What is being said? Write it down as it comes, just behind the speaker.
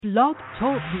Blog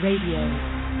Talk Radio.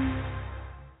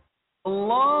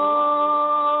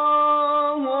 Allahu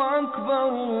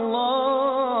Akbar, Allahu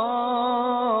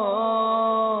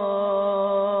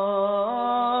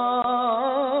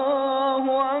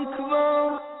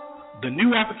Akbar. The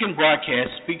New African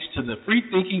broadcast speaks to the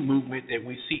free-thinking movement that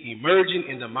we see emerging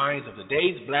in the minds of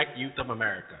today's black youth of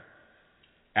America.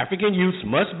 African youths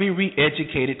must be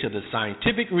re-educated to the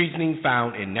scientific reasoning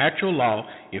found in natural law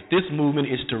if this movement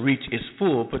is to reach its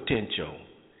full potential.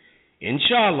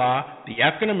 Inshallah, the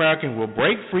African American will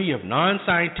break free of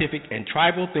non-scientific and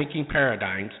tribal thinking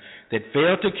paradigms that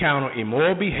fail to counter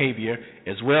immoral behavior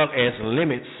as well as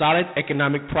limit solid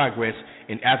economic progress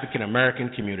in African American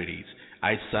communities.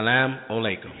 Assalamu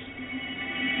alaikum.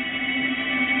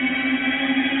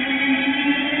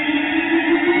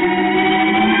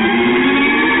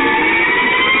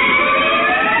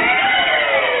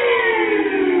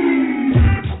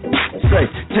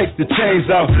 Take the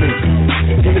chains off me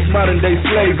in this modern day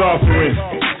slave offering.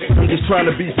 I'm just trying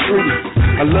to be free.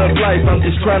 I love life, I'm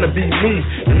just trying to be me.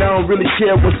 And I don't really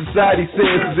care what society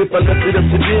says, cause if I left it up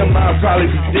to them, I'd probably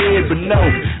be dead. But no,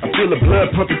 I feel the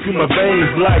blood pumping through my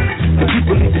veins like the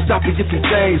people need to stop and get some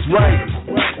things right.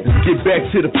 Let's get back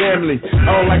to the family.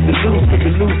 I don't like the news, but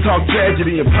the news talk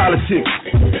tragedy and politics.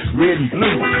 Red and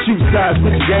blue, choose sides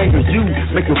with the gang or you.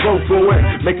 Make a vote for it,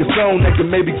 make a song that can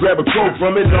maybe grab a quote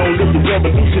from it. Long live the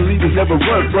revolution, leaders never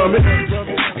run from it.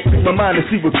 Speak my mind and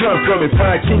see what comes from it.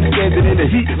 Find king standing in the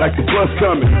heat like the bus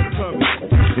coming.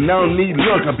 And I don't need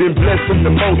luck, I've been blessed from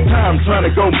the most time. Trying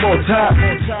to go more time.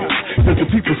 Cause the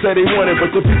people say they want it,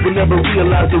 but the people never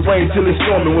realize the rain till it's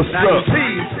storming. What's up?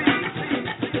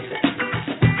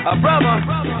 Brother,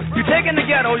 you take in the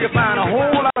ghetto, you find a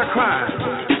whole lot of crime.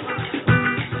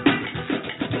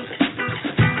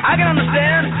 I can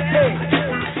understand, hey,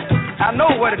 I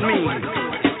know what it means.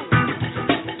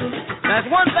 Now, it's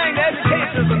one thing the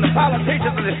educators and the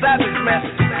politicians and the establishment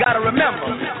got to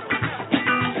remember.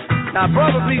 Now,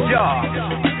 brothers need jobs.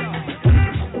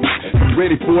 I'm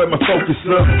ready for it, my focus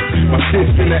up. My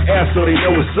fist in the air so they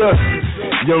know it's us.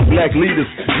 Young black leaders,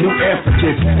 new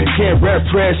Africans. They can't rap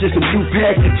trash, just some new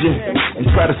packaging. And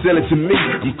try to sell it to me.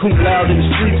 You cool loud in the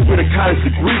streets with a college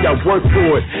degree. I work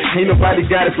for it. Ain't nobody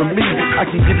got it from me. I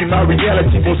can give you my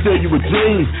reality, won't sell you a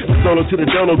dream. Solo to the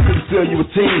dolo, couldn't sell you a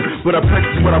team. But I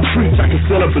practice what I preach, I can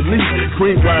sell a belief.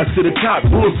 Cream rise to the top,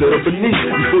 bull set up beneath.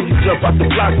 Before you jump out the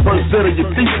block, first settle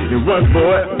your feet and run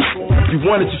for it. If you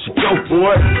want it, you should go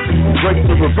for it. Break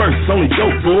the reverse, only go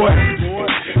for it.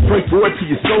 Pray for it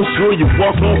till you're so sure you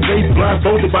walk on faith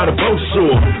blindfolded by the boat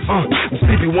shore.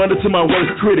 Stevie Wonder to my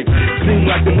worst critic. Seemed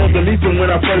like another leaping when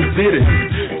I first did it.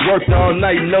 Worked all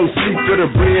night, no sleep, for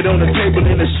the bread on the table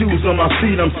and the shoes on my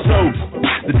feet. I'm so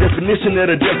the definition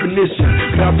of the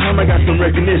definition. About time I got some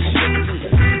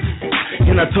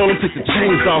recognition. And I told him take the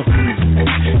chains off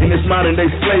me in this modern day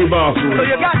slave offering. So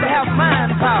you got to have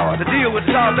mind power to deal with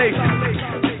salvation.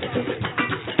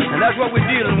 And that's what we're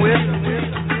dealing with.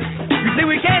 You see,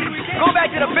 we can't go back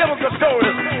to the biblical story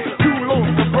of 2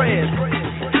 loaves of bread.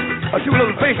 Or 2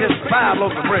 little fishes, 5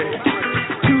 loaves of bread.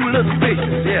 2 little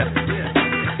fishes, yeah.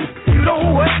 You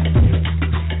know what?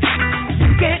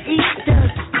 You can't eat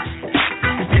dust.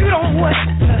 You know what?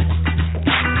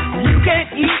 You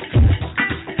can't eat.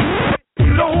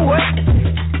 You know what?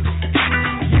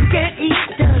 You can't eat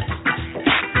dust.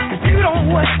 You know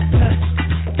what?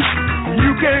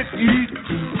 You can't eat.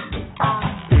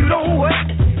 You know what?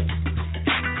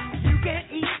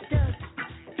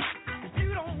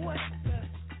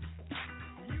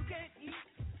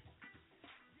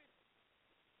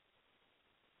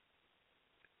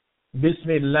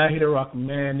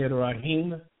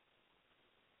 Bismillahirrahmanirrahim.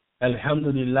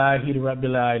 Alhamdulillahi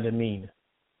Rabbil Alameen.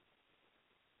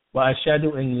 Wa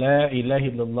ashhadu an la ilaha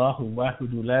illallah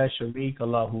wahdahu la sharika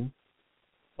lahu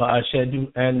wa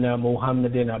ashhadu anna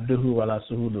Muhammadan abduhu wa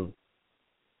rasuluhu.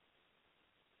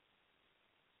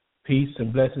 Peace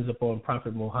and blessings upon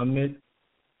Prophet Muhammad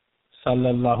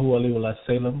sallallahu alaihi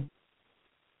wasallam,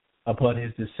 upon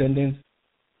his descendants,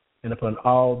 and upon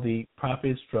all the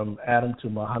prophets from Adam to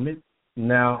Muhammad.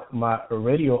 Now, my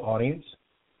radio audience,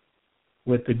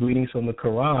 with the greetings from the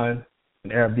Quran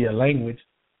in Arabic language,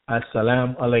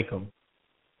 Assalamu alaikum.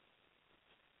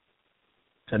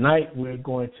 Tonight, we're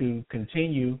going to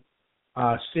continue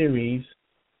our series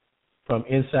from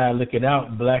Inside Look It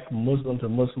Out, Black Muslim to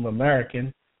Muslim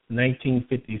American,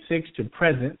 1956 to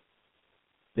present.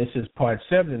 This is part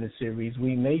 7 in the series.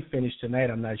 We may finish tonight,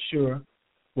 I'm not sure.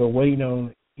 We're waiting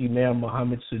on Imam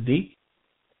Muhammad Siddeeq.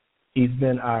 He's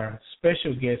been our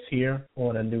special guest here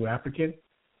on A New African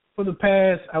for the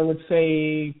past, I would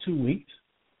say, 2 weeks.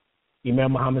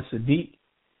 Imam Muhammad Siddeeq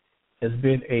has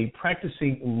been a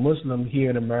practicing Muslim here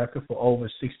in America for over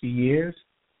 60 years,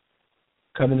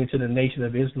 coming into the Nation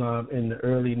of Islam in the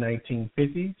early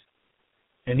 1950s,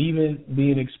 and even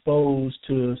being exposed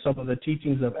to some of the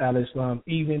teachings of Al-Islam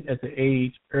even at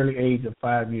the early age of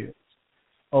 5 years.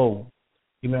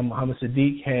 Imam Muhammad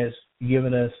Siddeeq has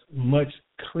given us much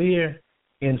clear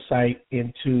insight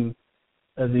into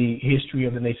the history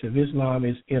of the Nation of Islam,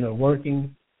 its inner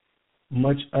working,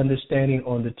 much understanding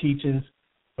on the teachings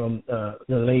from the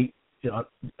late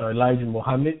Elijah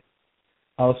Muhammad.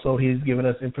 Also, he's given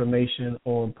us information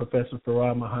on Professor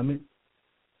Farah Muhammad.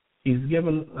 He's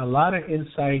given a lot of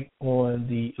insight on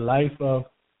the life of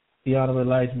the Honorable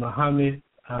Elijah Muhammad,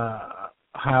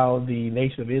 how the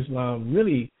Nation of Islam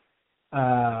really,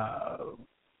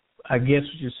 I guess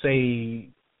we should say,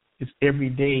 it's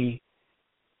everyday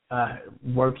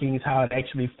workings, how it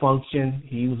actually functioned.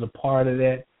 He was a part of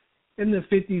that. In the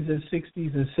 50s and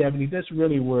 60s and 70s, that's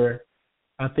really where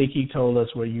I think he told us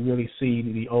where you really see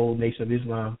the old Nation of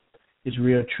Islam, its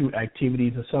real true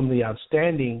activities and some of the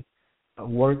outstanding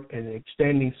work and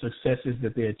extending successes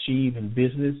that they achieve in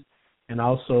business and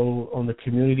also on the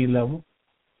community level.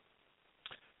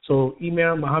 So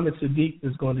Imam Muhammad Siddeeq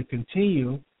is going to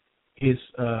continue his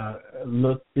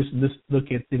look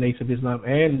at the Nation of Islam,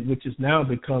 and which has now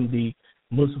become the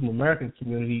Muslim American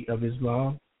community of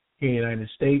Islam here in the United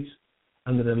States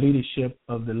under the leadership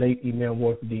of the late Imam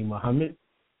Warith Muhammad.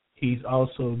 He's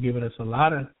also given us a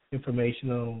lot of information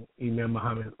on Imam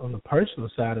Muhammad on the personal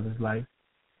side of his life.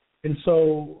 And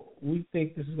so we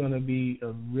think this is going to be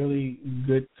a really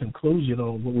good conclusion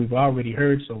on what we've already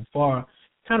heard so far,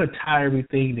 kind of tie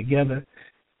everything together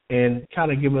and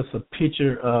kind of give us a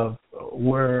picture of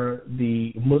where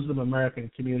the Muslim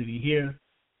American community here,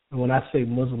 and when I say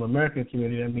Muslim American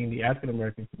community, I mean the African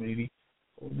American community,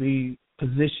 the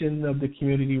position of the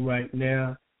community right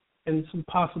now, and some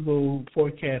possible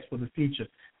forecasts for the future.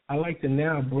 I'd like to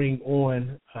now bring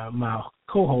on my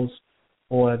co-host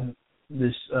on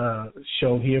this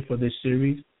show here for this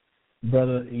series,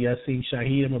 Brother Yasin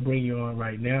Shaheed. I'm going to bring you on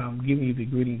right now. I'm giving you the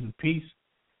greetings of peace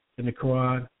in the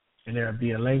Quran and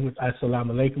Arabic language.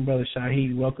 Assalamu alaikum, Brother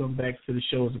Shaheed. Welcome back to the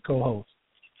show as a co-host.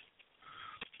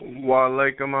 Wa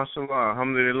alaikum assalam.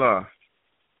 Alhamdulillah.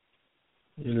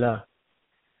 Alhamdulillah.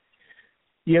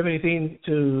 Do you have anything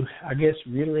to, I guess,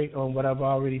 reiterate on what I've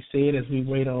already said as we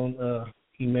wait on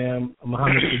Imam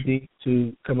Muhammad Siddeeq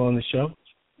to come on the show?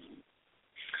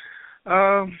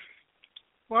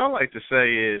 What I like to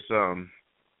say is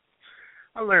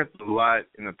I learned a lot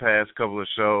in the past couple of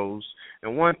shows,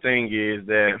 and one thing is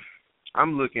that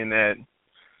I'm looking at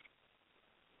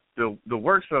the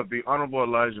works of the Honorable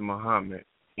Elijah Muhammad,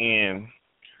 and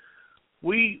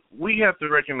we have to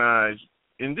recognize,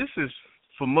 and this is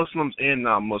for Muslims and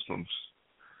non-Muslims,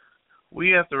 we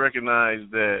have to recognize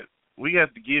that we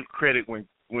have to give credit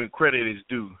when credit is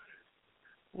due.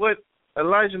 What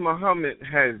Elijah Muhammad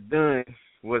has done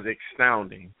was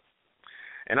astounding.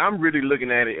 And I'm really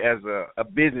looking at it as a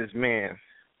businessman,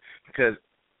 because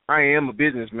I am a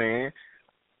businessman,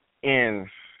 and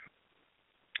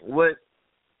what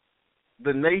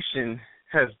the nation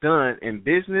has done in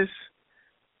business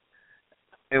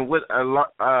and what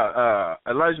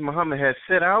Elijah Muhammad has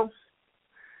set out,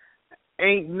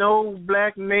 ain't no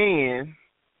black man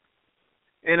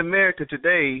in America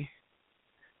today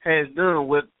has done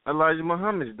what Elijah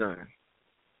Muhammad's done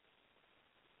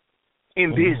in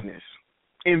business.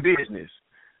 In business.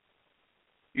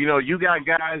 You know, you got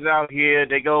guys out here,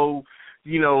 they go,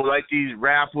 you know, like these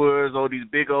rappers or these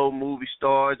big old movie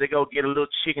stars, they go get a little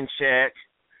chicken shack,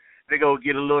 they go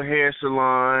get a little hair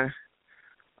salon,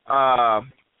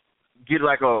 get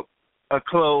like a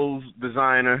clothes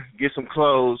designer, get some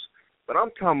clothes. But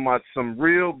I'm talking about some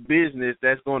real business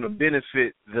that's going to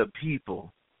benefit the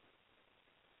people.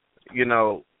 You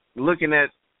know, looking at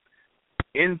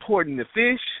importing the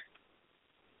fish,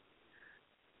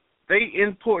 they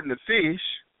importing the fish,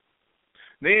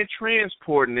 then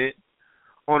transporting it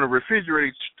on a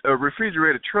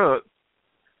refrigerated truck,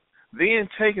 then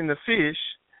taking the fish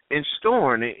and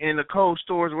storing it in the cold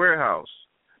storage warehouse.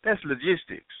 That's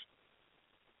logistics.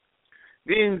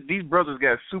 Then these brothers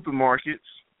got supermarkets.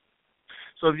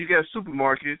 So if you got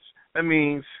supermarkets, that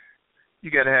means you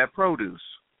got to have produce.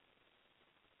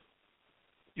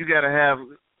 You got to have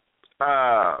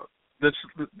the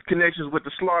connections with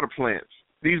the slaughter plants.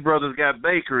 These brothers got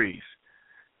bakeries.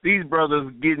 These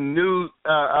brothers getting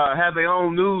have their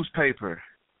own newspaper.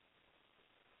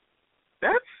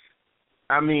 That's,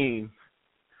 I mean,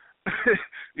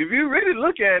 if you really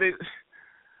look at it,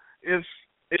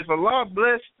 if Allah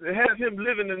blessed to have him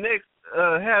live in the next,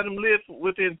 have him live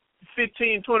within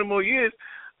 15, 20 more years,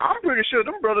 I'm pretty sure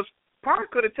them brothers probably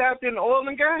could have tapped in the oil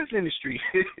and gas industry.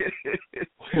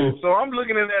 So I'm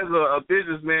looking at it as a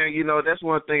businessman. You know, that's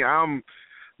one thing I'm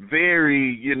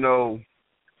very,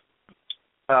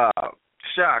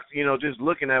 shocked. You know, just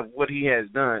looking at what he has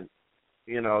done.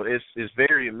 You know, it's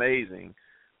very amazing.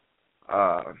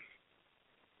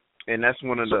 And that's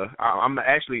one of the. I'm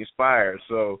actually inspired.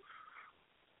 So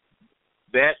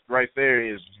that right there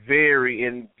is very,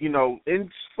 and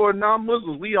for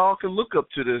non-Muslims, we all can look up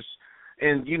to this.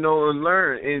 And, and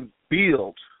learn and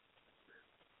build.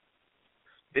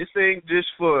 This ain't just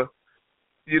for,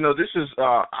 this is,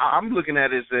 I'm looking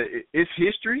at it as it's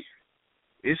history.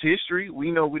 It's history.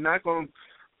 We know we're not going to,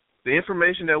 the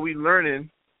information that we're learning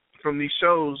from these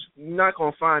shows, you're not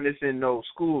going to find this in no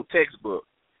school textbook,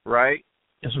 right?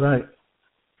 That's right.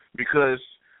 Because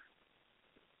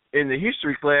in the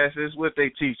history classes, what they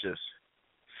teach us,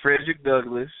 Frederick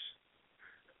Douglass,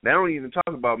 they don't even talk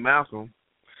about Malcolm.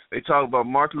 They talk about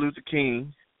Martin Luther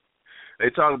King. They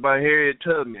talk about Harriet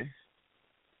Tubman,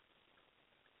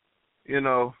 and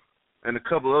a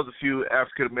couple other few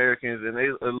African Americans, and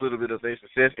a little bit of their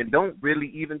success, and don't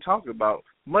really even talk about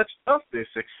much of their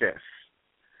success.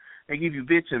 They give you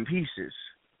bits and pieces.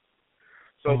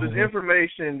 So this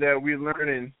information that we're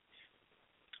learning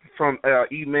from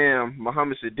Imam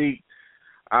Muhammad Siddeeq,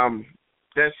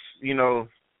 that's,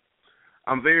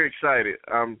 I'm very excited.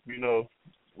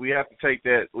 We have to take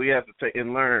that. We have to take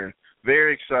and learn.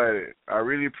 Very excited. I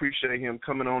really appreciate him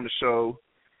coming on the show,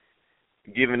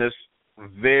 giving us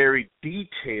very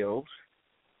detailed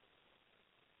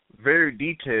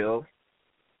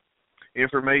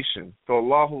information. So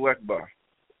Allahu Akbar.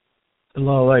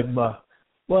 Allahu Akbar.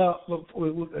 Well,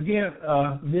 again,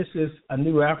 this is A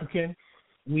New African.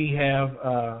 We have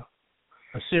a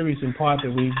series in part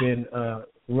that we've been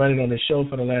running on the show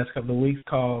for the last couple of weeks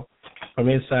called From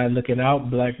Inside Looking Out,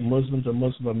 Black Muslims or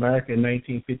Muslim America in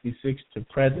 1956 to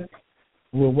present.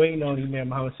 We're waiting on Imam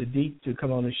Muhammad Siddeeq to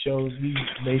come on the show. He's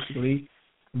basically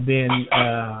been,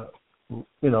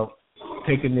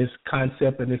 taking this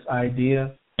concept and this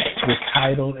idea, this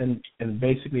title, and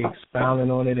basically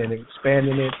expounding on it and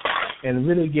expanding it and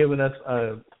really giving us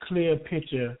a clear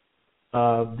picture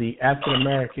of the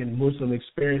African-American Muslim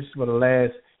experience for the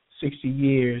last 60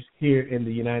 years here in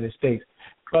the United States.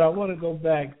 But I want to go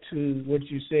back to what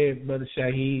you said, Brother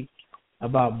Shaheed,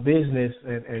 about business,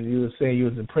 and you were saying you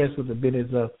was impressed with the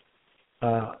business of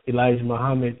Elijah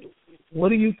Muhammad. What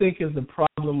do you think is the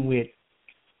problem with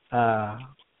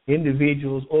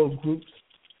individuals or groups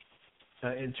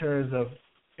in terms of,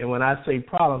 and when I say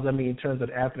problems, I mean in terms of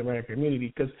the African-American community,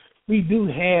 because we do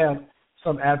have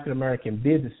some African-American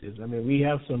businesses. I mean, we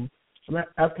have some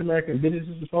African-American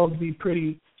businesses supposed to be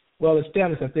pretty well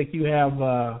established. I think you have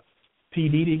P.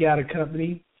 Diddy got a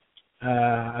company.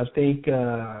 I think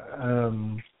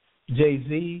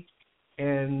Jay-Z,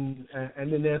 and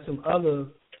then there's some other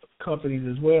companies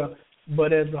as well.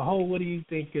 But as a whole, what do you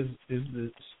think is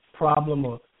the problem,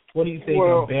 or what do you think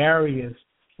are barriers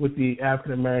with the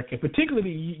African American,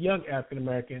 particularly young African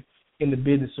American, in the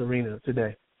business arena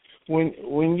today?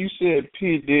 When you said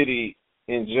P. Diddy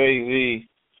and Jay-Z,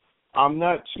 I'm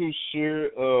not too sure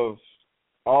of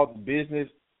all the business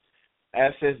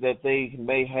assets that they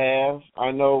may have.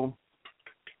 I know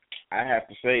I have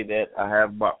to say that I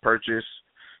have purchased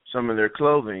some of their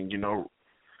clothing,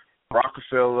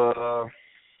 Rockefeller,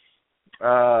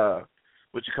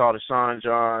 Sean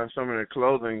John, some of their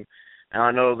clothing, and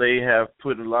I know they have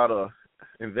put a lot of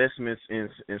investments in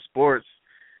sports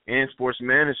and sports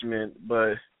management,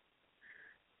 but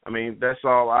I mean, that's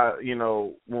all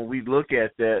when we look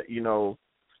at that,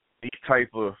 these type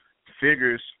of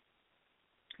figures,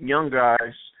 young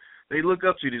guys, they look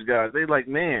up to these guys. They like,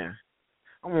 man,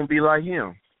 I want to be like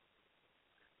him.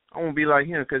 I want to be like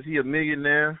him because he a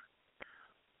millionaire,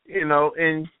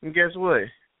 and guess what?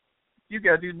 You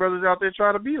got these brothers out there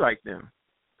trying to be like them.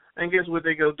 And guess what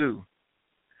they go do?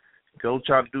 Go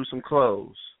try to do some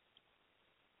clothes.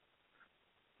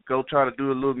 Go try to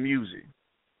do a little music.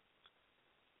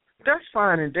 That's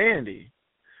fine and dandy.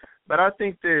 But I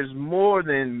think there's more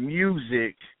than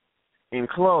music and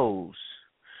clothes.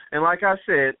 And like I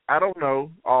said, I don't know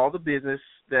all the business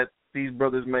that these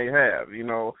brothers may have.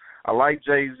 I like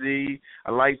Jay-Z.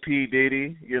 I like P.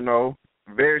 Diddy,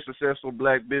 very successful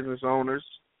black business owners.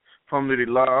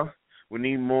 Alhamdulillah, we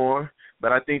need more.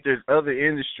 But I think there's other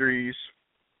industries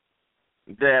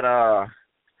that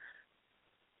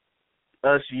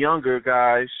us younger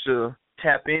guys should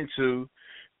tap into,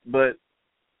 but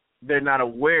they're not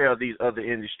aware of these other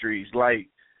industries like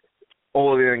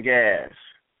oil and gas,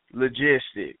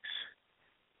 logistics,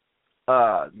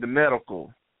 the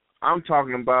medical. I'm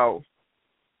talking about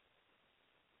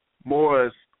more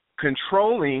as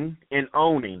controlling and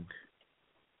owning.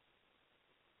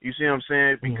 You see what I'm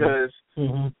saying? Because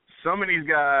some of these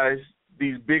guys,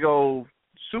 these big old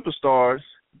superstars,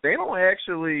 they don't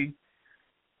actually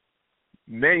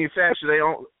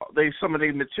manufacture some of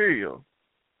their material.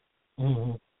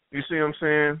 You see what I'm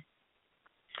saying?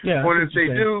 Yeah. Or if they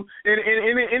do,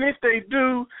 and if they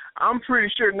do, I'm pretty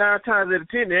sure 9 times out of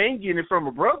 10 they ain't getting it from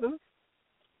a brother.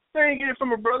 They ain't getting it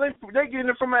from a brother. They getting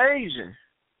it from an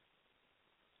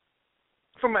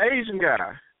Asian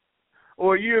guy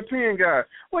or a European guy.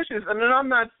 Which is, and I'm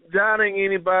not downing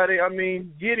anybody. I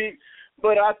mean, get it,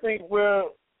 but I think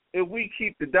if we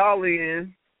keep the dollar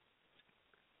in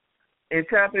and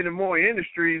tap into more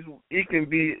industries, we can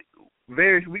be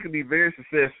very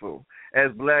successful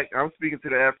as black. I'm speaking to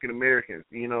the African Americans.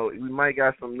 You know, we might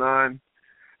got some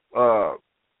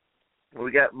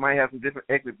might have some different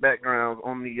ethnic backgrounds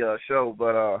on the show,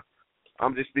 but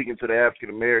I'm just speaking to the African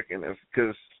Americans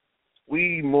because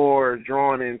we more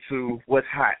drawn into what's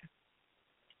hot.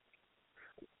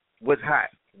 What's hot?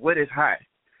 What is hot?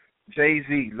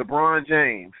 Jay-Z, LeBron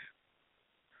James,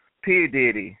 P.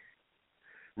 Diddy,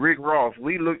 Rick Ross.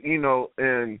 We look,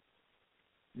 and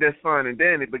that's fine and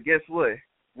dandy, but guess what?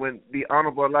 When the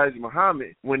Honorable Elijah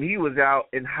Muhammad, when he was out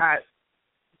and hot,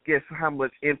 guess how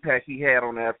much impact he had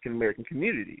on the African-American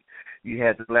community? You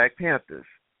had the Black Panthers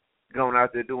going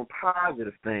out there doing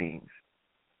positive things.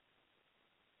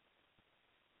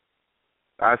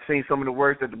 I've seen some of the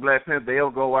work that the Black Panthers,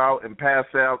 they'll go out and pass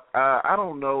out. I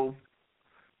don't know.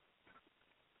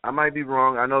 I might be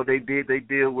wrong. I know they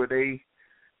deal where they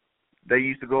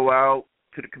used to go out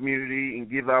to the community and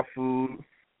give out food.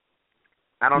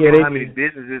 I don't know how many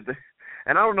businesses,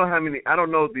 and I don't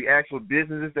know the actual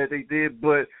businesses that they did,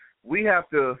 but we have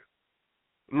to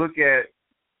look at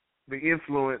the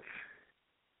influence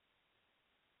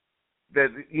that,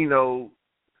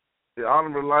 the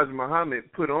Honorable Elijah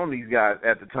Muhammad put on these guys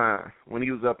at the time when he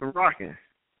was up and rocking.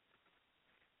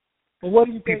 Well, what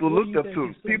do you think? People looked up to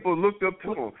him. People looked up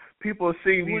to him. People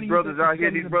seen these brothers out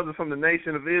here, these brothers from the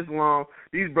Nation of Islam.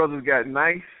 These brothers got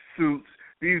nice suits.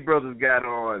 These brothers got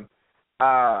on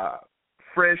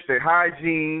fresh, their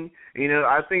hygiene.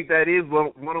 I think that is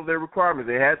one of their requirements.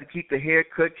 They had to keep the hair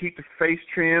cut, keep the face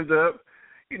trimmed up,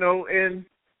 and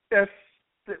that's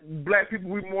black people.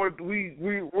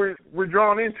 We're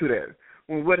drawn into that.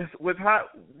 When what's hot,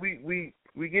 we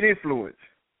get influenced.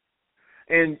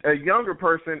 And a younger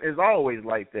person is always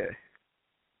like that.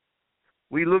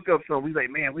 We look up something, we say,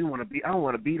 man, I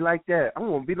want to be like that. I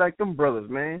want to be like them brothers,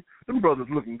 man. Them brothers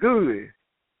looking good.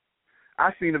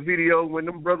 I seen a video when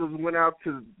them brothers went out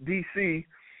to D.C.,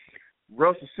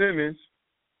 Russell Simmons,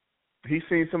 he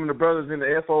seen some of the brothers in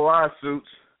the FOI suits.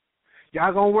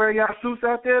 Y'all gonna wear y'all suits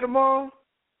out there tomorrow?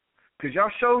 Because y'all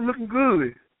sure looking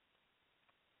good.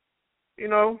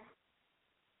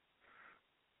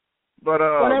 But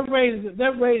well,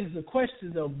 that raises a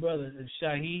question though, brother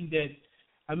Shaheed, that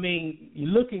you're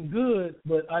looking good,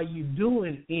 but are you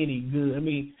doing any good?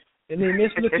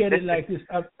 Let's look at it like this.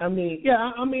 I'm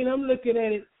looking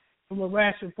at it from a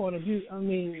rational point of view.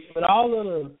 With all of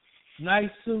the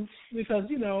nice suits, because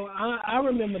I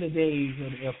remember the days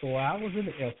of the FOI. I was in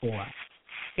the FOI,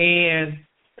 and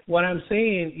what I'm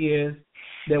saying is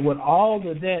that with all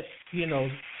of that,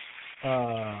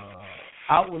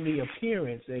 outwardly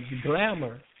appearance and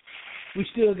glamour, we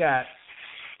still got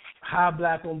high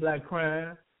black on black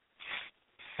crime,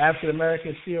 African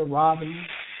Americans still robbing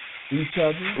each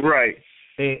other, right?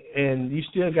 And you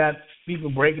still got people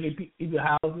breaking in people's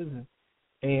houses,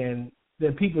 and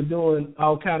then people doing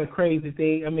all kind of crazy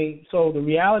things. So the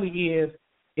reality is,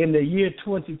 in the year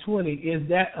 2020, is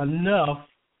that enough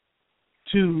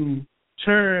to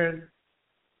turn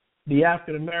the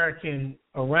African American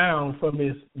around from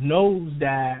his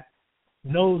nosedive,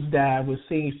 which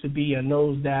seems to be a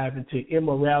nosedive into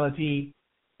immorality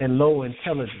and low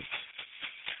intelligence?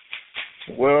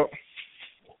 Well,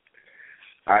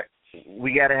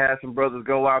 we got to have some brothers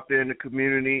go out there in the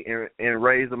community and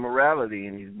raise the morality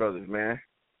in these brothers, man.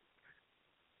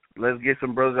 Let's get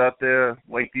some brothers out there,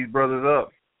 wake these brothers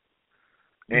up.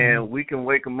 And we can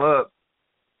wake them up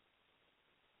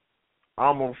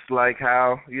almost like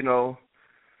how,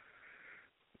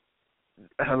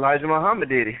 Elijah Muhammad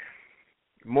did it.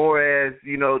 More as,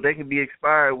 they can be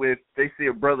inspired with, they see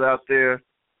a brother out there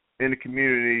in the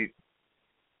community,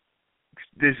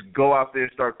 just go out there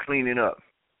and start cleaning up.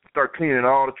 Start cleaning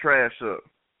all the trash up.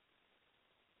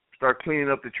 Start cleaning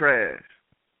up the trash.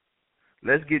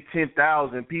 Let's get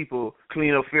 10,000 people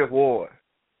clean up Fifth Ward.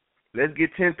 Let's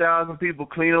get 10,000 people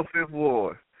clean up Fifth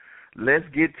Ward. Let's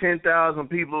get 10,000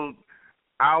 people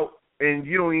out and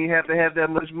you don't even have to have that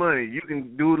much money. You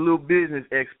can do a little business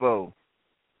expo.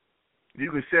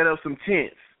 You can set up some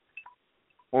tents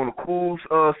on a cool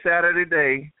Saturday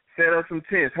day. Set up some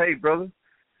tents. Hey, brother,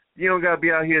 you don't got to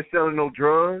be out here selling no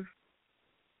drugs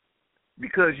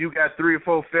because you got 3 or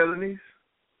 4 felonies.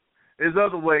 There's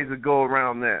other ways to go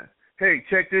around that. Hey,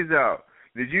 check this out.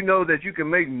 Did you know that you can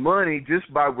make money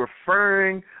just by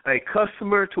referring a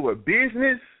customer to a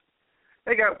business?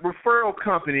 They got referral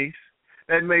companies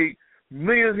that make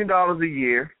millions of dollars a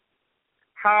year.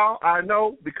 How? I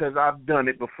know because I've done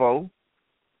it before.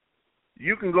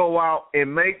 You can go out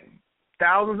and make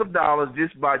thousands of dollars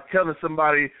just by telling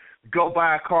somebody, go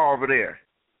buy a car over there.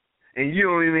 And you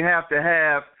don't even have to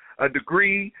have a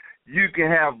degree. You can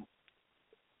have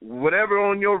whatever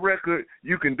on your record,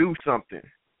 you can do something.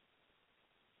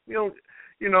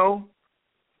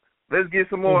 Let's get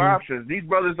some more options. These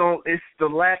brothers don't, it's the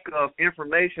lack of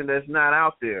information that's not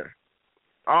out there.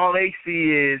 All they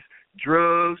see is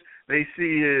drugs. They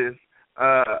see is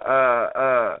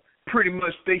pretty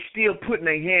much they still putting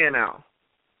their hand out,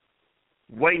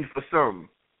 waiting for something.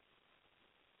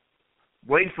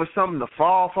 Waiting for something to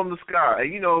fall from the sky.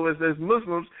 And, as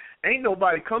Muslims, ain't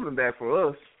nobody coming back for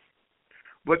us.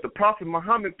 But the Prophet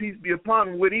Muhammad, peace be upon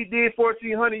him, what he did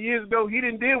 1,400 years ago, he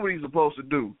didn't do what he's supposed to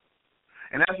do.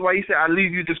 And that's why he said, I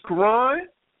leave you this Quran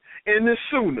and this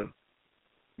Sunnah.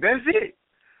 That's it.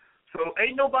 So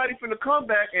ain't nobody finna come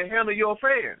back and handle your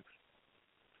affairs.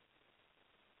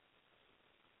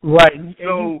 Right.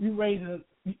 So and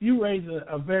you raise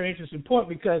a very interesting point,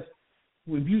 because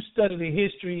if you study the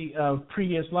history of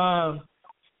pre-Islam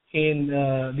in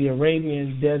the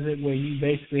Arabian desert, where you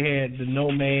basically had the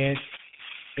nomads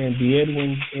and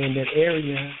Bedouins in that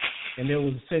area, and there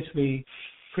was essentially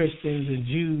Christians and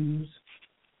Jews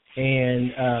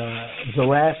and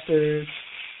Zoroasters,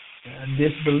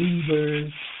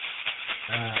 disbelievers,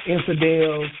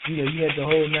 infidels. You had the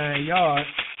whole 9 yards.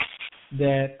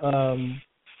 That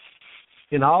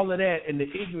and all of that, and the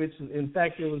ignorance. In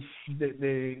fact, it was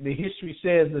the history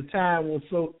says the time was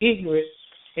so ignorant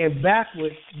and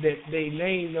backward that they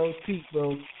named those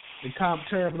people. The common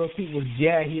term for those people was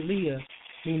Jahiliyyah,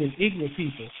 meaning ignorant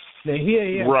people. Now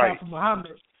here, right. Prophet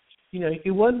Muhammad,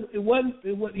 it wasn't.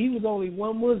 He was only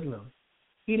one Muslim.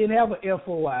 He didn't have an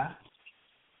FOI.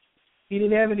 He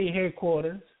didn't have any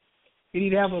headquarters. He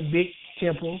didn't have a big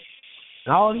temple.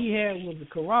 And all he had was the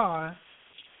Quran.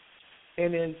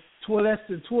 And in less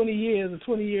than 20 years, a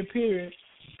 20-year period,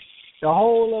 the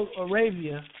whole of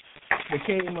Arabia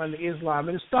became under Islam.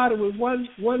 And it started with one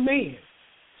man.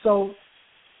 So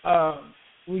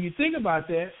when you think about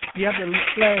that, you have to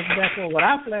flash back on what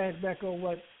I flashed back on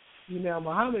what Imam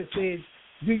Muhammad said.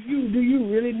 Do you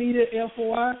really need an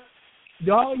FOI?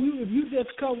 If you just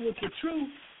come with the truth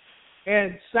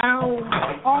and sound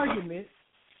argument,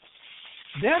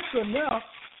 that's enough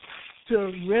to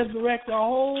resurrect the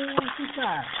whole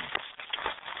society.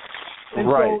 And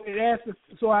right.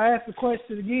 So I asked the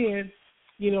question again,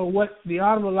 what the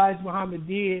Honorable Elijah Muhammad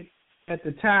did at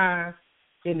the time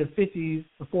in the 50s,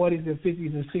 the 40s and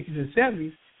 50s and 60s and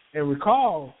 70s, and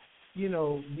recall,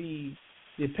 the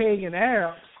pagan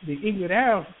Arabs, the ignorant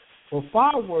Arabs, were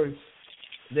far worse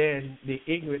than the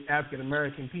ignorant African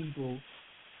American people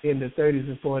in the 30s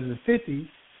and 40s and 50s.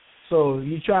 So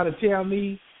you try to tell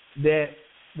me that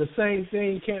the same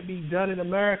thing can't be done in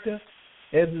America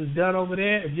as is done over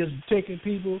there, of just taking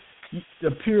people,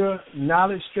 the pure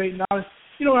knowledge, straight knowledge.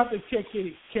 You don't have to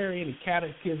carry any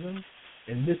catechism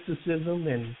and mysticism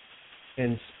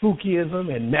and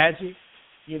spookism and magic.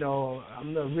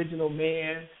 I'm the original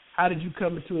man. How did you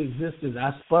come into existence?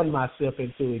 I spun myself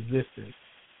into existence.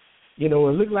 It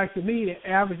looked like to me the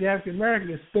average African American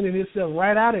is spinning himself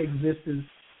right out of existence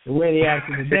the way they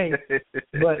act today.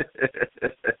 But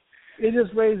it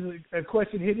just raises a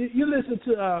question here. You listen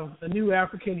to a new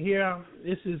African here.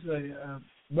 This is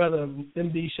Brother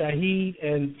M.D. Shaheed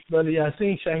and Brother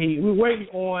Yasin Shaheed. We're waiting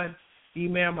on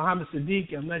Imam Muhammad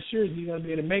Siddeeq. I'm not sure if he's going to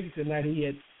be able to make it tonight. He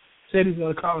had said he's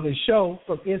going to call on his show,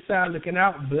 From Inside Looking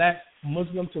Out, Black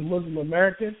Muslim to Muslim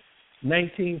American,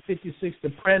 1956 to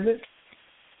present.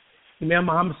 Imam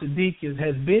Muhammad Siddeeq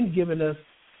has been giving us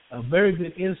a very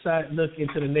good insight look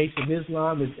into the Nation of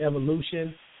Islam, its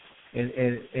evolution, and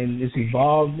its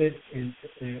involvement,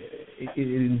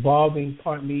 involving,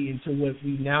 into what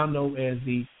we now know as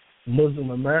the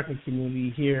Muslim American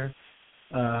community here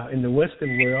in the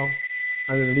Western world,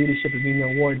 under the leadership of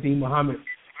Imam Warith Muhammad.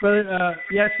 But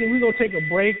we're going to take a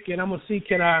break, and I'm going to see,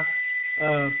 can I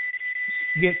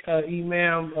get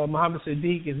Imam Muhammad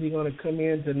Siddeeq, is he going to come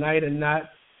in tonight or not?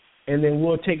 And then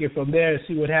we'll take it from there and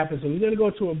see what happens. So we're going to go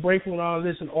to a break on all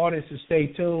this, and audience to stay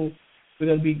tuned. We're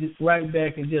going to be right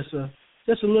back in just a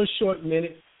little short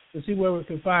minute to see where we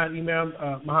can find Imam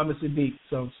Muhammad Siddeeq.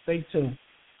 So stay tuned.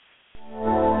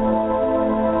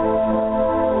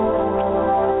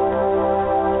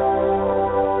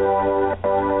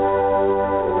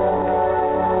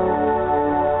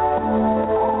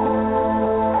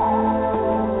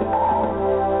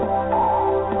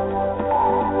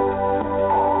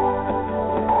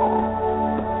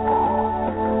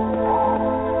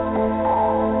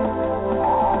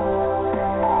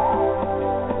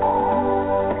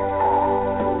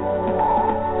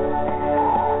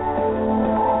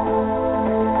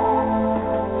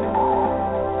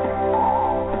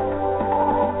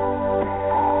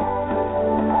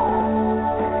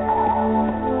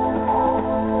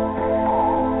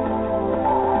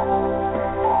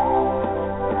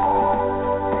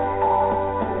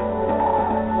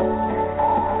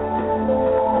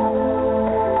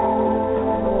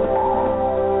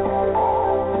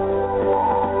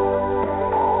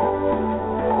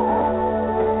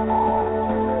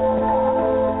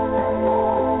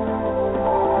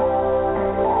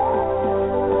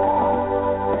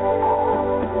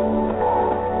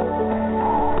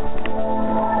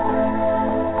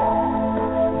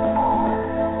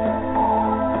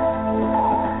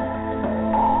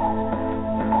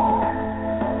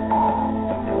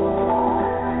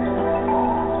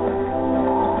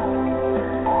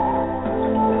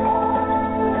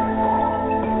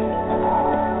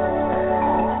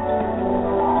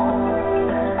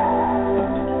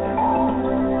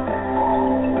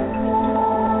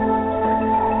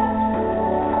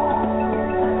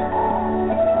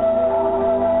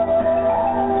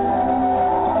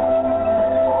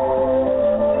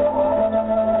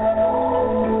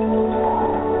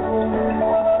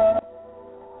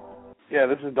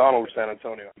 This is Donald from San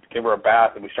Antonio. Gave her a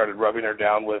bath and we started rubbing her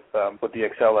down with the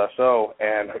XLSO,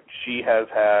 and she has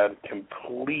had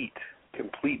complete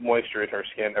moisture in her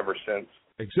skin ever since.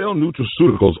 Excel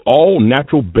Nutraceuticals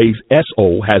all-natural base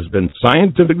SO has been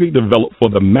scientifically developed for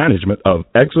the management of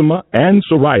eczema and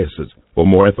psoriasis. For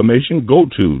more information, go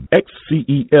to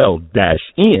xcel-n.com.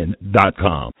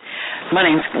 My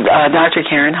name's Dr.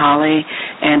 Karen Holly,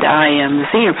 and I am the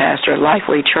senior pastor at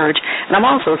Lifeway Church, and I'm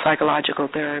also a psychological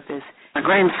therapist. My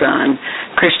grandson,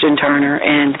 Christian Turner,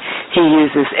 and he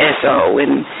uses SO,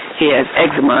 and he has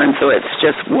eczema, and so it's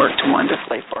just worked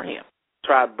wonderfully for him.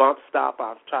 Tried bump stop.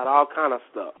 I've tried all kind of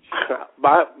stuff.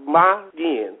 My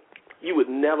skin, you would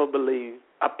never believe.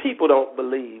 People don't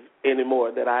believe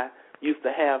anymore that I used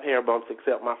to have hair bumps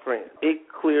except my friends. It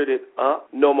cleared it up.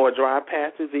 No more dry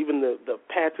patches, even the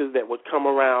patches that would come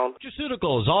around.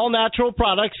 Nutraceuticals, all-natural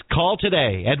products. Call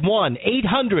today at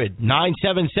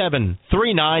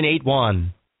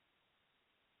 1-800-977-3981.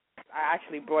 I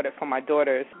actually brought it for my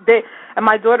daughters.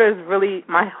 My daughters really,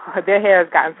 their hair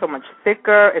has gotten so much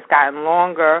thicker. It's gotten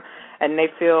longer, and they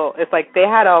feel it's like they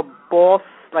had bald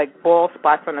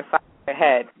spots on the side of their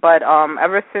head. But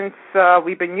ever since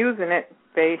we've been using it,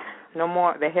 no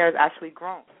more. The hair has actually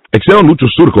grown. Excel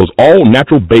Nutraceuticals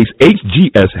all-natural base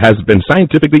HGS has been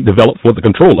scientifically developed for the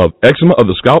control of eczema of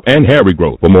the scalp and hair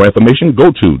regrowth. For more information,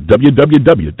 go to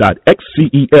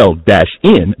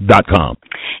www.xcel-n.com.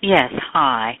 Yes,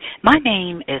 hi. My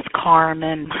name is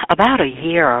Carmen. About a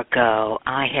year ago,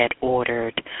 I had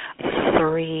ordered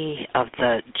 3 of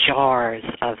the jars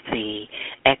of the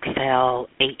XL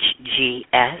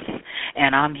HGS,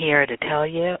 and I'm here to tell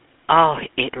you,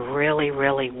 it really,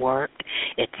 really worked.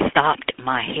 It stopped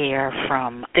my hair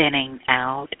from thinning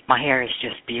out. My hair is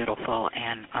just beautiful,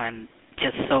 and I'm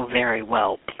just so very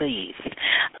well pleased.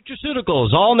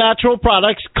 Nutraceuticals, all-natural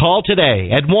products. Call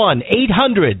today at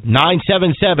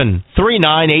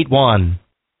 1-800-977-3981.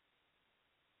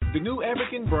 The new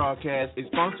African broadcast is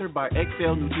sponsored by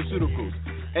XL Nutraceuticals.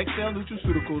 XL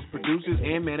Nutraceuticals produces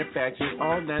and manufactures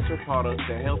all natural products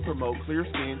that help promote clear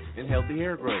skin and healthy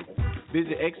hair growth.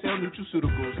 Visit XL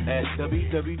Nutraceuticals at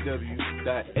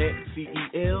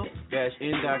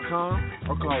www.xcel-n.com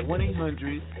or call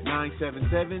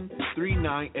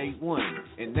 1-800-977-3981.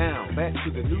 And now, back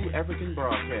to the new African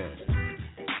broadcast.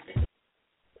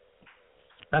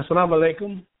 Assalamu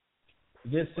alaikum.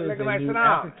 This is the new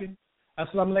African.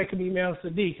 Assalamu alaikum, Imam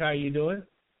Siddeeq. How are you doing?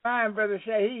 Fine, Brother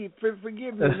Shaheed.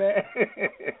 Forgive me, man.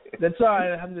 That's all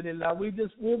right, alhamdulillah. We've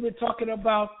been talking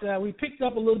about, we picked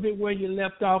up a little bit where you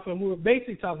left off, and we were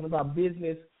basically talking about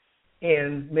business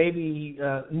and maybe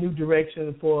new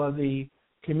direction for the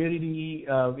community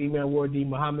of Imam Warith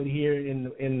Muhammad here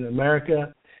in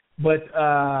America. But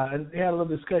we had a little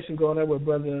discussion going on with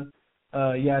Brother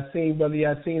Yasin. Brother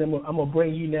Yasin, I'm going to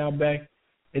bring you now back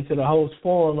into the host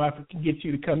forum. I can get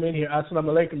you to come in here. Assalamu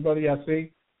alaikum, Brother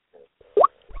Yasin.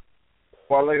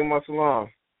 Wa alaikum assalam.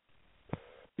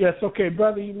 Yes, okay,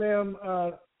 brother Imam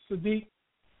Siddeeq.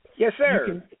 Yes,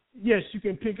 sir. You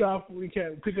can pick up. We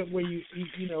can pick up where you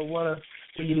where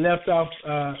you left off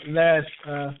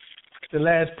the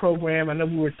last program. I know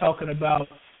we were talking about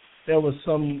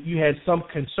you had some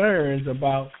concerns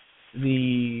about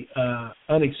the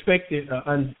unexpected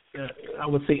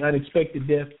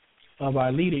death of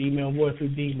our leader Imam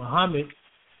Warith Muhammad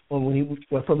when he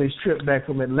from his trip back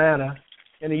from Atlanta.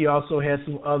 And he also had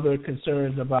some other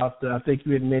concerns about, I think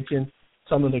you had mentioned,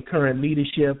 some of the current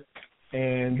leadership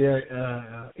and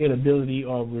their inability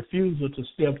or refusal to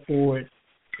step forward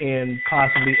and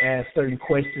possibly ask certain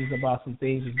questions about some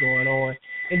things that's going on,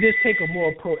 and just take a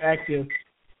more proactive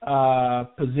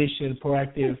position,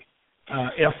 proactive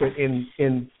effort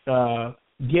in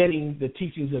getting the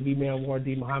teachings of Imam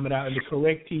Warith Muhammad out and the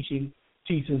correct teachings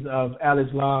of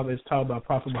Al-Islam as taught by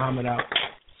Prophet Muhammad out.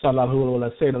 So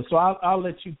I'll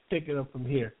let you take it up from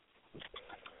here.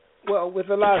 Well, with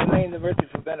Allah's name, the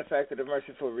merciful benefactor, the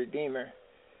merciful redeemer,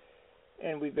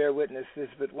 and we bear witness this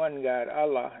but one God,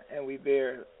 Allah, and we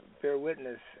bear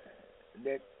witness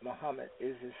that Muhammad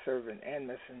is his servant and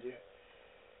messenger.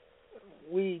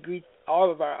 We greet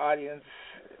all of our audience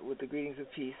with the greetings of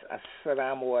peace.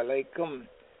 Assalamu alaikum.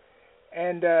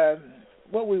 And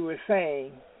what we were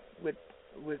saying with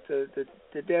the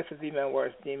death of Imam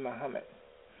Warith Muhammad,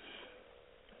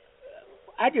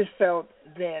 I just felt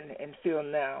then and feel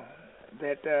now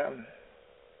that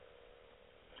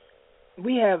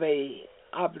we have a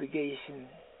obligation,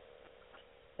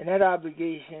 and that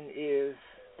obligation is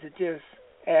to just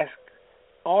ask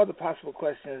all the possible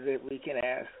questions that we can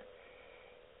ask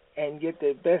and get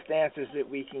the best answers that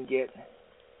we can get.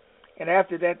 And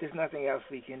after that, there's nothing else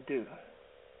we can do.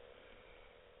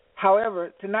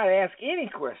 However, to not ask any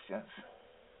questions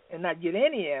and not get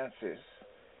any answers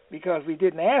because we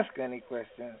didn't ask any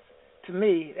questions, to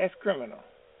me, that's criminal.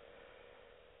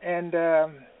 And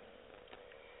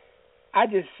I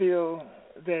just feel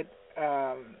that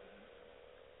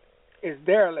it's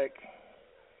derelict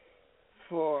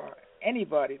for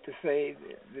anybody to say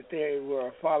that they were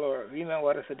a follower of Imam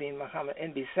Warith Muhammad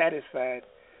and be satisfied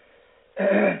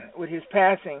with his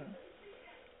passing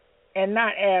and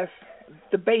not ask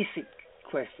the basic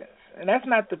questions. And that's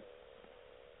not to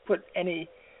put any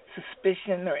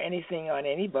suspicion or anything on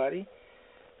anybody,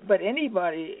 but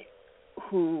anybody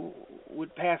who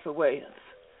would pass away,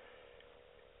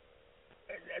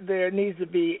 there needs to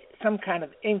be some kind of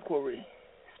inquiry,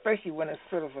 especially when it's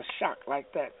sort of a shock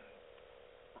like that.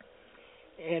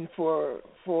 And for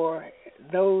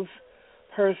those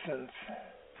persons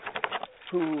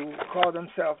who call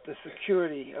themselves the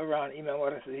security around Imam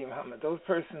Warith Muhammad, those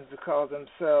persons who call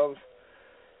themselves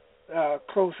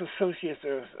close associates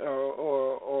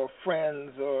or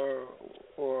friends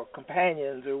or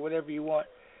companions or whatever you want,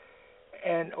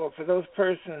 and or for those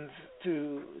persons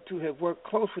to have worked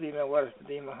close with Imam Warith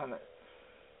Muhammad,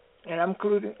 and I'm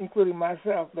including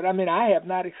myself. But I mean, I have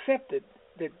not accepted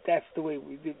that that's the way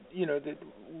we did. That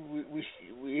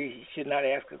we should not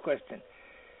ask a question.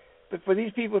 But for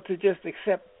these people to just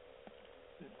accept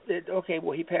that, okay,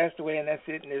 well, he passed away and that's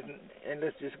it, and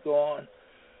let's just go on.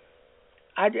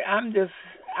 I'm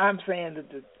saying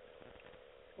that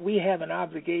we have an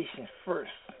obligation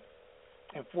first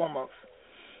and foremost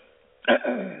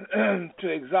to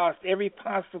exhaust every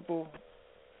possible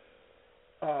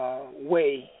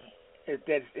way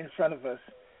that's in front of us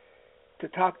to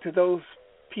talk to those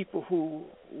people who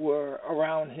were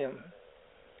around him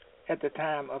at the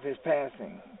time of his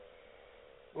passing.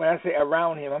 When I say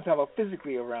around him, I'm talking about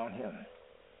physically around him.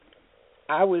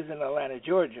 I was in Atlanta,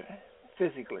 Georgia,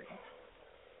 physically.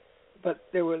 But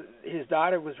his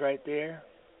daughter was right there,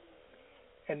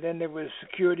 and then there was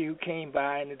security who came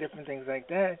by and the different things like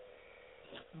that.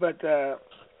 But to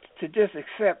just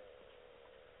accept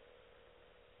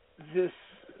this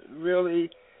really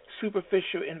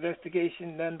superficial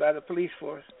investigation done by the police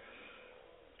force,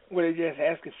 where they just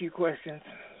asked a few questions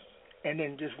and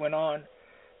then just went on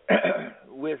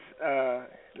with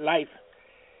life,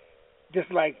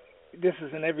 just like this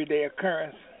is an everyday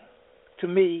occurrence, to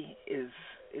me is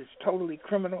totally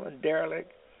criminal and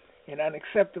derelict and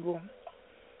unacceptable.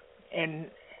 And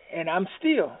I'm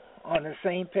still on the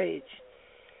same page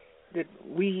that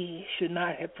we should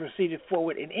not have proceeded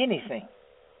forward in anything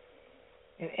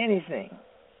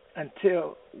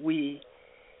until we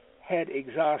had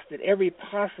exhausted every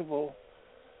possible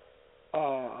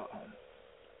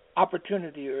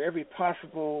opportunity or every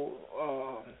possible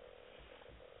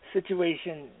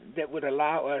situation that would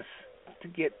allow us to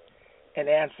get an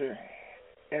answer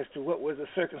as to what were the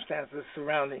circumstances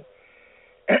surrounding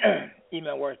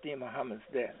Imam Warith Muhammad's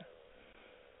death.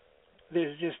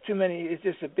 there's just too many. It's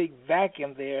just a big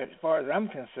vacuum there, as far as I'm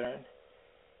concerned.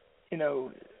 You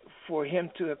know, for him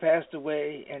to have passed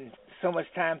away and so much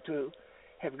time to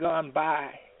have gone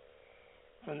by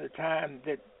from the time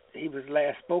that he was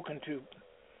last spoken to,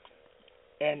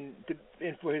 and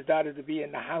for his daughter to be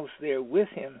in the house there with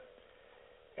him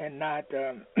and not,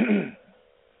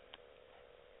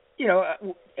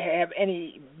 have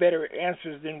any better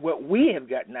answers than what we have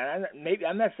gotten. Now, maybe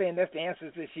I'm not saying that's the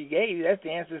answers that she gave. That's the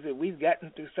answers that we've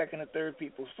gotten through second or third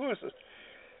people's sources.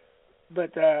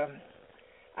 But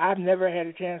I've never had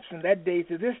a chance from that day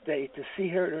to this day to see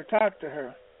her or talk to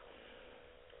her.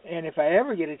 And if I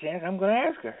ever get a chance, I'm going to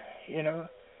ask her,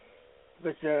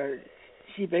 But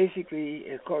she basically,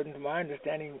 according to my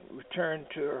understanding, returned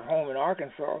to her home in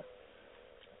Arkansas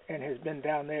and has been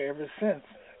down there ever since.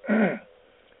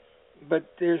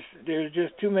 But there's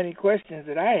just too many questions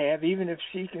that I have, even if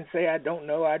she can say, I don't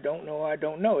know. At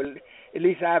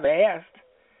least I've asked,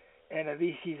 and at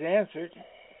least she's answered,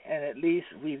 and at least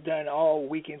we've done all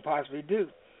we can possibly do.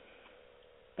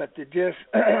 But to just,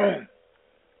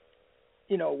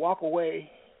 walk away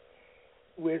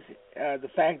with the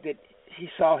fact that she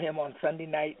saw him on Sunday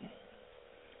night,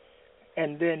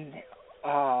 and then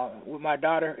with my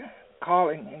daughter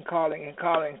calling,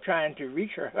 trying to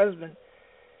reach her husband,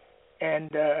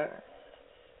 and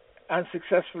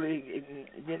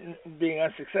being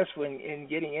unsuccessful in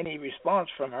getting any response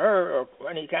from her or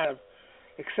any kind of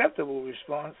acceptable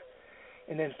response,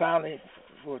 and then finally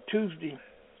for Tuesday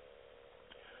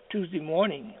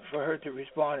morning for her to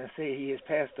respond and say he has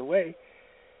passed away.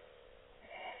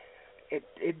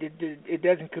 It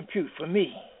doesn't compute for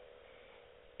me,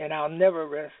 and I'll never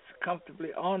rest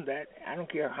comfortably on that. I don't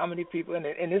care how many people, and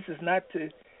this is not to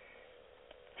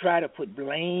try to put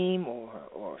blame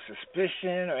or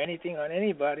suspicion or anything on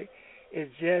anybody.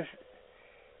 It's just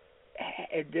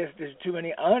there's too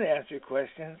many unanswered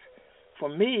questions for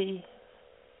me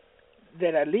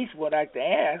that at least would like to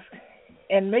ask,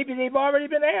 and maybe they've already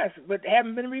been asked but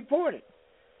haven't been reported.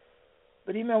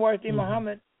 But Imam Warith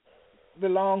Muhammad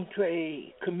belonged to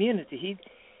a community.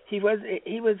 He was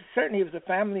a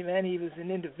family man. He was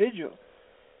an individual,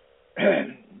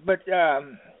 but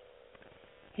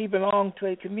he belonged to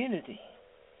a community.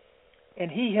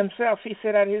 And he himself, he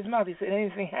said out of his mouth, he said,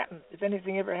 if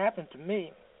anything ever happened to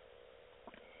me,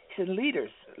 he said,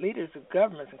 leaders of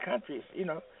governments and countries,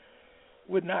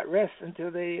 would not rest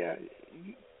until they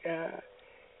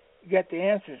get the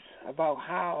answers about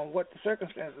how and what the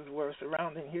circumstances were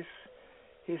surrounding his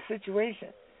situation.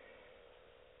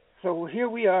 So here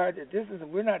we are.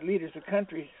 We're not leaders of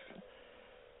countries,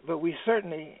 but we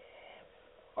certainly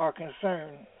are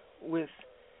concerned with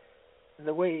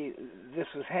the way this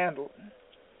was handled.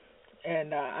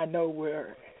 And I know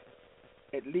we're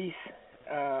at least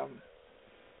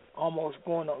almost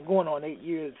going on 8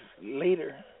 years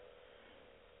later.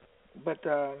 But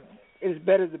it's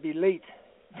better to be late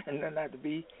than not to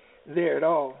be there at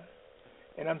all.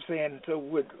 And I'm saying, so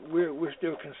we're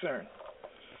still concerned.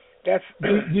 That's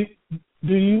do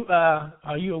you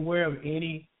are you aware of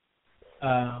any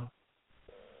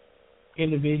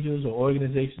individuals or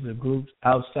organizations or groups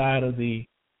outside of the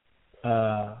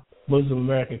Muslim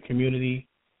American community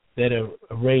that have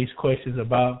raised questions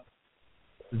about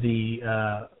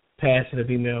the passing of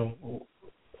Imam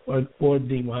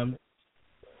Warith Muhammad?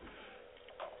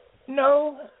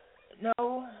 No,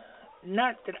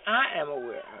 not that I am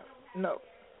aware of. No.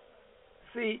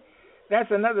 See,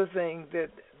 that's another thing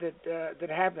that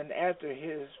happened after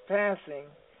his passing.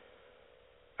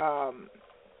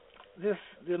 The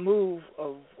move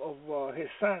of his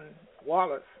son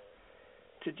Wallace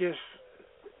to just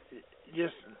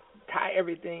tie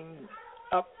everything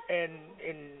up and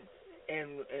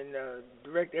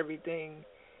direct everything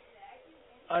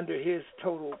under his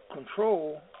total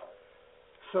control.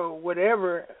 So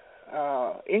whatever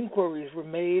inquiries were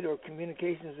made or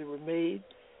communications that were made,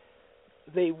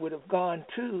 they would have gone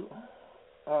to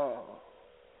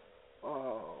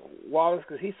Wallace,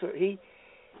 because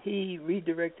he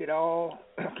redirected all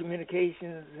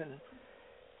communications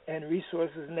and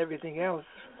resources and everything else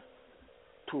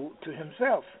to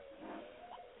himself.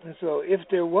 And so if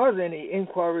there was any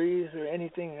inquiries or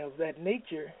anything of that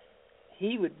nature,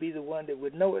 he would be the one that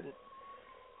would know it.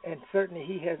 And certainly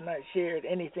he has not shared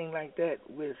anything like that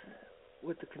with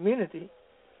the community.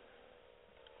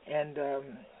 And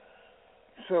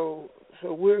so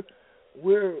we're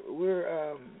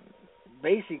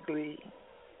basically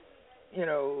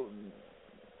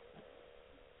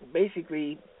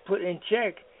put in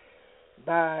check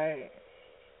by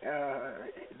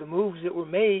the moves that were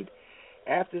made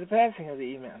after the passing of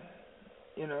the Imam,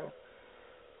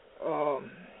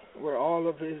 where all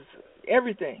of his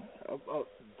everything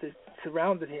that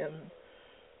surrounded him,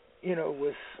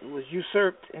 was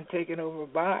usurped and taken over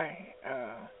by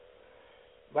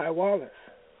Wallace.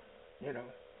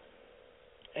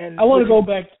 And I want to go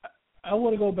back. I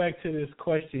want to go back to this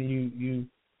question.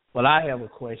 Well, I have a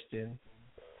question,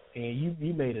 and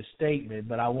you made a statement,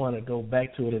 but I want to go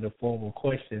back to it in a formal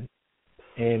question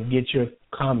and get your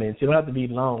comments. You don't have to be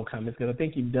long comments because I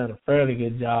think you've done a fairly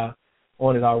good job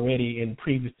on it already in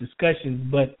previous discussions.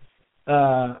 But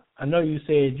I know you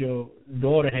said your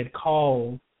daughter had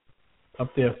called up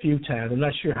there a few times. I'm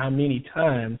not sure how many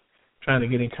times, trying to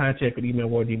get in contact with Imam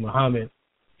Warith Muhammad.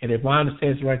 And if I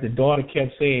understand it right, the daughter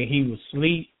kept saying he was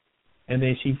asleep, and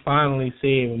then she finally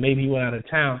said, well, maybe he went out of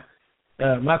town.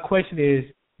 My question is,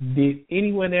 did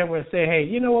anyone ever say, hey,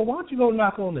 you know what, why don't you go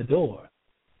knock on the door?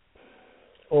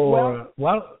 Or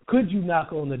could you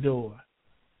knock on the door?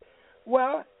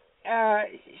 Well,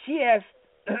 she asked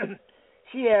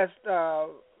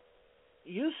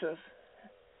Yusuf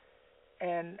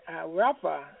and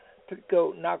Rafa to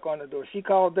go knock on the door. She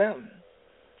called them,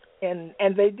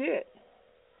 and they did.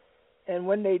 And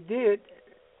when they did,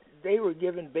 they were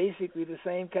given basically the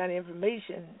same kind of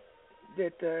information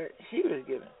that she was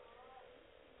given.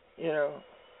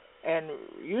 And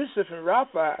Yusuf and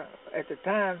Rafa at the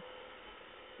time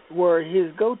were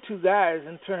his go-to guys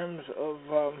in terms of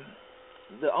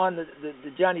the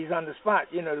Johnnies on the spot.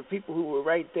 The people who were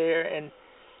right there and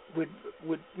would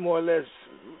more or less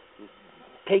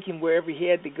take him wherever he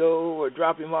had to go, or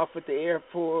drop him off at the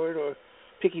airport, or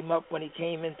pick him up when he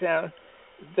came in town.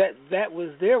 That was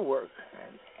their work,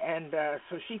 and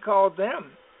so she called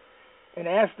them and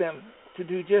asked them to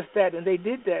do just that, and they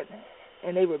did that,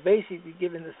 and they were basically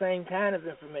given the same kind of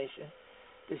information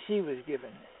that she was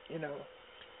given.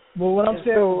 Well, what I'm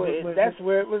saying, so that's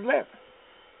where it was left.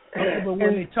 But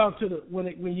when they talked to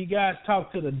when you guys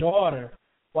talked to the daughter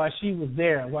while she was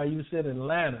there, while you was in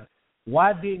Atlanta,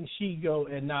 why didn't she go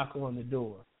and knock on the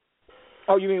door?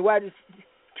 Oh, you mean why did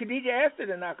Khadijah asked her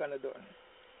to knock on the door?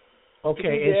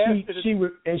 Okay, and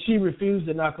she refused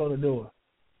to knock on the door.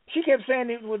 She kept saying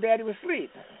Daddy was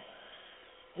asleep.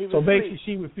 So basically,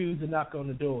 she refused to knock on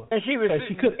the door. And she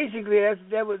basically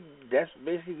that's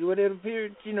basically what it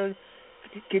appeared.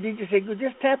 Khadijah said, "Go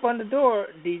just tap on the door,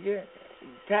 DJ.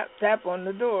 Tap on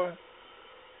the door.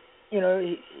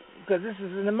 Because this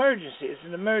is an emergency. It's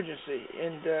an emergency."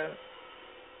 And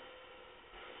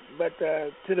but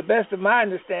to the best of my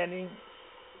understanding,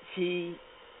 she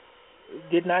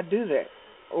did not do that,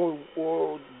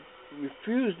 or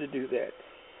refused to do that.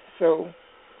 So,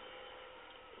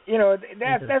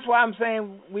 that's why I'm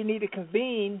saying we need to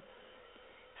convene,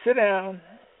 sit down,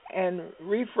 and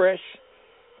refresh,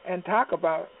 and talk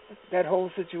about that whole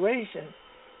situation.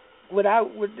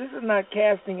 This is not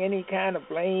casting any kind of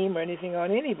blame or anything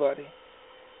on anybody,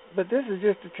 but this is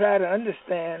just to try to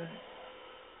understand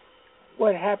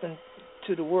what happened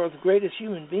to the world's greatest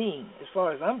human being, as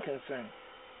far as I'm concerned.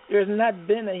 There's not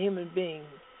been a human being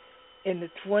in the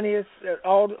 20th,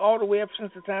 all the way up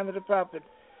since the time of the Prophet,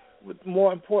 with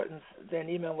more importance than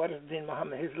Imam Warith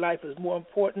Muhammad. His life is more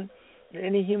important than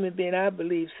any human being, I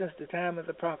believe, since the time of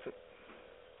the Prophet.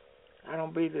 I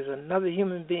don't believe there's another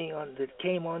human being that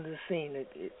came on the scene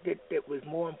that was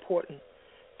more important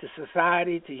to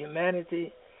society, to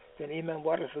humanity, than Imam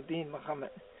Warith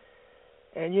Muhammad.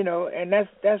 And and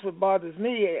that's what bothers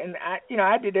me. And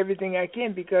I did everything I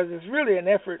can, because it's really an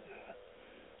effort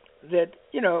that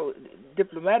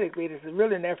diplomatically, it's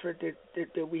really an effort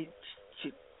that we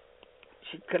should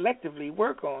collectively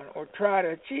work on or try to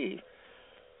achieve.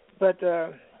 But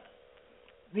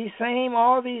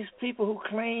all these people who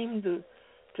claim to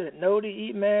know the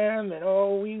Imam, and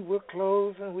we were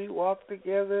close and we walked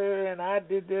together, and I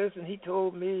did this and he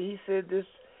told me, he said this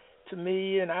to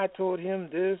me, and I told him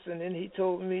this, and then he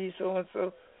told me so and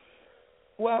so.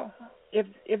 Well, if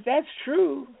that's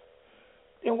true,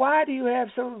 then why do you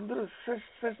have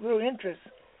such little interest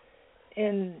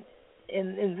in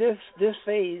this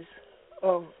phase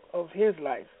of his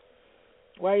life?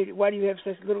 Why do you have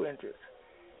such little interest?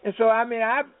 And so I've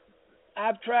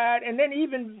tried, and then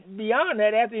even beyond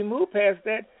that, after we move past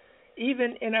that,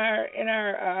 even in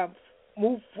our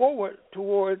move forward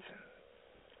towards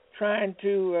trying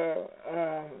to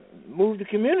move the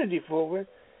community forward,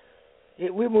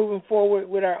 we're moving forward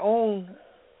with our own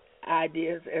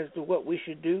ideas as to what we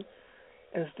should do,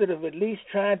 instead of at least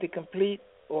trying to complete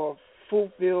or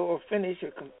fulfill or finish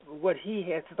what he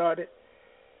had started,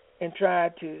 and try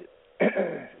to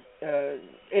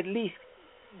at least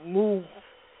move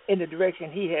in the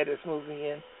direction he had us moving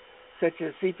in, such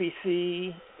as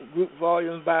CPC, group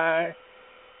volume buy,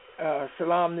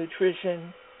 Salam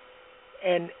Nutrition,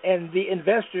 and the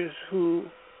investors who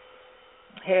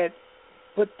had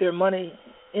put their money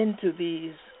into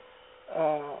these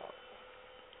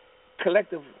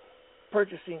collective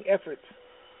purchasing efforts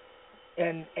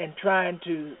and trying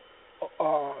to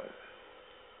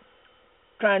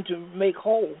make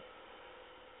whole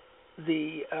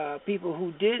the people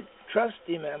who did trust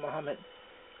Imam Muhammad,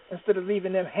 instead of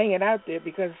leaving them hanging out there.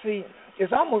 Because see,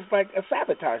 it's almost like a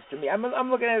sabotage to me. I'm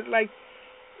looking at it like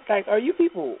are you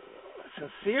people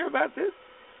sincere about this?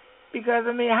 Because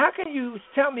I mean, how can you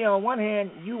tell me on one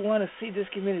hand you want to see this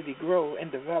community grow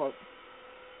and develop,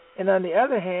 and on the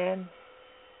other hand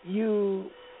you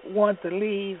want to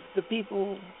leave the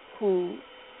people who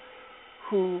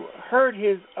heard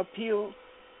his appeal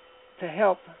to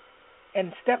help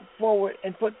and step forward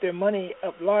and put their money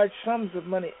up, large sums of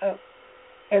money up,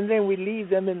 and then we leave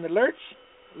them in the lurch,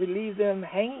 we leave them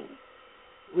hanging,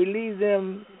 we leave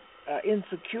them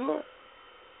insecure,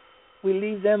 we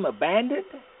leave them abandoned.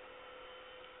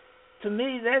 To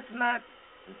me,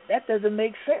 that doesn't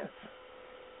make sense.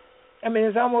 I mean,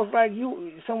 it's almost like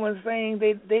someone saying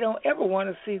they don't ever want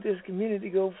to see this community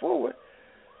go forward,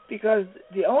 because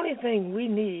the only thing we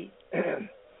need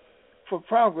for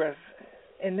progress,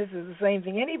 and this is the same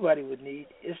thing anybody would need,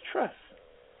 is trust.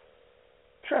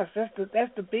 Trust.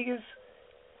 That's the biggest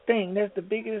thing. That's the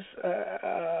biggest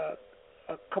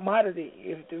commodity,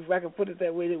 if I can put it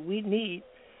that way, that we need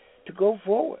to go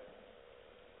forward.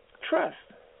 Trust.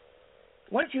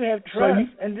 Once you have trust,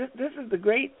 and this is the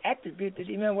great attribute that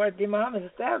Imam Warith Muhammad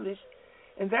established,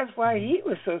 and that's why he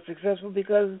was so successful,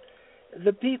 because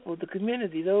the people, the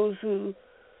community, those whose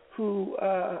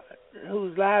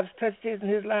lives touched his and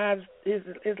his life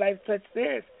touched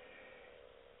theirs,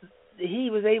 he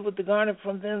was able to garner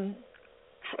from them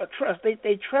trust.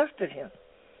 They trusted him,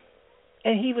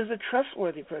 and he was a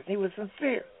trustworthy person. He was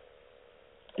sincere.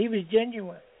 He was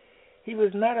genuine. He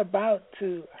was not about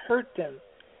to hurt them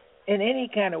in any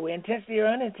kind of way, intentionally or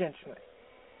unintentionally.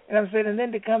 And I'm saying, and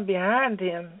then to come behind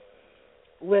him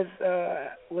with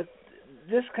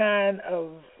this kind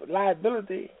of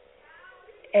liability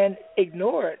and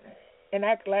ignore it and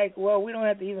act like, well, we don't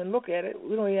have to even look at it,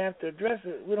 we don't even have to address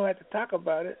it, we don't have to talk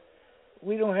about it,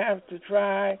 we don't have to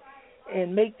try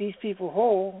and make these people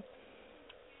whole.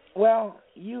 Well,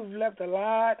 you've left a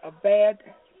lot of bad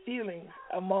feelings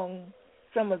among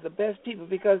some of the best people,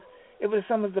 because it was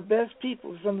some of the best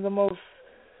people, some of the most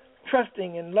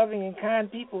trusting and loving and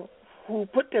kind people who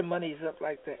put their monies up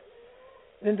like that.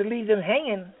 And then to leave them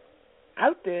hanging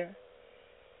out there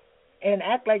and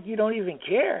act like you don't even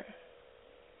care,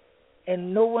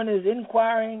 and no one is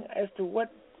inquiring as to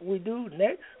what we do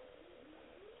next.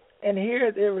 And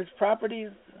here there was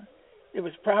properties,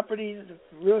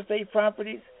 real estate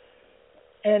properties,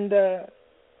 and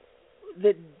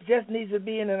that just needs to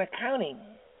be in an accounting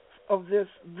of this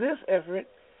effort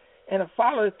and a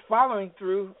following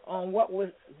through on what was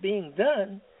being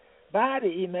done by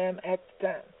the Imam at the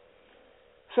time.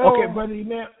 So, okay, brother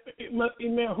Imam,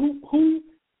 who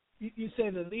you say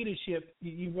the leadership?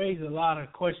 You raised a lot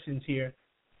of questions here,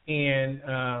 and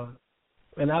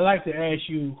I'd like to ask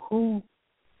you who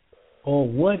or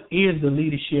what is the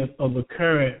leadership of the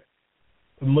current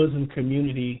Muslim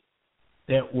community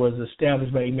that was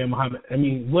established by Imam Muhammad?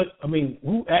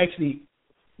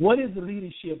 What is the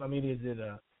leadership? I mean, is it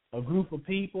a group of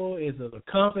people? Is it a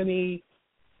company?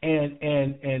 And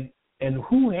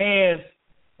who has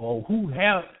or who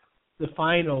have the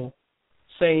final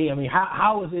say? I mean,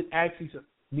 how is it actually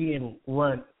being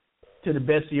run to the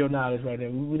best of your knowledge right now?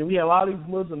 We have all these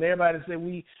Muslims, everybody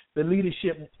say the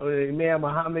leadership of Imam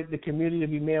Muhammad, the community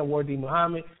of Imam Warith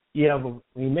Muhammad. You have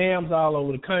imams all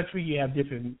over the country. You have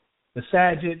different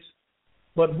masajids.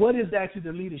 But what is actually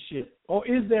the leadership? Or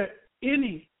is there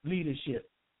any leadership?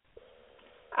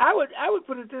 I would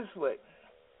put it this way: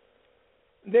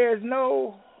 there's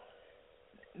no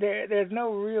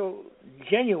real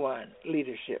genuine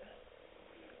leadership.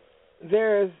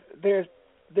 There's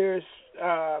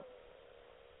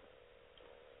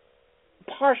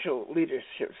partial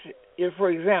leadership. If, for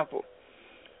example,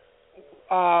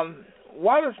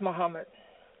 Wallace Muhammad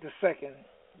II,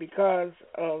 because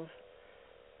of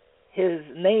his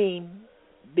name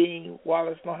being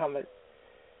Wallace Muhammad,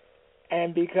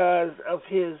 and because of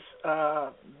his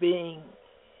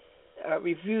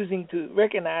refusing to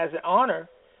recognize and honor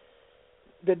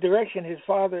the direction his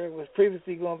father was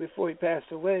previously going before he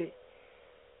passed away,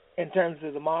 in terms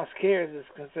of the mosque cares is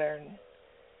concerned,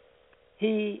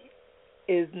 he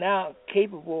is now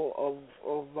capable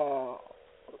of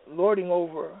lording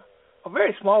over a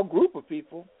very small group of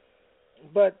people,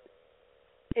 but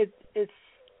it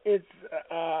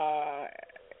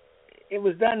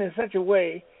was done in such a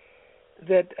way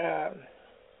that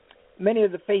many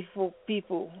of the faithful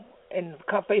people and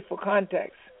faithful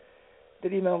contacts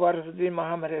that Imam Warith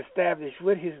Muhammad has established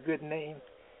with his good name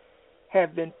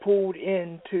have been pulled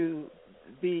in to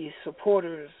be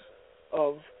supporters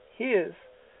of his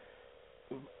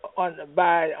on the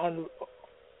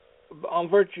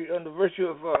virtue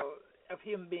of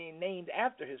him being named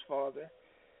after his father,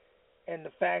 and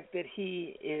the fact that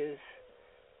he is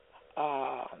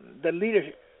the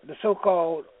leader, the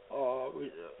so-called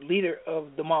leader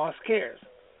of the mosque cares.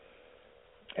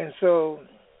 And so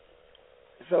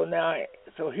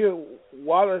here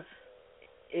Wallace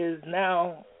is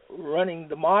now running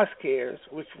the mosque cares,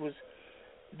 which was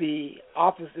the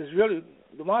office is really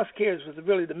the mosque cares was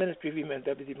really the ministry of Imam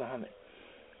W.D. Muhammad.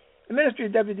 The ministry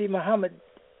of W.D. Muhammad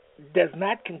does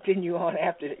not continue on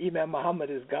after Imam Muhammad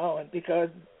is gone because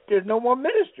there's no more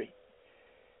ministry.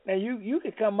 Now you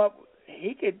could come up,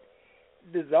 he could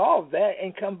dissolve that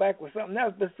and come back with something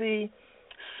else, but see,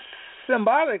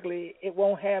 symbolically it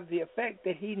won't have the effect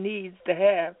that he needs to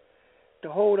have to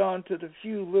hold on to the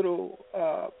few little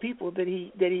people that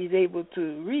he's able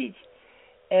to reach,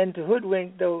 and to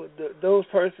hoodwink those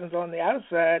persons on the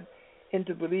outside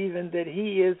into believing that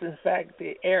he is in fact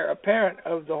the heir apparent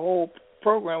of the whole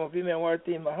program of Imam Warith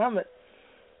Muhammad.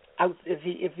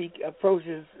 If he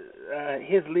approaches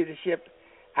his leadership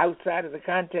outside of the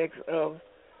context of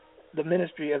the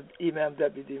ministry of Imam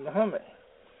W.D. Muhammad.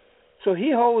 So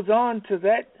he holds on to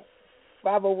that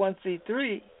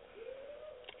 501c3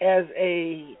 as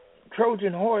a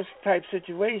Trojan horse type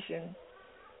situation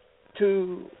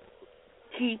to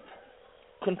keep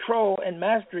control and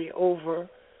mastery over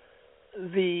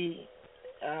the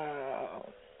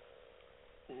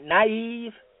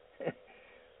naive,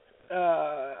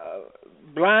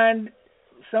 blind,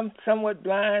 somewhat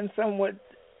blind, somewhat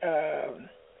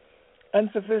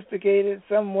unsophisticated,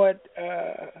 somewhat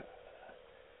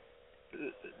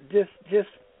just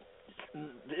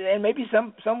and maybe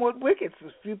somewhat wicked.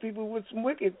 A few people with some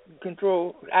wicked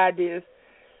control ideas,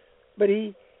 but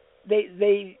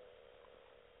they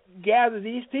gather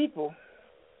these people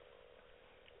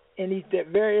in these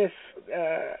various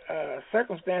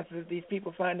circumstances these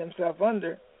people find themselves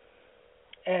under,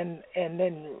 and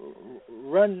then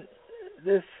run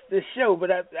this show.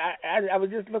 But I was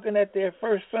just looking at their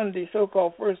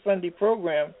so-called first Sunday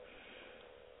program,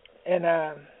 and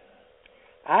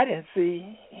I didn't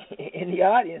see in the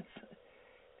audience.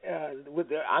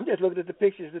 I'm just looking at the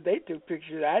pictures that they took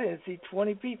pictures. I didn't see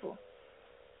 20 people.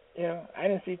 I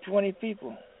didn't see 20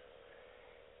 people.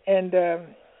 And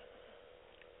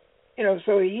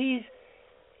so he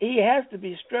has to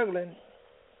be struggling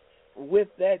with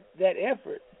that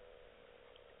effort,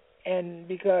 and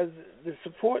because the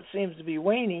support seems to be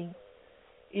waning,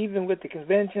 even with the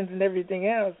conventions and everything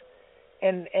else,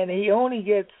 and he only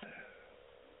gets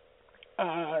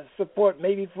support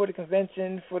maybe for the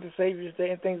convention, for the Savior's Day,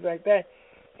 and things like that,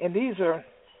 and these are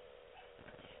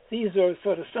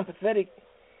sort of sympathetic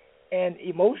and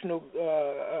emotional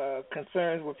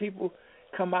concerns where people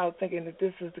come out thinking that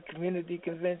this is the community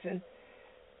convention.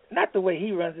 Not the way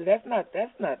he runs it. That's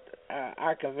not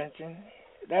our convention.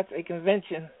 That's a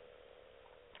convention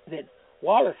that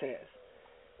Wallace has,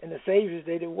 and the Savior's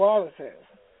Day that Wallace has.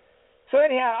 So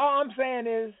anyhow, all I'm saying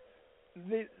is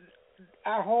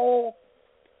our whole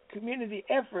community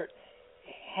effort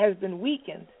has been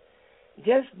weakened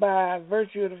just by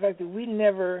virtue of the fact that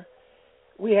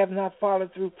we have not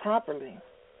followed through properly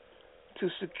to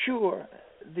secure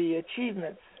the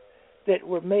achievements that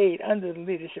were made under the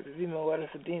leadership of Imam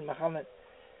Warith Muhammad.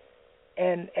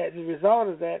 And as a result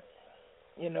of that,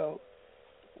 the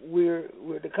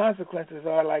consequences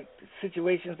are like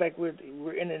situations like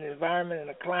we're in an environment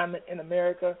and a climate in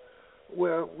America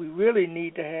where we really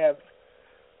need to have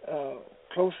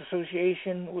close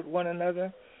association with one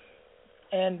another.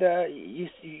 And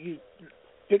you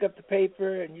pick up the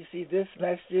paper and you see this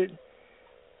message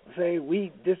say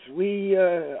we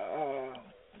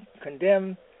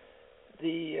condemn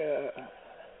the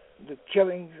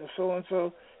killings of so and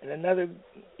so, and another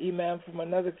imam from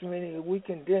another community that we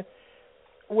condemn,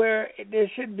 where there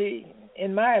should be,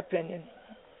 in my opinion,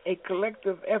 a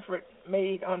collective effort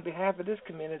made on behalf of this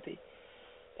community,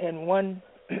 and one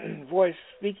voice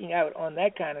speaking out on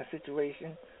that kind of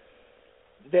situation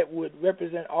that would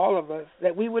represent all of us,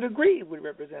 that we would agree would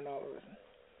represent all of us.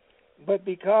 But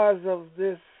because of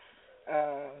this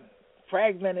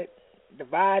fragmented,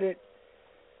 divided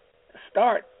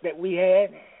start that we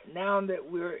had, now that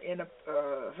we're in a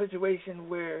situation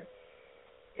where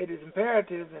it is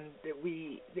imperative and that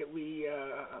we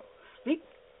speak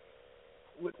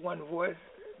with one voice,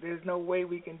 there's no way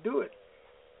we can do it,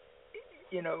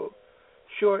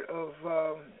 short of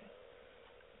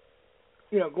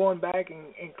going back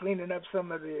and cleaning up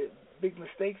some of the big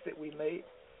mistakes that we made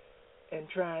and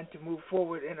trying to move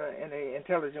forward in a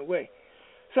intelligent way.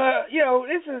 So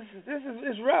this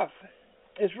is rough.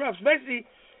 It's rough, especially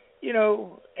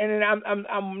and then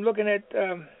I'm looking at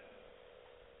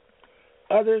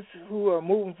others who are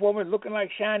moving forward, looking like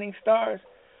shining stars,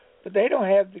 but they don't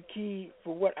have the key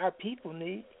for what our people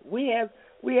need. We have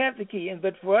the key,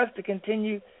 but for us to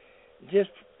continue just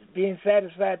being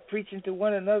satisfied, preaching to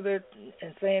one another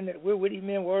and saying that we're with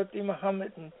Imam Warith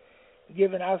Muhammad and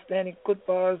giving outstanding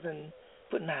khutbahs and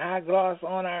putting a high gloss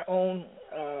on our own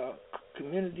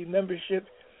community membership,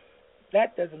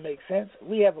 that doesn't make sense.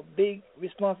 We have a big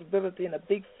responsibility and a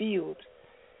big field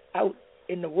out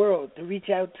in the world to reach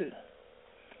out to.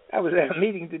 I was at a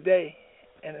meeting today,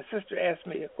 and a sister asked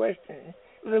me a question. It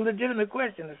was a legitimate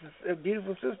question. It's a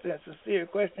beautiful sister, a sincere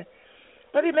question.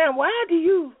 But, man, why do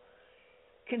you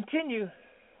continue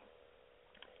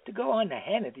to go on the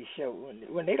Hannity show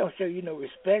when they don't show you no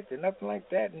respect or nothing like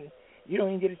that, and you don't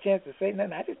even get a chance to say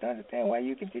nothing? I just don't understand why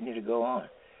you continue to go on.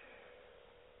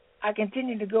 I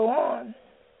continue to go on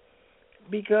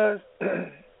because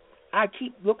I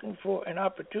keep looking for an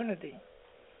opportunity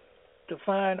to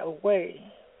find a way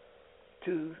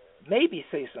to maybe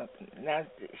say something. Now,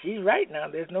 she's right now.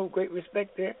 There's no great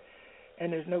respect there,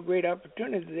 and there's no great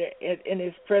opportunity there in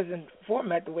its present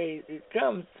format, the way it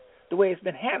comes, the way it's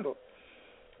been handled.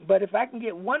 But if I can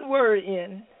get one word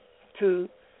in to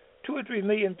 2 or 3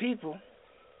 million people,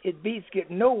 it beats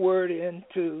getting no word in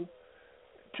to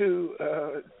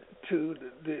the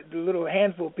little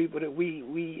handful of people that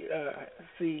we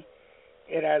see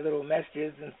at our little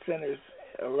masjids and centers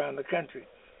around the country.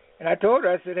 And I told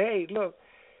her, I said, hey, look,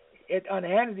 on the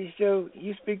Hannity show,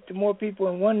 you speak to more people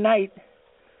in one night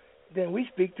than we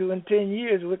speak to in 10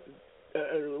 years, what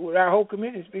our whole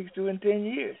community speaks to in 10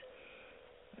 years.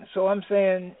 So I'm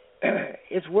saying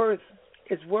it's worth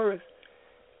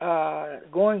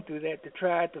going through that to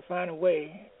try to find a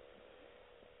way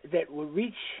that will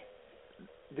reach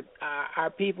our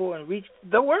people and reach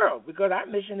the world, because our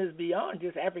mission is beyond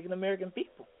just African American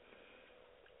people.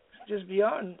 It's just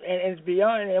beyond, and it's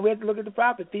beyond. And we have to look at the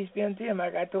Prophet, peace be unto him.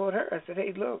 Like I told her, I said,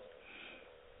 hey, look,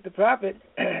 the Prophet,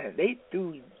 they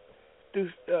threw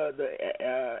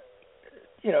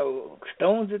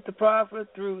stones at the Prophet,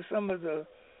 threw some of the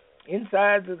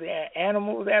insides of the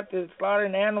animals after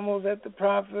slaughtering animals at the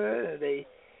Prophet. They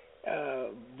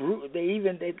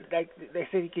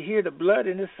said he could hear the blood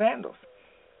in his sandals.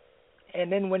 And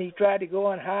then when he tried to go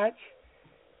on Hajj,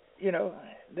 he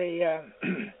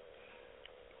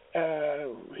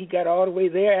got all the way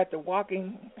there after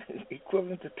walking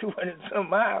equivalent to 200 some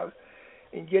miles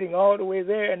and getting all the way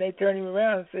there, and they turned him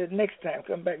around and said, next time,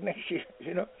 come back next year,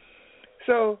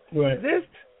 So right. This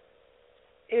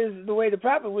is the way the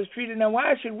Prophet was treated. Now,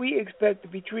 why should we expect to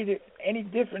be treated any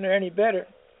different or any better,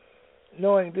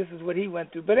 knowing this is what he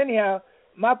went through? But anyhow,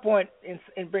 my point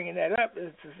in bringing that up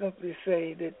is to simply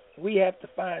say that we have to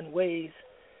find ways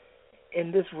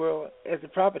in this world, as the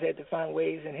Prophet had to find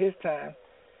ways in his time,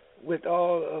 with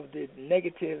all of the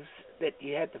negatives that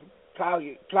you had to plow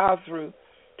through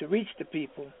to reach the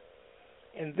people.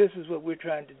 And this is what we're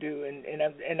trying to do.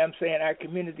 And I'm saying our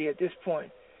community at this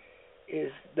point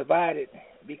is divided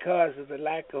because of the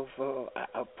lack of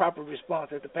a proper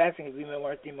response at the passing of Imam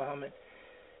Warith Muhammad.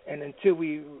 And until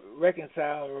we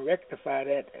reconcile or rectify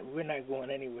that, we're not going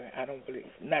anywhere, I don't believe.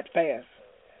 Not fast.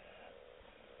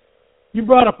 You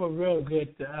brought up a real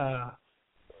good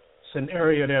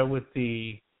scenario there with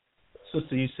the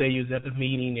sister. You say you was at the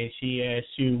meeting and she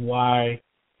asked you why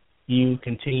you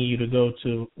continue to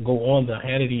go on the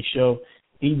Hannity show,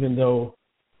 even though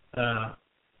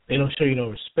they don't show you no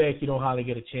respect. You don't hardly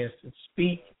get a chance to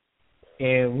speak.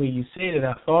 And when you said it,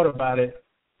 I thought about it.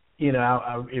 It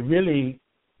really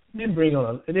it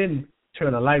didn't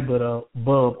turn a light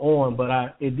bulb on, but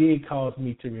it did cause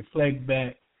me to reflect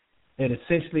back that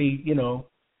essentially,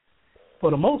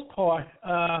 for the most part,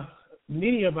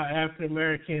 many of our African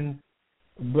American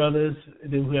brothers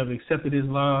who have accepted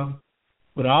Islam,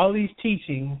 with all these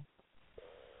teachings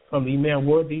from Imam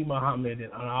Warith Muhammad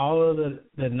and all of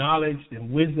the knowledge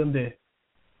and wisdom that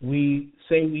we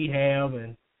say we have,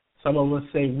 and some of us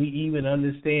say we even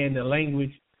understand the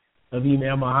language of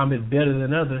Imam Muhammad better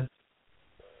than others,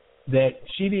 that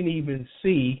she didn't even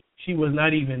see, she was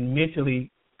not even mentally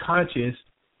conscious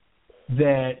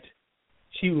that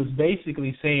she was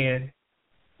basically saying,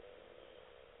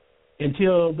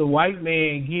 until the white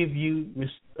man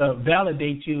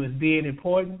validate you as being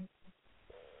important,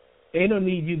 they don't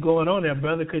need you going on there,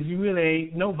 brother, because you really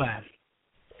ain't nobody.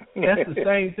 That's the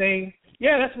same thing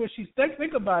Yeah, that's what she's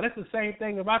think about. That's the same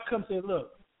thing. If I come and say,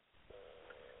 look,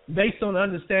 based on the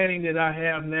understanding that I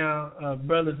have now,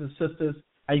 brothers and sisters,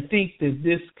 I think that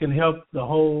this can help the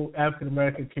whole African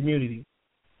American community.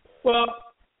 Well,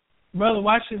 brother,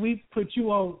 why should we put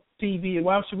you on TV, and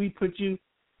why should we put you?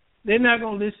 They're not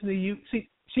going to listen to you. See,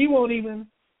 she didn't even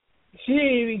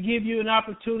give you an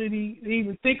opportunity to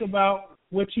even think about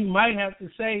what you might have to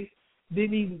say.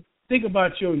 Didn't even think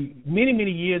about your many,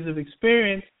 many years of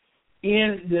experience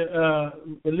in the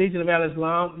religion of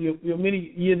Al-Islam, your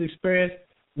many years of experience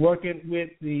working with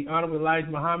the Honorable Elijah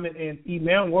Muhammad and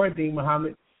Imam Warith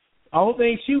Muhammad. All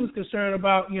things she was concerned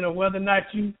about, whether or not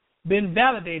you've been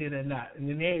validated or not. And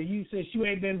then you said you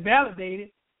ain't been validated,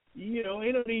 it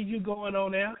don't need you going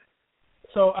on there.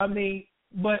 So,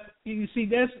 but you see,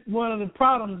 that's one of the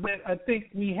problems that I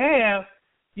think we have.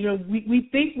 We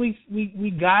think we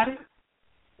got it,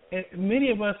 and many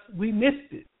of us, we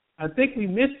missed it. I think we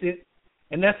missed it,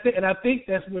 and that's it. And I think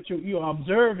that's what you're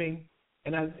observing,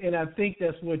 and I think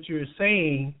that's what you're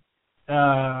saying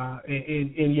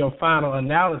in your final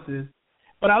analysis.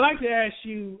 But I'd like to ask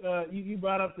you, you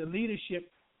brought up the leadership.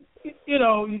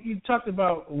 You talked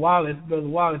about Wallace, Brother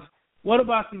Wallace. What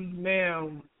about the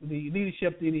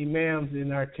leadership of the imams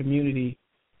in our community?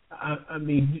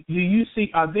 Do you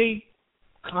see, are they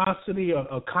constantly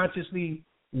or consciously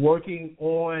working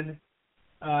on,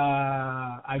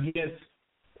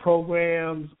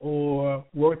 programs or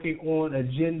working on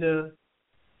agenda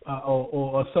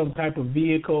or some type of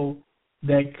vehicle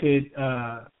that could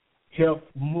help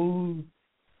move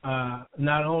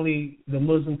not only the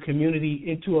Muslim community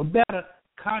into a better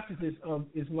consciousness of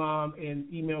Islam and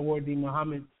Imam Warith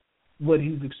Muhammad, what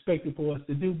he's expected for us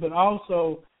to do, but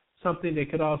also something that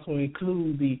could also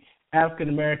include the African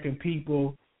American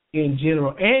people in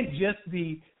general, and just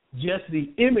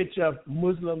the image of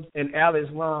Muslims and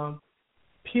Al-Islam,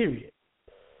 period?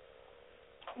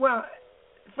 Well,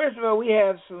 first of all, we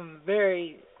have some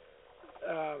very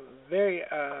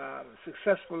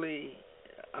successfully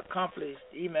accomplished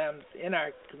imams in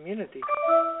our community,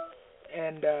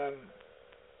 and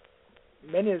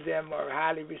many of them are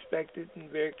highly respected and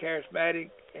very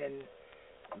charismatic and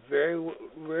very,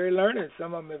 very learned.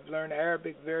 Some of them have learned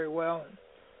Arabic very well.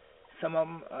 Some of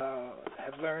them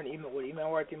have learned Imam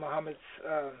Warith Muhammad's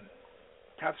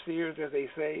tafsirs, as they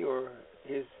say, or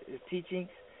his teachings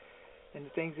and the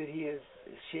things that he has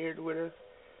shared with us.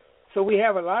 So we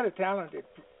have a lot of talented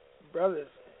brothers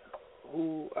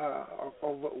who are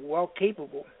well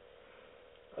capable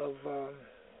of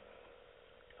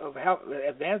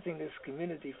advancing this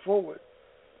community forward.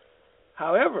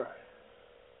 However,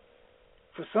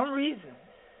 for some reason,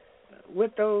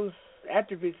 with those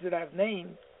attributes that I've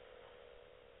named,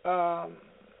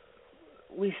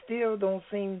 we still don't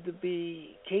seem to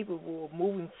be capable of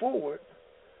moving forward.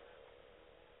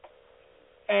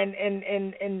 And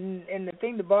the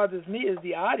thing that bothers me is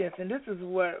the audience, and this is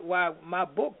why my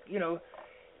book,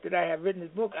 that I have written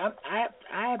this book, I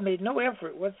have made no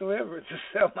effort whatsoever to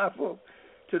sell my book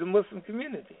to the Muslim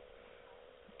community.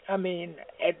 I've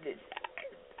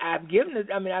given it.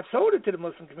 I've sold it to the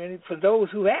Muslim community for those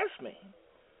who ask me.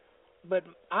 But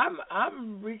I'm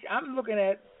looking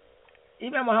at,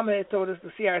 Imam Muhammad has told us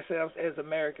to see ourselves as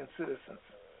American citizens.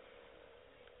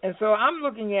 And so I'm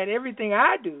looking at everything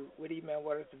I do with Imam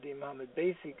Warith Muhammad.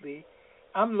 Basically,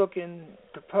 I'm looking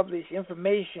to publish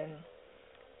information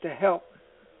to help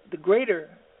the greater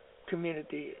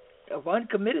community of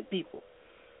uncommitted people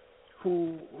who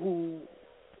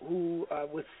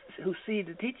see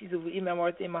the teachings of Imam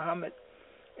Warith Muhammad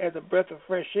as a breath of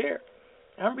fresh air.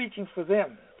 I'm reaching for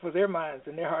them, for their minds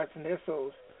and their hearts and their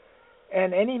souls.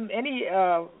 And any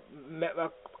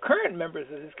current members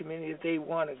of this community, if they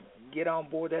want to get on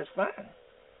board, that's fine.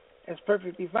 That's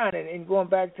perfectly fine. And going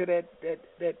back to the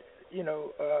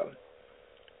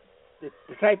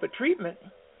type of treatment,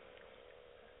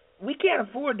 we can't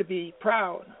afford to be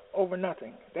proud over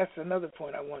nothing. That's another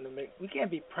point I want to make. We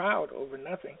can't be proud over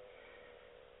nothing.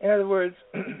 In other words,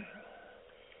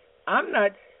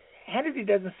 Hannity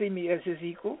doesn't see me as his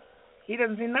equal. He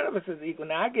doesn't see none of us as equal.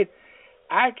 Now,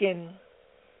 I can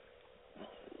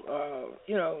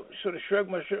sort of shrug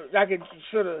my shoulders. I can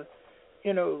sort of,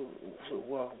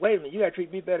 well, wait a minute, you got to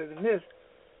treat me better than this.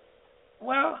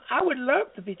 Well, I would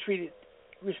love to be treated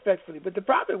respectfully, but the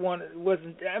Prophet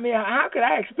wasn't. How could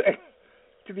I expect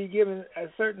to be given a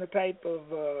certain type of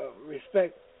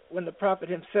respect when the Prophet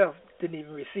himself didn't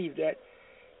even receive that?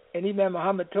 And Imam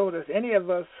Muhammad told us, any of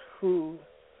us who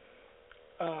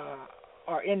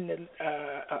are in the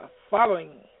following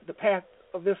the path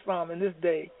of Islam in this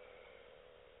day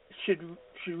should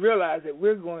realize that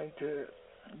we're going to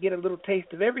get a little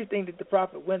taste of everything that the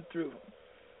Prophet went through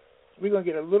we're going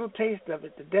to get a little taste of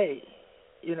it today,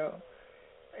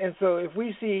 And so if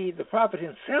we see the Prophet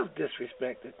himself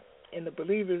disrespected and the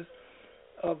believers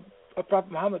of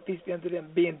Prophet Muhammad, peace be unto them,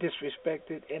 being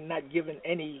disrespected and not given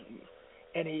any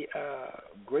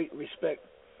great respect,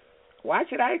 why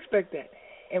should I expect that?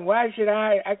 And why should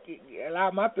I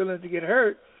allow my feelings to get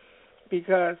hurt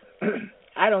because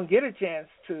I don't get a chance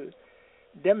to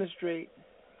demonstrate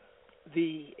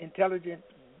the intelligent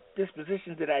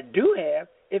disposition that I do have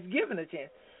if given a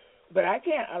chance? But I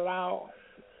can't allow.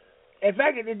 In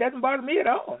fact, it doesn't bother me at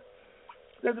all.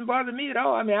 It doesn't bother me at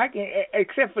all. I mean, I can,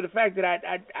 except for the fact that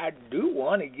I do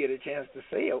want to get a chance to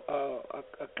say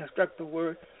a constructive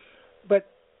word, but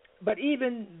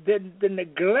even the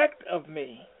neglect of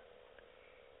me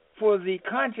for the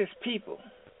conscious people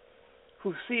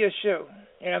who see a show,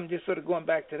 and I'm just sort of going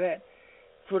back to that,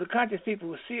 for the conscious people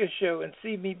who see a show and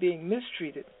see me being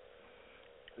mistreated,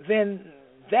 then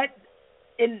that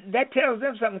tells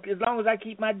them something. As long as I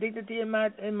keep my dignity and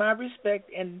my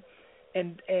respect and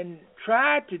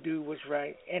try to do what's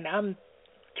right, and I'm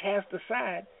cast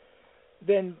aside,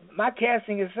 then my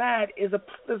casting aside is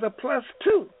a plus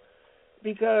too,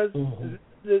 because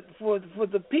for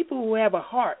the people who have a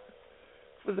heart,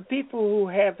 for the people who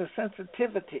have the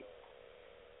sensitivity,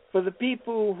 for the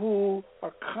people who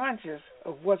are conscious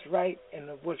of what's right and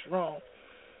of what's wrong,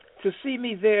 to see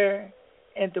me there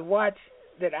and to watch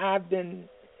that I've been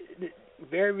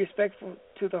very respectful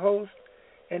to the host,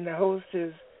 and the host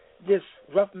has just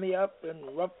roughed me up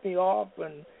and roughed me off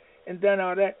and done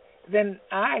all that, then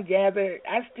I gather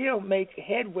I still make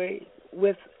headway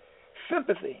with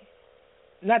sympathy.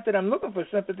 Not that I'm looking for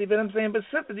sympathy, but I'm saying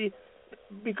sympathy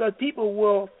because people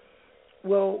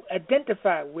will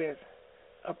identify with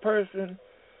a person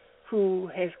who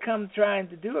has come trying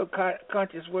to do a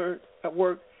conscious work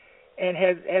and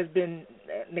has been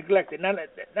neglected. Now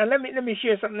let me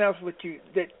share something else with you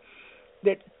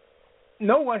that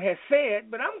no one has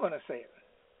said, but I'm going to say it.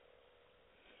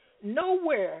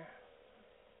 Nowhere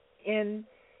in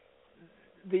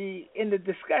the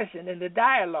discussion, in the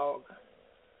dialogue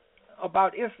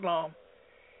about Islam,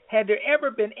 had there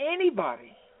ever been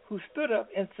anybody who stood up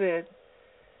and said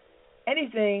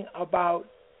anything about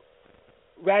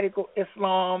radical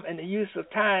Islam and the use of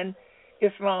tying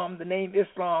Islam, the name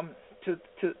Islam,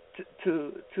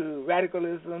 to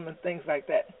radicalism and things like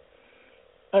that,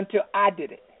 until I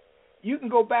did it. You can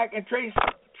go back and trace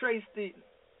the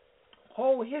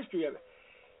whole history of it.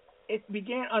 It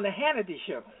began on the Hannity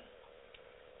show.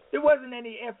 There wasn't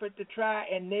any effort to try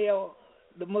and nail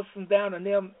the Muslims down or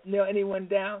nail anyone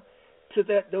down to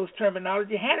those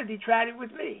terminology. Hannity tried it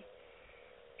with me.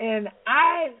 And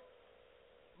I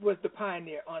was the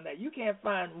pioneer on that. You can't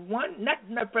find one,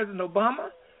 not President Obama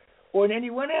or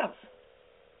anyone else.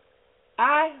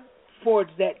 I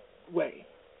forged that way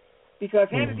because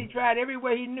Hannity tried every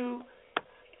way he knew,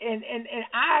 and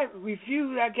I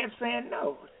refused. I kept saying,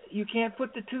 no, you can't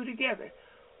put the two together.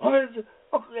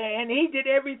 And he did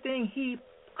everything he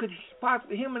could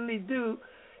possibly humanly do,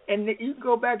 and you can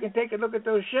go back and take a look at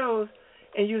those shows,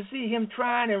 and you see him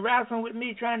trying and wrestling with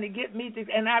me, trying to get me to,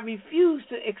 and I refused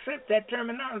to accept that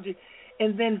terminology.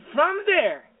 And then from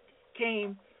there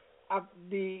came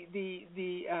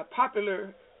the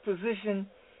popular position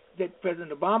that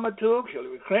President Obama took,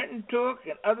 Hillary Clinton took,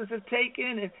 and others have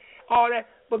taken, and all that.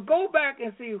 But go back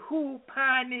and see who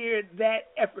pioneered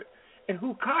that effort and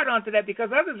who caught on to that, because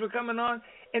others were coming on,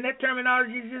 and that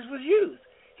terminology just was used.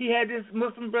 He had this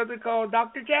Muslim brother called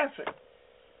Dr. Jasser,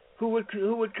 who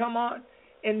would come on,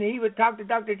 and he would talk to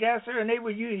Dr. Jasser, and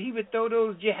he would throw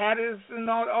those jihadists and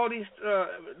all these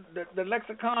the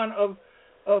lexicon of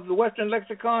the Western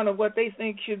lexicon of what they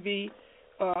think should be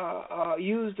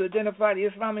used to identify the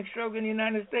Islamic struggle in the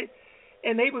United States,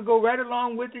 and they would go right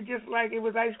along with it just like it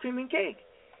was ice cream and cake.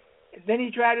 Then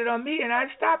he tried it on me, and I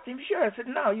stopped him. Sure, I said,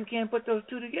 no, you can't put those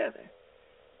two together.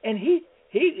 And he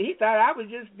thought I was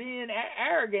just being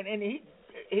arrogant,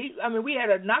 and we had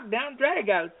a knockdown drag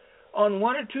out on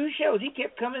one or two shows. He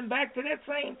kept coming back to that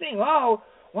same thing. Oh,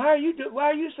 why are you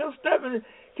so stubborn?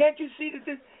 Can't you see that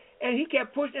this? And he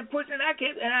kept pushing,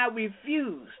 and I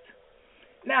refused.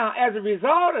 Now, as a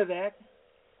result of that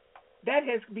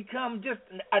has become just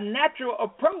a natural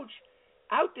approach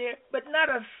out there, but not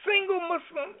a single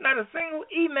Muslim, not a single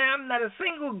imam, not a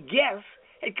single guest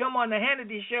had come on the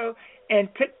Hannity show and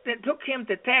took him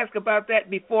to task about that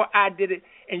before I did it.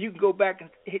 And you can go back and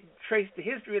trace the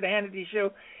history of the Hannity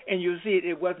show, and you'll see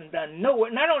it wasn't done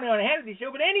nowhere, not only on the Hannity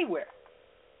show, but anywhere.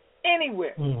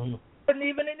 Mm-hmm. It wasn't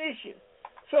even an issue.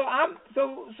 So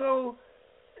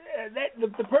that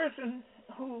the person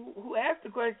who asked the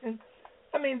question,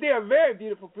 I I mean, they are very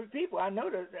beautiful people. I've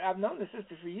known the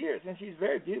sister for years, and she's a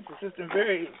very beautiful sister. And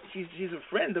she's a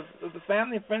friend of the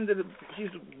family, she's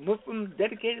a Muslim,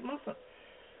 dedicated Muslim.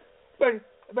 But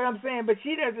I'm saying, but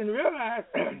she doesn't realize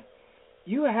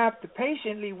you have to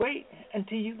patiently wait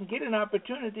until you can get an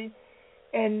opportunity,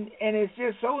 and it's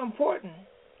just so important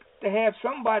to have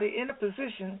somebody in a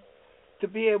position to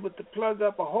be able to plug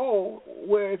up a hole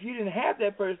where if you didn't have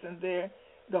that person there,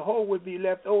 the hole would be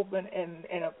left open and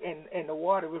the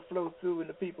water would flow through and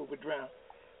the people would drown.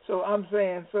 So I'm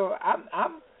saying,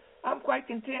 I'm quite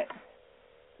content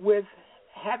with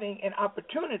having an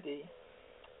opportunity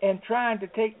and trying to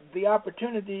take the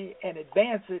opportunity and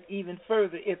advance it even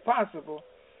further if possible.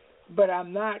 But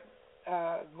I'm not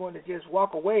going to just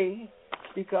walk away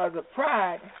because of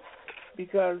pride,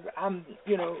 because I'm,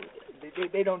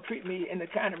 they don't treat me in the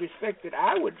kind of respect that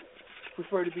I would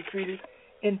prefer to be treated.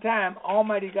 In time,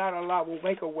 Almighty God Allah will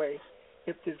make a way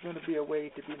if there's going to be a way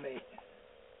to be made.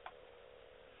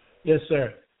 Yes,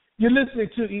 sir. You're listening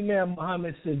to Imam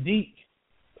Muhammad Siddeeq,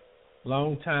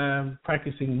 long-time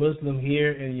practicing Muslim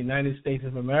here in the United States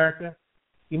of America.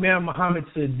 Imam Muhammad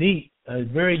Siddeeq, a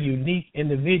very unique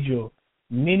individual,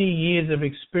 many years of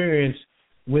experience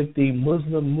with the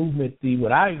Muslim movement,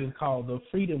 what I even call the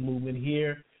freedom movement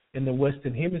here in the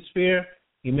Western Hemisphere.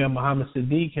 Imam Muhammad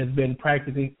Siddeeq has been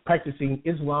practicing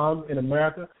Islam in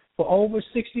America for over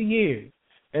 60 years.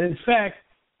 And in fact,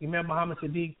 Imam Muhammad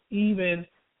Siddeeq even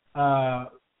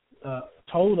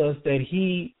told us that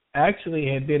he actually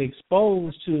had been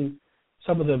exposed to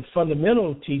some of the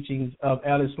fundamental teachings of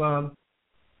Al-Islam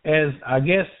as, I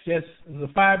guess, just as a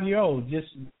 5-year-old,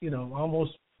 just,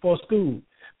 almost for school.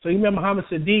 So Imam Muhammad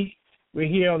Siddeeq, we're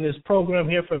here on this program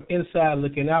here from Inside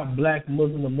Looking Out, Black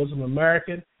Muslim and Muslim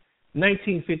American,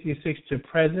 1956 to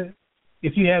present.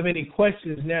 If you have any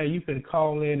questions now, you can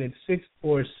call in at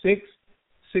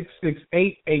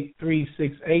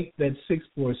 646-668-8368. That's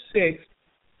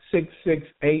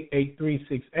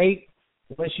 646-668-8368.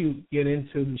 Once you get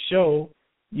into the show,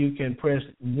 you can press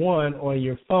 1 on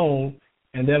your phone,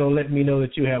 and that'll let me know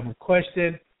that you have a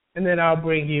question, and then I'll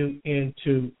bring you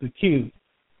into the queue.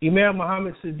 Imam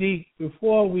Muhammad Siddeeq,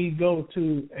 before we go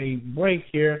to a break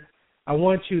here, I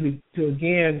want you to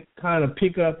again kind of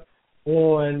pick up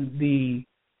on the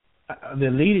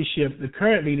leadership, the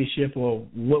current leadership, or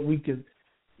what we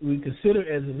consider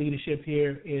as the leadership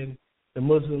here in the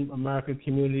Muslim American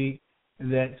community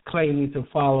that's claiming to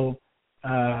follow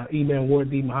Imam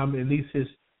Warith Muhammad, at least his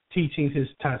teachings, his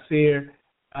tafsir.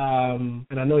 And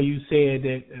I know you said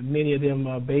that many of them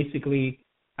are basically,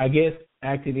 I guess,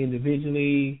 acting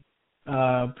individually,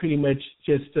 pretty much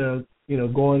just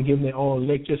going, giving their own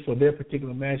lectures for their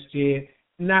particular masjid,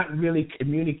 not really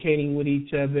communicating with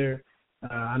each other.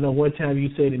 I know one time you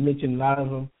said it mentioned a lot of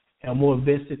them have more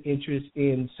vested interest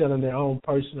in selling their own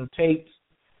personal tapes.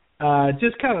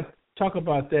 Just kind of talk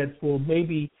about that for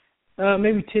maybe 10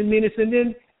 minutes, and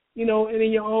then, and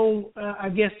in your own, I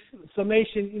guess,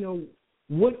 summation,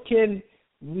 what can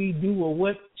we do, or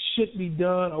what should be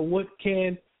done, or what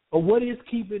is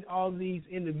keeping all these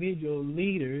individual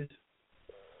leaders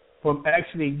from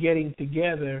actually getting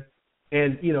together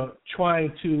and,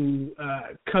 trying to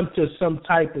come to some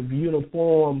type of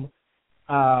uniform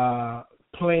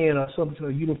plan or some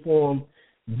sort of uniform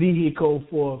vehicle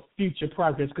for future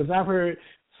progress? Because I've heard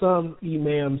some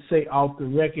imams say off the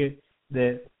record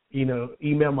that,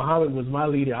 Imam Muhammad was my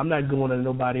leader. I'm not going to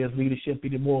nobody else's leadership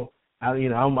anymore. I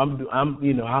can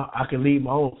lead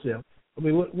my own self. I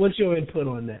mean, what's your input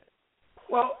on that?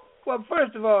 Well,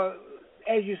 first of all,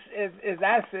 as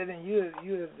I said, and you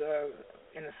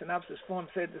in a synopsis form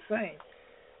said the same,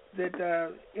 that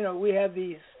we have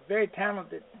these very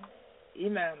talented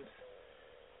imams,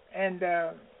 and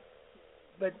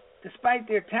but despite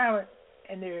their talent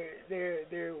and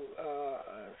their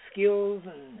skills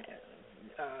and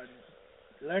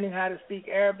learning how to speak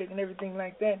Arabic and everything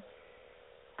like that,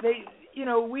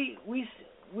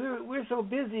 we're so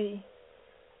busy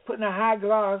putting a high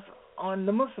gloss on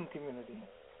the Muslim community.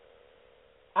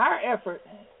 Our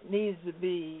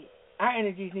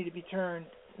energies need to be turned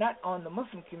not on the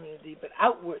Muslim community, but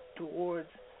outward towards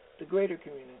the greater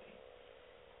community.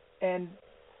 And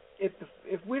if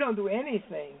we don't do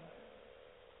anything,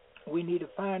 we need to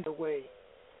find a way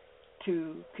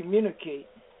to communicate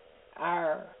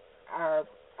our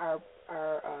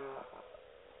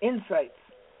insights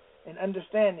and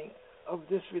understanding of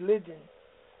this religion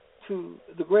to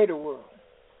the greater world.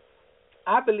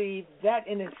 I believe that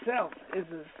in itself is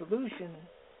a solution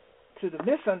to the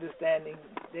misunderstanding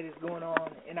that is going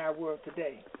on in our world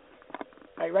today.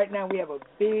 Like right now we have a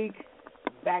big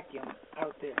vacuum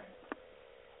out there.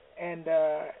 And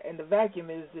the vacuum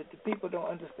is that the people don't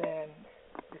understand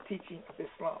the teaching of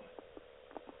Islam.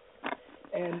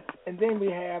 And then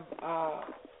we have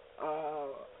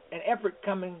an effort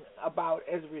coming about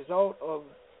as a result of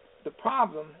the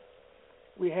problem.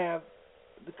 We have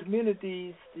the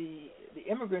communities, the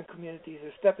immigrant communities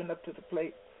are stepping up to the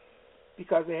plate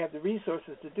because they have the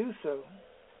resources to do so,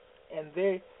 and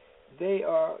they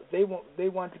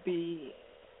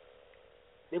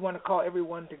want to call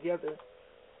everyone together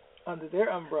under their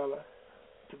umbrella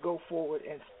to go forward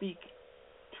and speak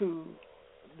to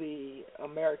the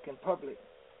American public.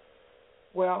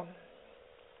 Well,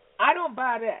 I don't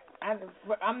buy that.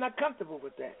 I'm not comfortable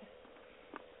with that,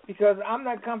 because I'm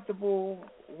not comfortable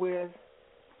with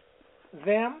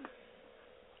them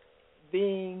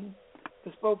being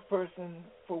the spokesperson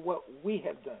for what we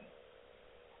have done.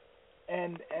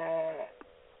 And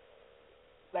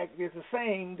like there's a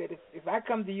saying that if I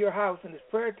come to your house and it's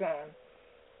prayer time,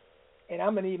 and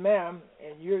I'm an imam,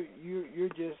 and you're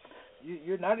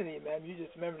not an imam, you're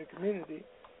just a member of the community,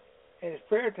 and it's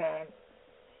prayer time,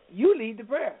 you lead the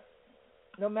prayer,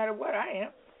 no matter what I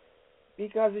am,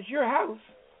 because it's your house,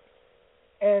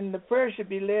 and the prayer should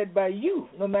be led by you,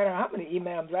 no matter how many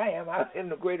imams I am out in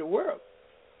the greater world.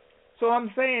 So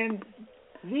I'm saying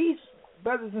these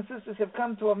brothers and sisters have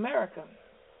come to America,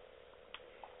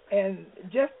 and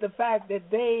just the fact that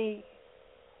they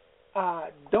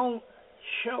don't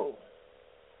show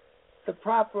the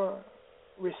proper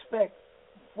respect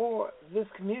for this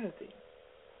community,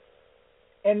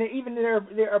 and even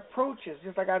their approaches.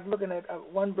 Just like I was looking at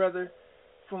one brother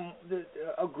from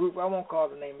a group. I won't call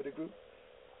the name of the group,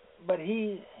 but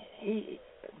the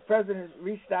president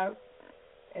reached out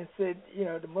and said,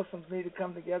 the Muslims need to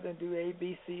come together and do A,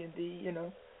 B, C, and D.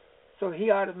 So he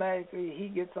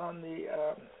automatically gets on the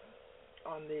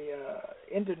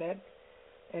internet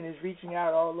and is reaching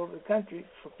out all over the country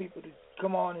for people to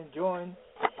come on and join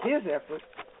his effort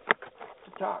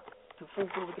to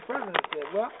fulfill what the president said.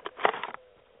 Well,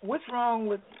 what's wrong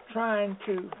with trying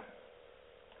to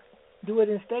do it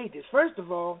in stages? First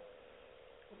of all,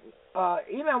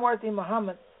 Imam Warith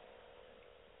Muhammad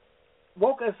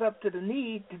woke us up to the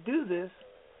need to do this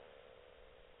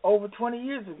over 20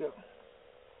 years ago.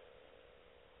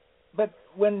 But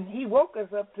when he woke us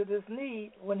up to this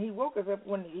need, when he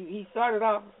started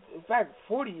off, in fact,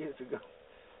 40 years ago,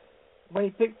 when he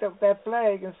picked up that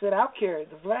flag and said, I'll carry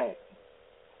the flag,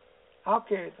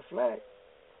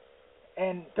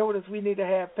 and told us we need to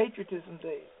have patriotism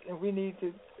days, and we need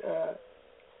to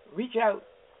reach out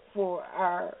for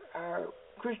our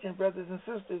Christian brothers and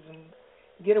sisters and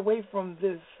get away from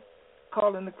this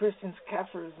calling the Christians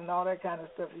kafirs and all that kind of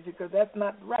stuff, because that's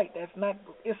not right. That's not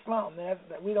Islam.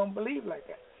 We don't believe like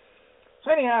that.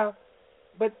 So anyhow,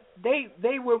 but they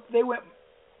went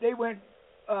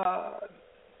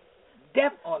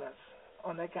deaf on us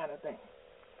on that kind of thing.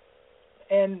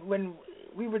 And when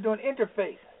we were doing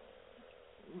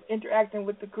interacting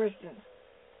with the Christians,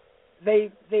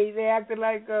 they acted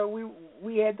like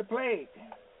we had the plague.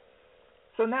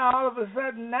 So now all of a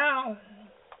sudden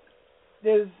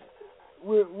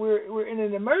we're in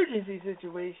an emergency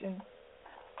situation,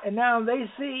 and now they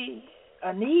see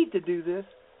a need to do this,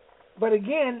 but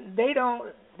again they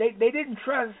didn't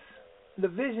trust the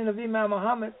vision of Imam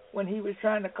Muhammad when he was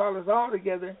trying to call us all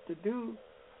together to do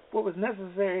what was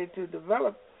necessary to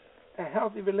develop a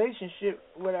healthy relationship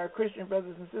with our Christian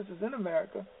brothers and sisters in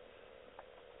America.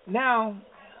 Now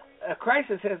a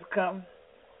crisis has come,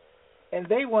 and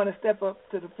they want to step up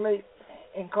to the plate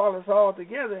and call us all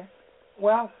together.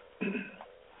 Well,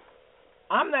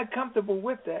 I'm not comfortable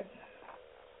with that.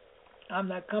 I'm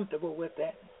not comfortable with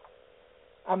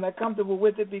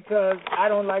it because I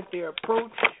don't like their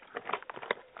approach,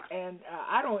 and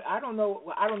I don't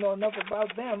know enough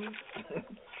about them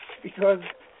because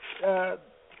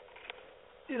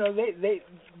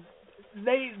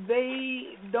they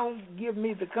don't give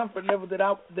me the comfort level that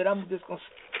I'm just going to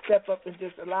step up and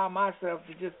just allow myself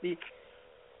to just be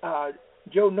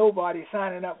Joe Nobody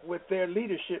signing up with their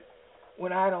leadership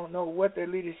when I don't know what their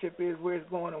leadership is, where it's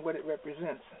going, and what it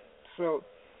represents. So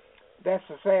that's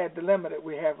a sad dilemma that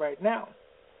we have right now.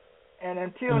 And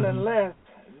until and unless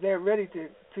they're ready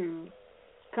to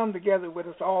come together with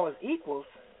us all as equals,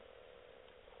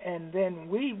 and then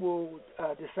we will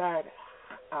decide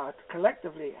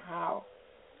collectively how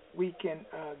we can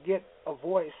get a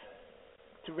voice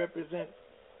to represent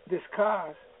this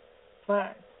cause,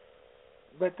 fine.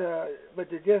 But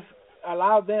to just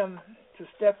allow them to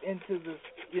step into this,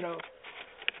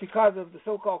 because of the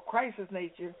so-called crisis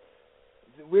nature,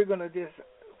 we're going to just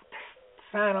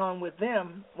sign on with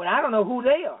them when I don't know who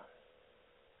they are.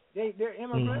 They're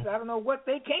immigrants. I don't know what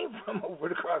they came from over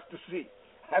across the sea.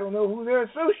 I don't know who they're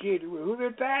associated with, who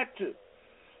they're tied to.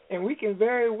 And we can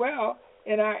very well,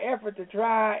 in our effort to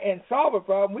try and solve a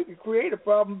problem, we could create a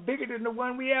problem bigger than the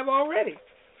one we have already.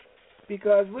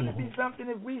 Because wouldn't it be something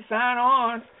if we sign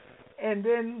on and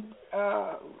then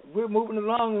we're moving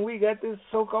along and we got this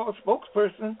so-called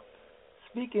spokesperson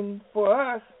speaking for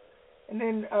us, and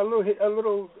then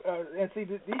and see,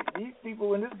 these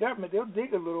people in this government, they'll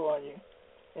dig a little on you.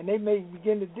 And they may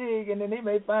begin to dig, and then they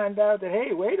may find out that,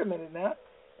 hey, wait a minute now,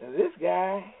 this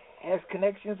guy has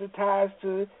connections or ties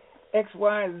to X,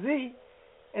 Y, and Z.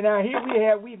 And now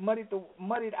here we've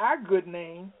muddied our good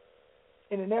name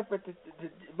in an effort to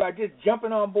by just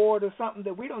jumping on board or something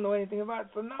that we don't know anything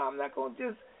about. So no, I'm not going to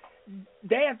just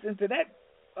dance into that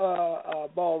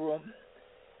ballroom.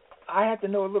 I have to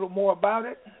know a little more about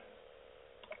it.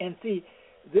 And see,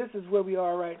 this is where we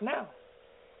are right now.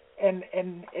 And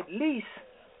at least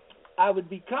I would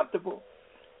be comfortable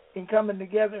in coming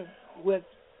together with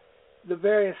the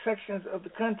various sections of the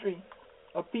country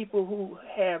of people who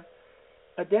have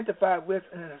identified with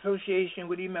an association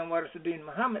with Imam Warith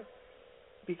Muhammad,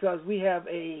 because we have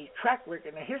a track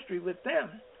record and a history with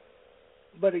them.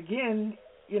 But again,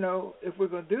 if we're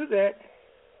going to do that,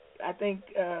 I think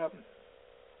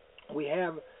we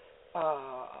have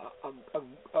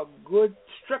a good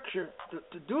structure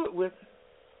to do it with.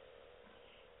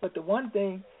 But the one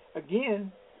thing,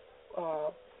 again,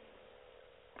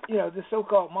 the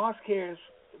so-called mosque cares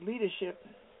leadership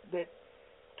that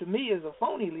to me is a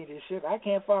phony leadership. I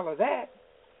can't follow that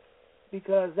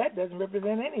because that doesn't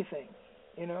represent anything,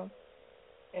 And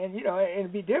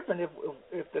it'd be different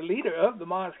if the leader of the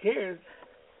mosque cares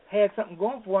had something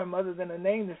going for him other than a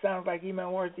name that sounds like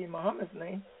Imam Warith Muhammad's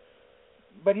name.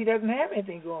 But he doesn't have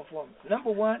anything going for him.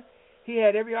 Number one, he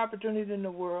had every opportunity in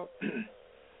the world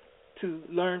to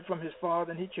learn from his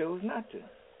father, and he chose not to.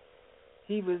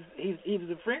 He was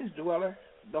a fringe dweller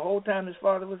the whole time his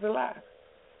father was alive.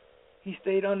 He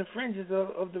stayed on the fringes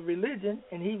of the religion,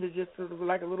 and he was just sort of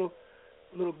like a little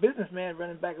businessman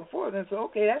running back and forth. And so,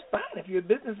 okay, that's fine if you're a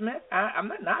businessman. I'm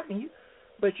not knocking you,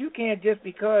 but you can't just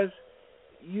because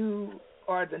you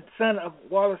are the son of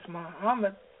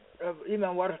of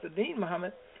Imam Warith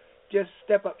Muhammad, just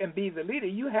step up and be the leader.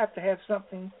 You have to have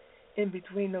something in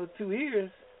between those two ears,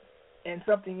 and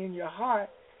something in your heart,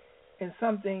 and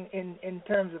something in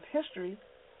terms of history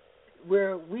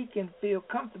where we can feel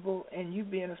comfortable in you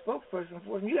being a spokesperson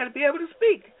for us. You got to be able to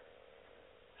speak.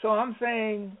 So I'm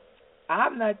saying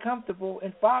I'm not comfortable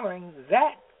in following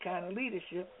that kind of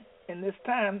leadership in this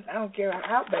time. I don't care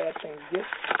how bad things get.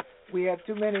 We have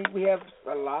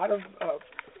a lot of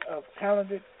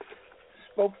talented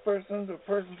spokespersons or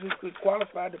persons who could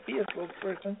qualify to be a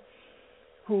spokesperson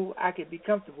who I could be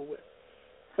comfortable with.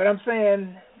 But I'm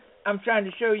saying, I'm trying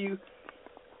to show you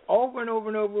over and over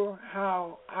and over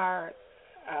how our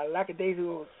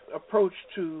lackadaisical approach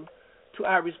to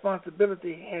our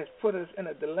responsibility has put us in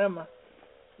a dilemma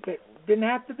that didn't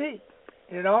have to be.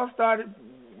 And it all started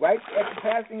right at the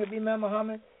passing of Imam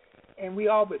Muhammad, and we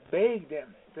all but begged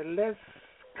them that let's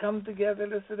come together,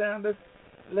 let's sit down,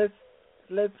 let's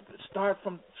start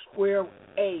from square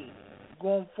A,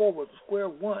 going forward, square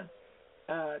one,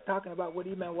 talking about what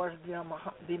Imam Warith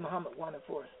Muhammad wanted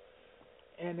for us.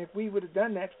 And if we would have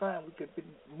done that, fine, we could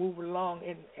move along,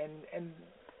 and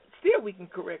still we can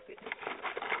correct it.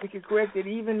 We could correct it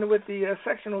even with the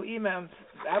sectional imams.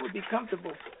 I would be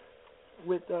comfortable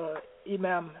with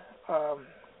Imam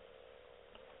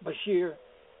Bashir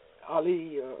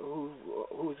Ali,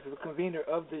 who's the convener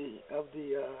of the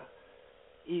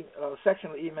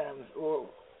sectional imams, or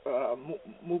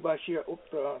Mubashir,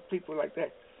 people like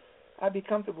that. I'd be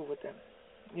comfortable with them,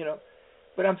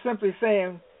 But I'm simply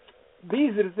saying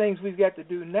these are the things we've got to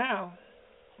do now.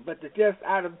 But to just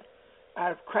out of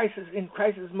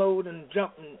crisis mode and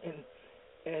jump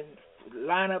and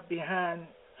line up behind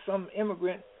some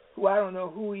immigrant who I don't know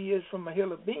who he is from a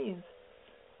hill of beans,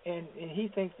 and he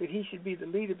thinks that he should be the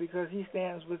leader because he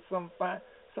stands with some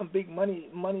big money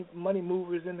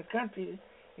movers in the country.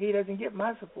 He doesn't get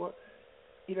my support.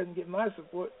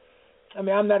 I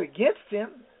mean, I'm not against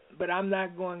him, but I'm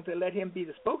not going to let him be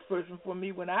the spokesperson for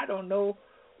me when I don't know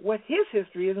what his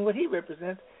history is and what he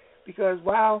represents. Because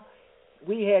while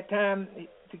we had time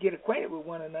to get acquainted with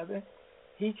one another,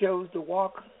 he chose to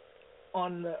walk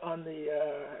on the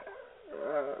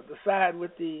side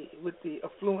with the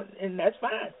affluent, and that's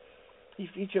fine.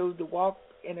 He chose to walk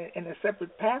in a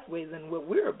separate pathway than what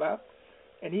we're about,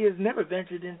 and he has never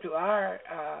ventured into our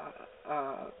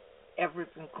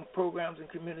efforts and programs and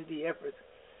community efforts.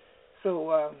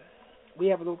 So we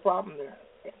have a little problem there.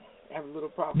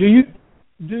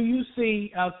 do you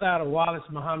see, outside of Wallace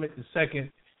Muhammad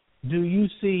II, do you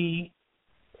see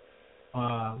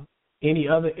any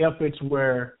other efforts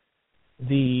where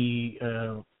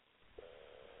the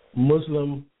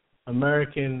Muslim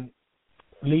American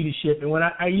leadership, and when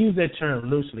I use that term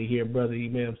loosely here, Brother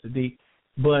Imam Siddeeq,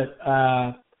 but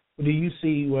do you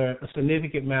see where a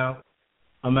significant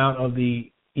amount of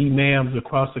the imams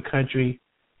across the country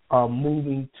are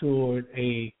moving toward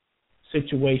a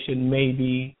situation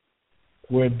maybe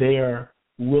where they're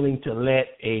willing to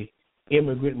let a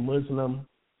immigrant Muslim,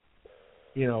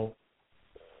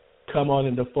 come on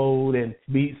in the fold and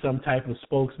be some type of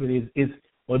spokesman?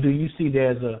 Or do you see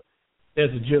there's a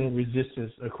general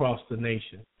resistance across the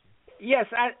nation? Yes,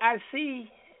 I see.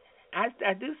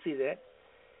 I do see that.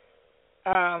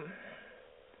 I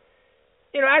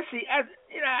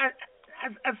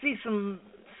see some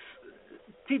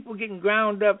people getting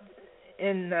ground up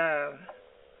in.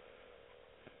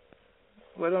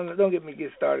 Well, don't get me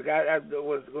started. I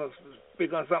was going to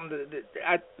speak on something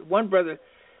that one brother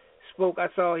spoke. I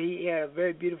saw he had a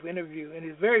very beautiful interview, and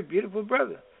he's a very beautiful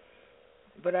brother.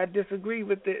 But I disagree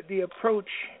with the approach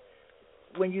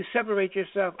when you separate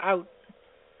yourself out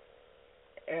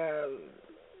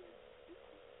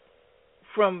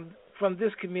from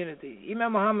this community.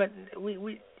 Imam Muhammad,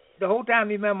 we the whole time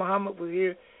Imam Muhammad was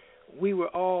here, we were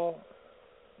all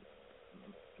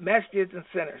masjids and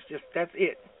centers. Just that's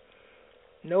it.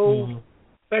 No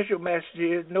special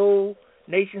masjid, no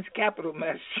nation's capital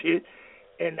masjid.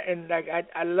 And like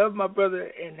I love my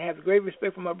brother and have great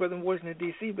respect for my brother in Washington,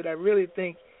 D.C., but I really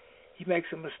think he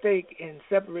makes a mistake in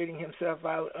separating himself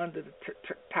out under the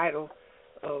title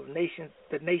of the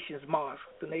nation's mosque,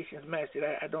 the nation's masjid.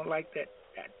 I don't like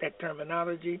that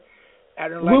terminology. I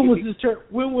don't like.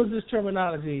 When was this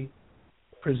terminology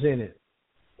presented?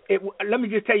 Let me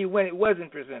just tell you when it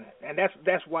wasn't presented, and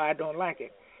that's why I don't like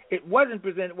it. It wasn't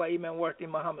presented while Imam Warith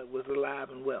Muhammad was alive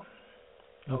and well.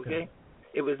 Okay?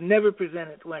 It was never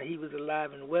presented when he was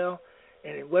alive and well,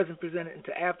 and it wasn't presented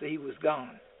until after he was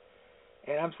gone.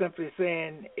 And I'm simply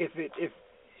saying, if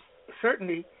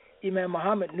certainly Imam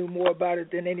Muhammad knew more about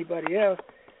it than anybody else,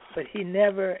 but he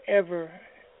never ever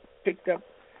picked up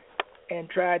and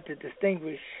tried to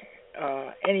distinguish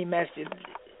any masjid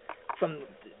from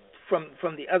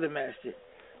the other masjid.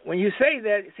 When you say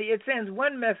that, see, it sends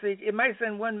one message. It might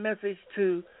send one message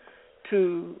to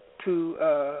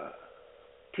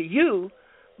you,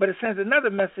 but it sends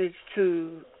another message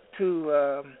to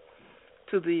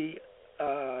the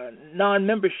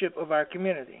non-membership of our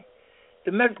community.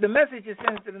 The message it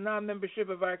sends to the non-membership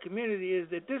of our community is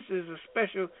that this is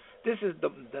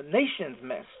the nation's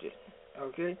masjid.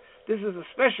 Okay, this is a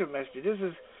special masjid.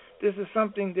 This is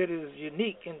something that is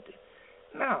unique. And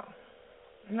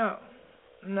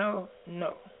no.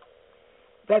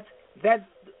 That's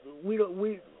we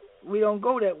don't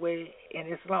go that way in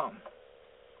Islam.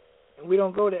 We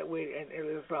don't go that way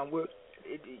in Islam.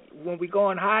 When we go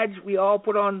on Hajj, we all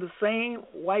put on the same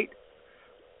white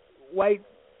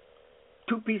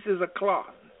two pieces of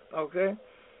cloth, okay?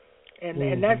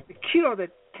 And that's to kill the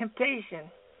temptation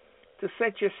to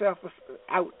set yourself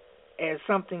out as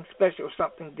something special,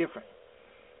 something different.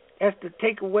 That's to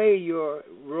take away your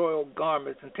royal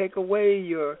garments and take away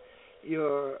your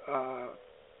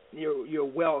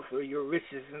wealth or your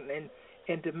riches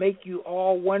and to make you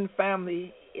all one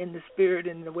family in the spirit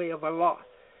and the way of Allah.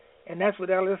 And that's what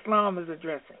Al-Islam is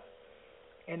addressing.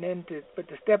 And then to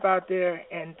step out there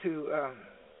and to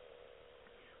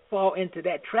fall into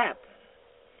that trap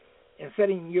and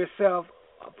setting yourself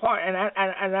apart. And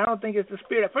I don't think it's the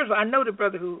spirit. First of all, I know the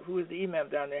brother who is the imam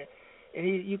down there, and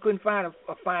you couldn't find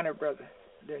a finer brother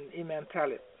than Imam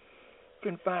Talib.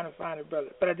 Couldn't find a finer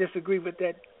brother. But I disagree with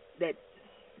that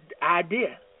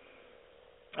idea.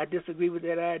 I disagree with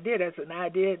that idea. That's an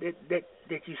idea that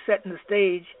you set in the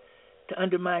stage to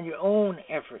undermine your own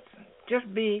efforts.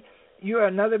 You're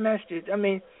another masjid. I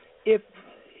mean, if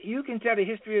you can tell the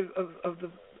history of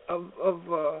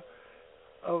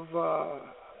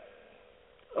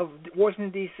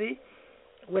Washington D.C.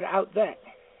 without that,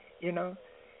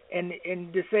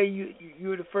 and to say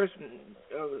you're the first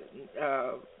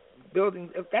building,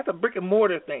 that's a brick and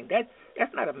mortar thing.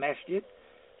 That's not a masjid.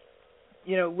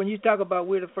 When you talk about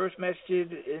we're the first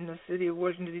masjid in the city of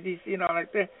Washington, D.C. and all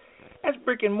like that, that's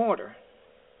brick and mortar.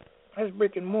 That's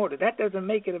brick and mortar. That doesn't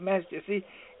make it a masjid. See,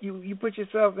 you put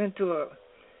yourself into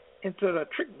a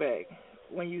trick bag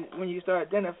when you start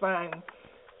identifying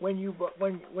when you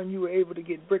were able to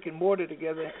get brick and mortar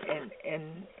together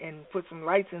and put some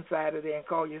lights inside of there and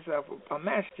call yourself a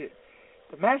masjid.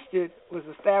 The masjid was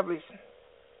established.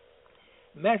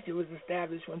 Masjid was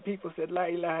established when people said La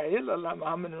ilaha illallah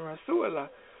Muhammadun Rasulullah.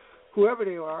 whoever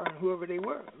they are and whoever they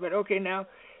were. But okay, now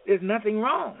there's nothing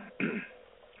wrong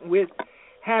with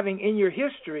having in your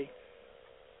history,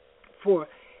 for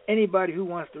anybody who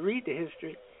wants to read the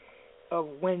history of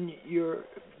when your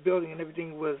building and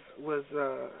everything was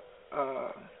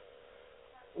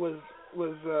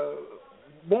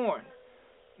born.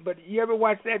 But you ever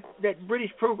watch that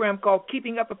British program called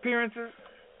Keeping Up Appearances?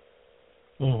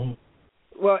 Mm-hmm.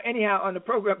 Well, anyhow, on the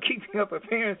program Keeping Up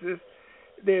Appearances,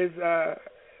 there's the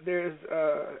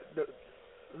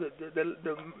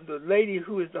lady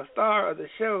who is the star of the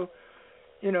show.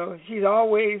 You know, she's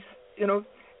always, you know,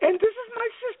 and this is my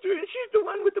sister, and she's the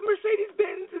one with the Mercedes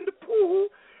Benz and the pool,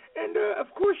 and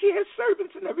of course she has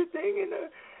servants and everything, and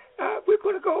we're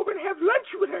going to go over and have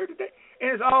lunch with her today.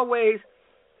 And it's always,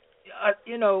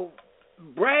 you know,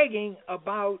 bragging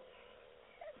about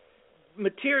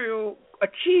material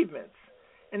achievements,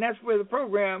 and that's where the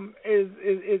program is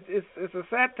a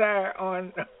satire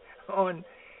on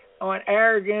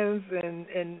arrogance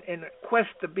and quest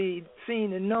to be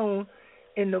seen and known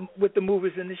with the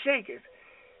movers and the shakers.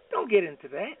 Don't get into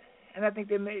that, and I think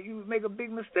you make a big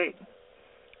mistake.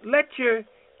 Let your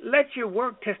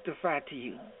work testify to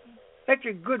you. Let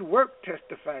your good work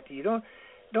testify to you.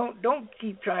 Don't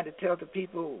keep trying to tell the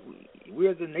people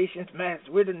we're the nation's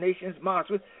master, we're the nation's boss.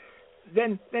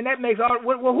 Then that makes all.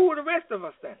 Well, who are the rest of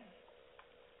us then?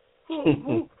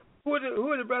 Who are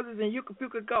the brothers in Yucca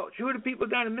Gulch? Who are the people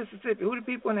down in Mississippi? Who are the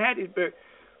people in Hattiesburg?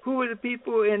 Who are the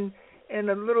people in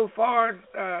the little far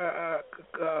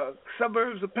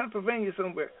suburbs of Pennsylvania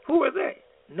somewhere? Who are they?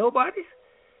 Nobody's.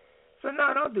 So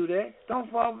no, don't do that. Don't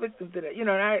fall victim to that. You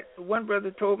know, one brother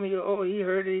told me, oh, he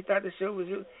heard it. He thought the show was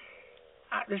good.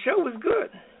 The show was good,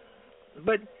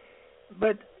 but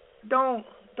don't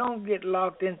get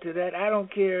locked into that. I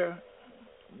don't care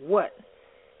what.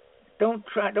 Don't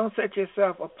set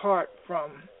yourself apart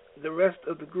from the rest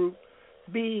of the group.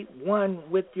 Be one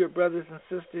with your brothers and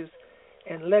sisters,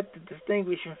 and let the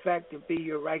distinguishing factor be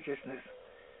your righteousness.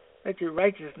 Let your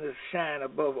righteousness shine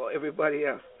above everybody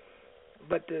else.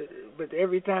 But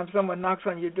every time someone knocks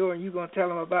on your door and you're gonna tell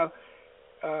them about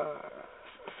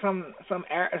some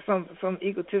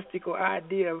egotistical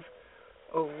idea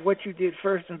of what you did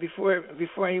first and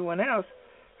before anyone else,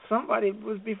 somebody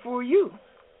was before you.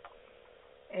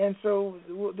 And so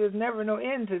there's never no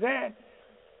end to that.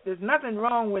 There's nothing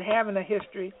wrong with having a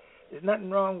history. There's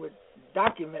nothing wrong with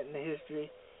documenting the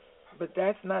history. But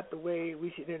that's not the way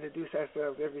we should introduce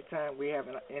ourselves every time we have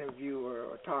an interview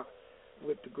or talk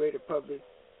with the greater public,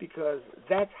 because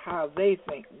that's how they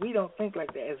think. We don't think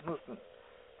like that as Muslims.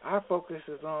 Our focus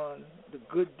is on the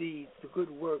good deeds, the good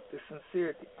work, the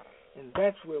sincerity, and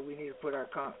that's where we need to put our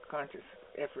conscious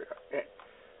effort at.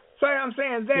 So I'm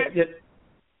saying that. Yeah.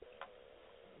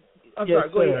 I'm yes,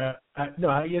 sorry, go sir.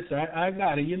 ahead. Yes, sir. I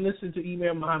got it. You listen to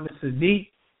Imam Muhammad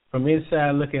Siddeeq from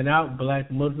Inside Looking Out,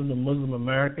 Black Muslim to Muslim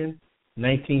American,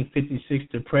 1956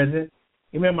 to present.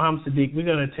 Imam Muhammad Siddeeq, we're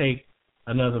going to take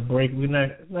another break. We're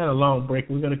not a long break.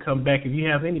 We're going to come back. If you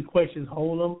have any questions,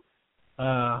 hold them.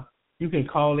 You can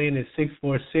call in at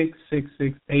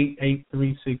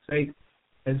 646-668-8368.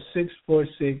 That's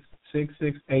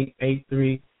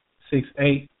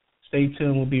 646-668-8368. Stay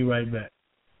tuned. We'll be right back.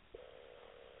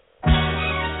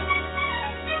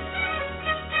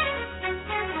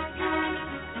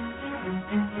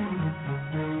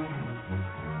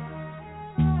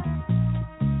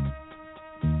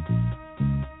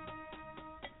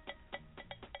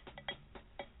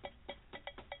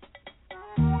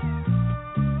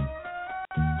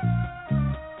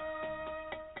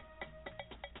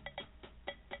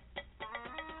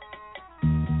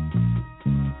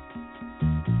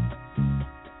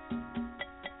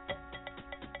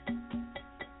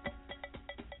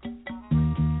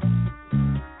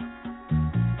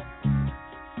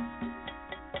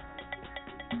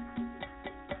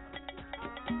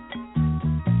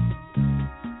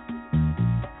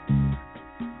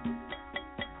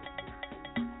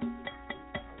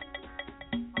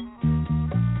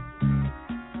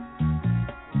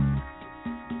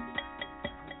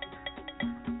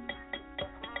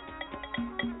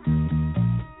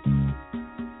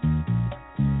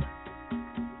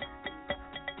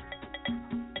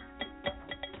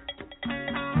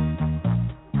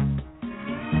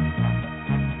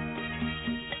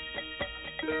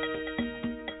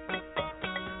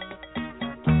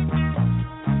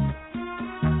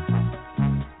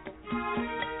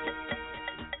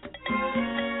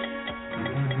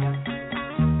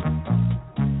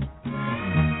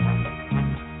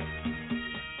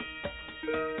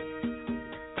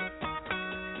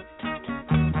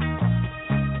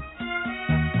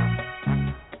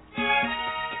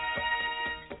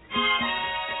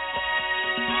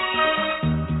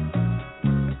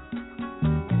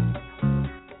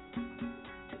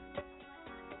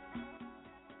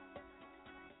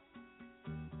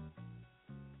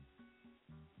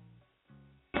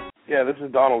 Yeah, this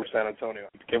is Donald from San Antonio.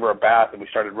 Gave her a bath, and we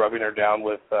started rubbing her down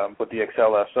with the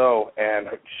XLSO, and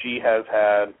she has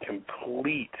had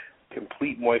complete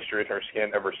moisture in her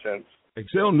skin ever since.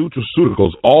 Excel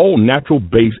Nutraceuticals' all-natural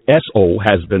base SO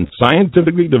has been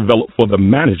scientifically developed for the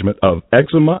management of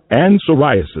eczema and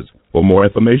psoriasis. For more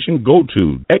information, go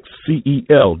to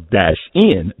xcel-n.com.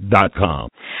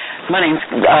 My name's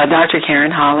Dr.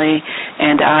 Karen Holly,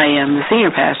 and I am the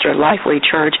senior pastor at Lifeway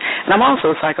Church, and I'm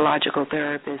also a psychological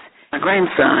therapist. My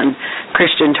grandson,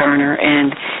 Christian Turner,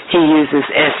 and he uses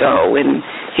SO, and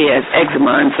he has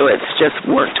eczema, and so it's just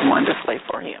worked wonderfully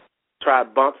for him.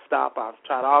 Tried bump stop. I've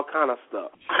tried all kind of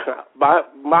stuff.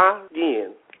 my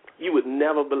skin, you would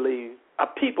never believe.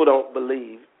 People don't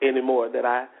believe anymore that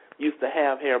I used to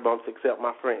have hair bumps except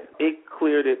my friends. It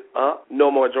cleared it up.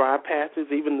 No more dry patches,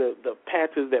 even the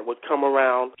patches that would come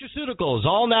around. Nutraceuticals,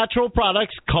 all natural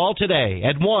products. Call today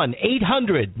at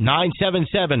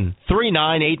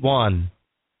 1-800-977-3981.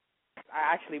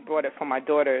 I actually brought it for my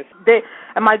daughters.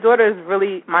 My daughters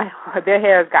really, their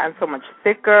hair has gotten so much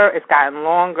thicker, it's gotten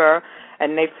longer,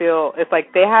 and they feel, it's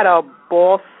like they had a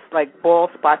bald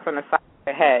spots on the side of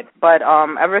their head. But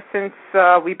ever since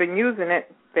we've been using it,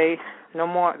 no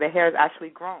more, their hair has actually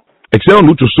grown. Excel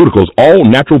Nutraceuticals'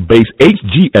 all-natural base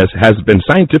HGS has been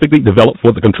scientifically developed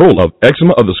for the control of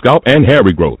eczema of the scalp and hair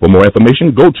regrowth. For more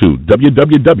information, go to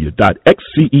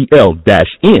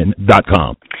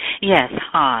www.xcel-n.com. Yes,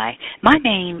 hi. My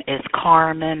name is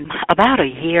Carmen. About a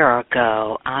year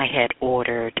ago, I had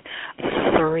ordered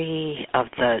 3 of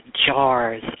the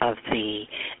jars of the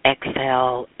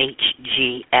XL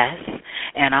HGS,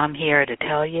 and I'm here to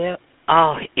tell you,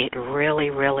 it really,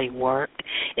 really worked.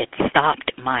 It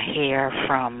stopped my hair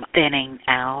from thinning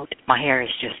out. My hair is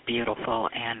just beautiful,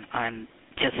 and I'm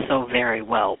just so very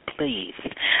well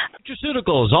pleased.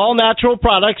 Nutraceuticals, all natural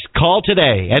products. Call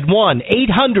today at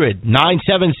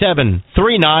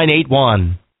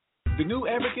 1-800-977-3981. The New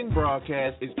African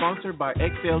broadcast is sponsored by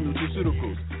XL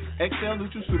Nutraceuticals. XL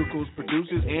Nutraceuticals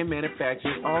produces and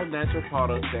manufactures all natural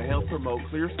products that help promote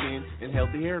clear skin and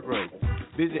healthy hair growth.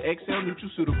 Visit XL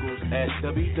Nutraceuticals at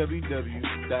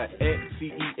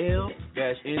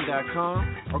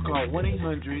www.xcel-n.com or call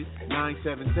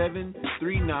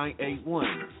 1-800-977-3981.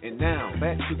 And now,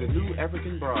 back to the New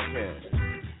African broadcast.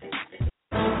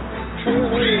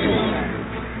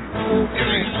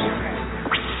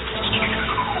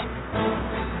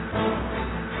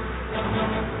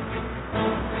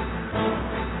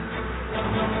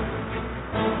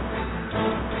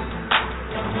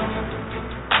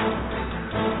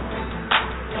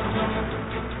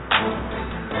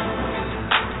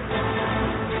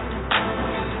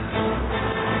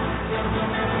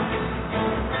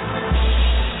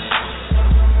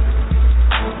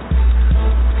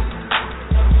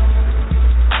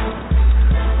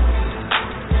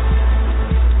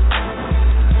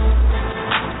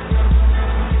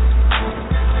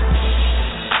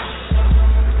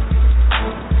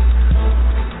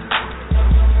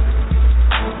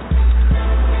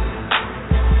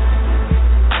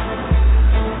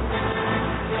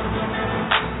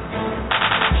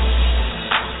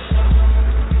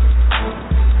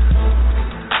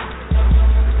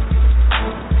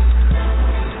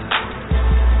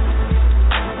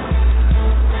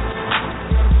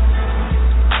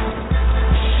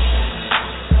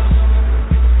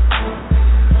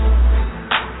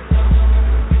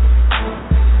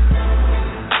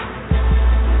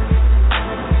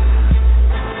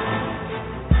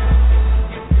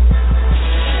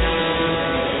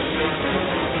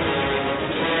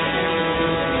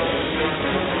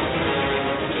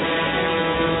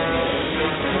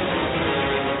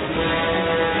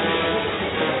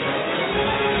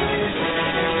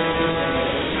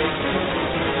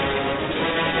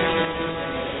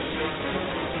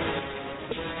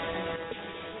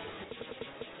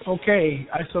 Okay,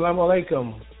 assalamu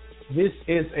alaikum. This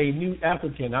is a New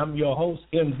African. I'm your host,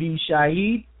 MB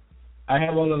Shaheed. I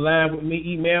have on the line with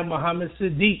me Imam Muhammad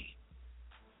Siddeeq.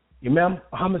 Imam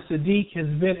Muhammad Siddeeq has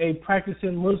been a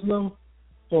practicing Muslim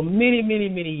for many, many,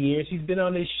 many years. He's been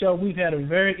on this show. We've had a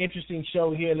very interesting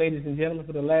show here, ladies and gentlemen,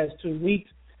 for the last 2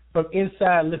 weeks. From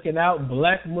Inside Looking Out,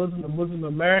 Black Muslim and Muslim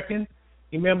American.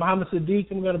 Imam Muhammad Siddeeq,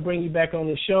 I'm going to bring you back on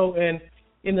the show. And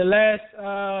in the last,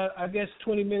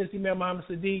 20 minutes, Imam Muhammad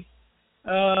Siddeeq,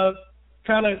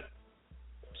 kind of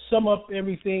sum up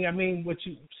everything, what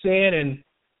you said and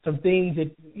some things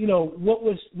that,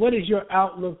 what is your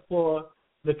outlook for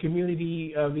the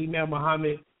community of Imam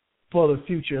Muhammad for the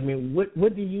future?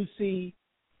 What do you see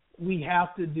we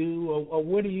have to do, or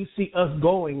where do you see us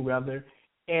going, rather?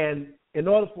 And in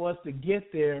order for us to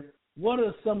get there, what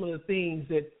are some of the things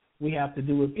that we have to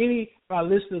do. If any of our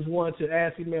listeners want to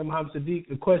ask Imam Muhammad Siddeeq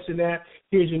a question,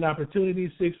 here's your opportunity: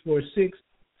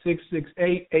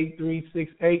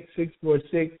 646-668-8368,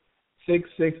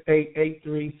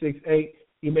 646-668-8368.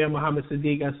 Imam Muhammad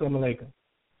Siddeeq, assalamu alaikum.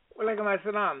 Wa alaikum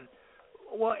assalam.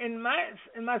 Well, in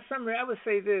my summary, I would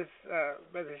say this,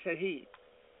 Brother Shaheed.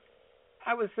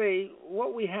 I would say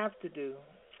what we have to do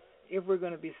if we're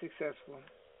going to be successful.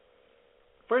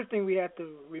 First thing we have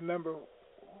to remember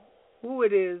who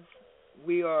it is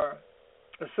we are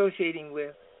associating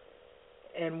with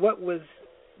and what was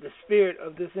the spirit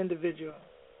of this individual,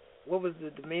 what was the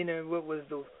demeanor, what was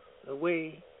the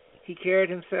way he carried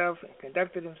himself and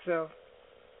conducted himself,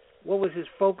 what was his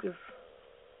focus,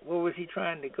 where was he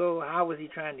trying to go, how was he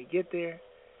trying to get there.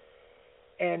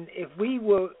 And if we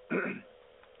will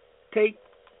take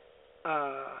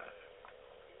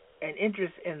an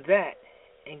interest in that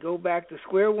and go back to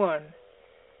square one,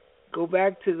 go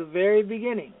back to the very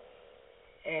beginning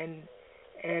and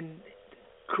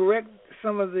correct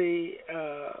some of the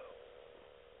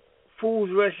fools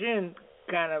rush in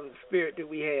kind of spirit that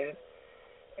we had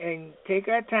and take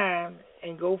our time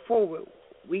and go forward,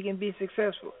 we can be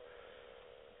successful.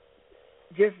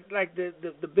 Just like the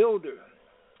builder,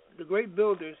 the great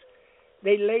builders,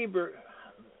 they labor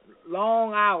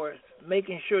long hours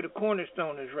making sure the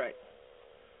cornerstone is right.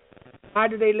 Why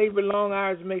do they labor long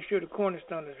hours to make sure the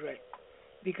cornerstone is right?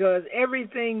 Because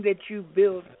everything that you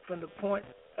build from the point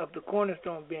of the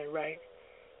cornerstone being right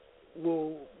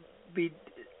will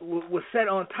set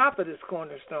on top of this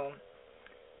cornerstone.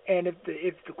 And if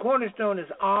the cornerstone is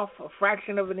off a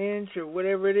fraction of an inch or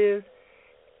whatever it is,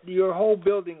 your whole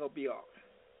building will be off.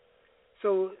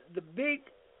 So the big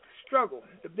struggle,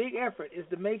 the big effort is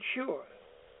to make sure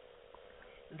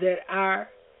that our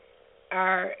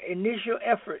initial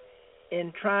effort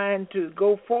in trying to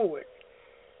go forward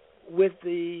with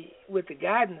the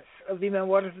guidance of Imam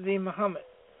Warith Muhammad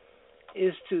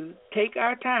is to take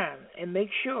our time and make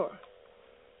sure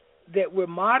that we're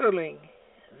modeling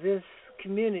this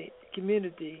community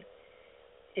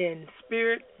in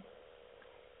spirit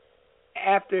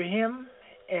after him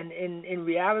and in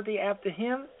reality after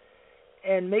him,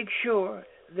 and make sure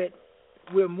that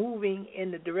we're moving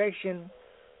in the direction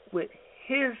with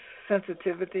his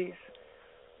sensitivities,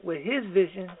 with his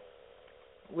vision,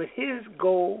 with his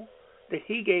goal that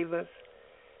he gave us,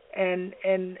 and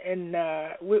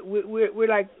we're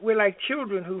like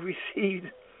children who received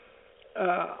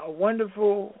a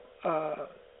wonderful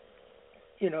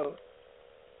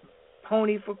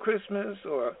pony for Christmas,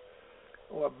 or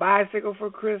a bicycle for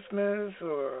Christmas,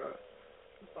 or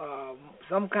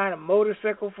some kind of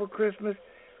motorcycle for Christmas.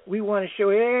 We want to show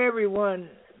everyone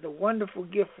the wonderful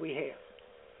gift we have.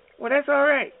 Well, that's all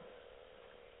right.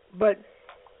 But,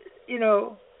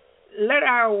 let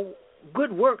our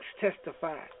good works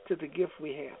testify to the gift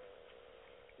we have.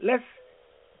 Let's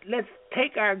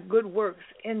take our good works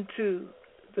into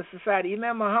the society.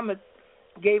 Imam Muhammad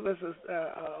gave us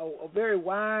a very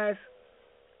wise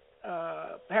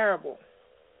parable.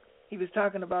 He was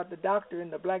talking about the doctor in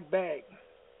the black bag.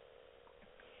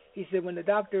 He said when the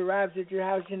doctor arrives at your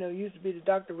house, used to be the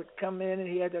doctor would come in and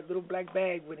he had that little black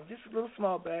bag with him, just a little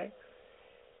small bag.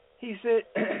 He said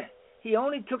he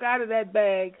only took out of that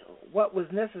bag what was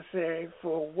necessary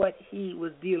for what he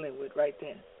was dealing with right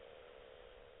then.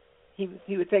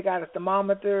 He would take out a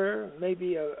thermometer,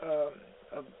 maybe a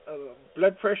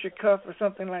blood pressure cuff or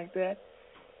something like that,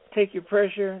 take your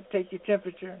pressure, take your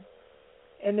temperature,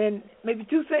 and then maybe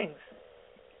two things.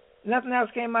 Nothing else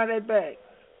came out of that bag.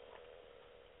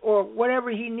 Or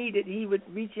whatever he needed, he would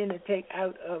reach in and take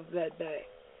out of that bag.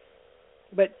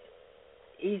 But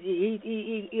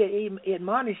he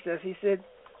admonished us. He said,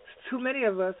 too many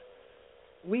of us,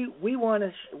 we want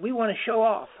to show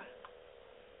off.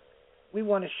 We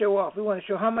want to show off. We want to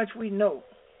show how much we know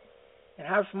and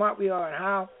how smart we are and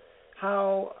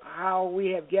how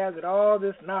we have gathered all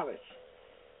this knowledge.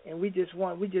 And we just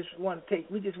want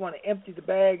to empty the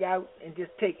bag out and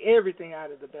just take everything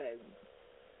out of the bag.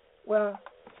 Well,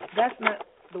 that's not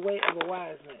the way of a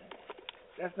wise man.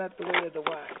 That's not the way of the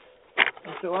wise.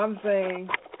 And so I'm saying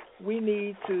we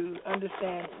need to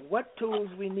understand what tools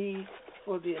we need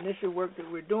for the initial work that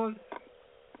we're doing,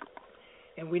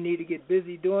 and we need to get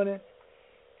busy doing it,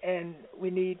 and we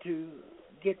need to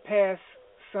get past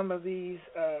some of these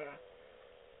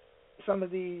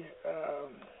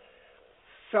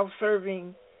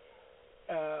self-serving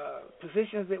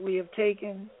positions that we have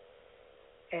taken,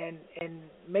 and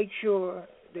make sure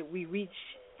that we reach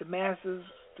the masses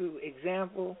through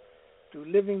example, through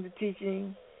living the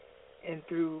teaching, and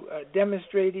through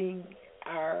demonstrating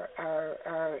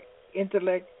our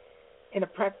intellect in a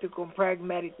practical and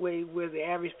pragmatic way where the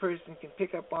average person can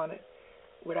pick up on it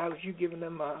without you giving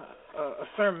them a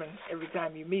sermon every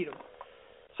time you meet them.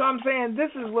 So I'm saying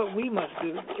this is what we must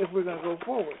do if we're going to go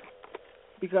forward,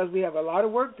 because we have a lot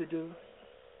of work to do,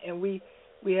 and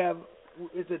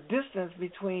it's a distance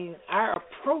between our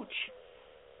approach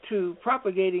to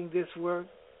propagating this work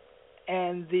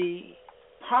and the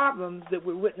problems that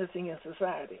we're witnessing in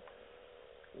society.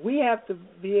 We have to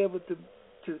be able to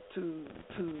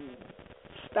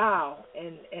style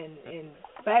and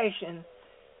fashion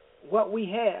what we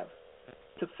have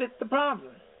to fit the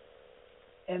problem.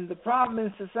 And the problem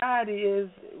in society is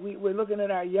we're looking at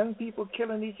our young people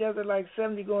killing each other like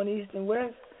 70 going east and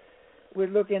west. We're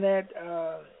looking at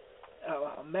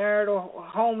marital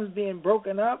homes being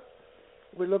broken up.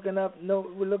 We're looking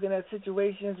at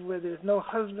situations where there's no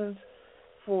husbands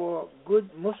for good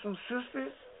Muslim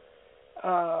sisters.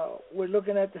 We're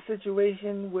looking at the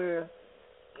situation where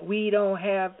we don't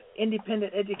have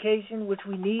independent education, which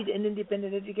we need an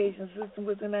independent education system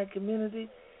within our community.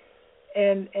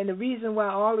 And the reason why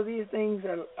all of these things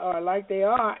are like they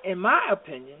are, in my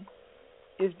opinion,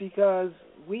 is because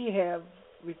we have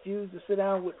refused to sit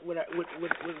down with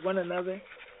one another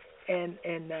and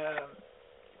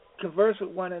converse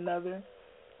with one another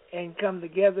and come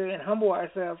together and humble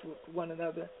ourselves with one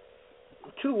another,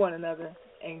 to one another,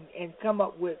 and come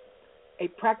up with a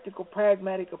practical,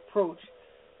 pragmatic approach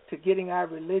to getting our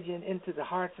religion into the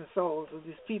hearts and souls of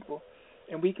these people.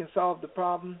 And we can solve the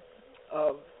problem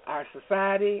of our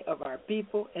society, of our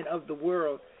people, and of the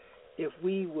world if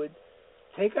we would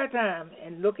take our time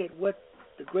and look at what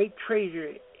the great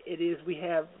treasure it is we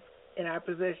have in our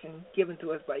possession given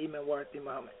to us by Imam Warith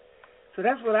Muhammad. So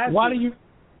that's what I think.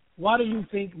 Why do you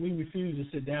think we refuse to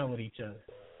sit down with each other?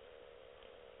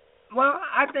 Well,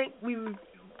 I think we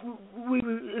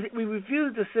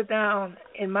refuse to sit down,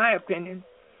 in my opinion,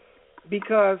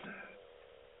 because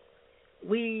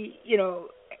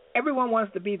everyone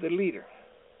wants to be the leader.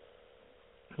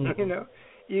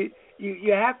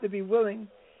 You have to be willing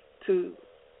to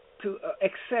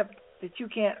accept that you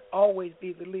can't always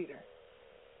be the leader.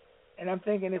 And I'm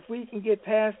thinking if we can get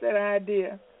past that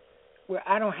idea where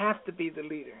I don't have to be the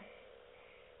leader,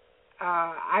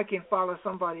 I can follow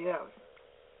somebody else,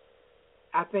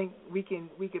 I think we can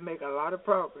make a lot of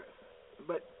progress.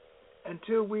 But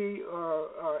until we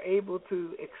are able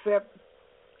to accept,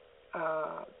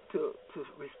 to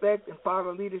respect and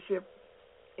follow leadership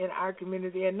in our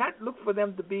community and not look for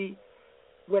them to be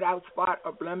without spot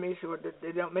or blemish or that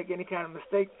they don't make any kind of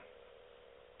mistake,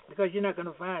 because you're not going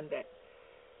to find that.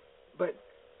 But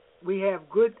we have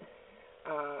good,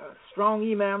 strong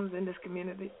imams in this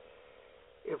community.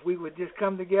 If we would just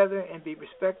come together and be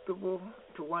respectable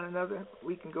to one another,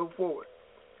 we can go forward.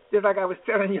 Just like I was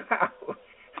telling you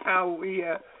how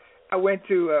I went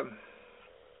to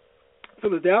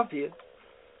Philadelphia,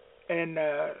 and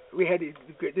we had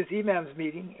this imams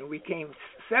meeting, and we came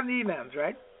 70 imams,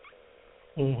 right?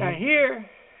 Mm-hmm. Now here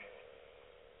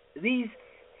these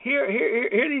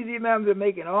imams are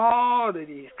making all of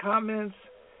these comments.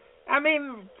 I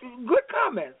mean, good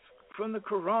comments from the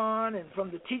Quran and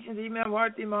from the teachings of Imam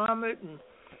Warith Muhammad. And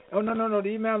no,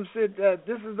 the imam said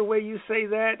this is the way you say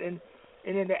that, and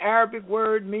then the Arabic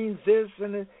word means this,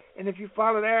 and if you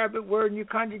follow the Arabic word and you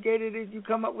conjugated it, you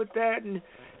come up with that, and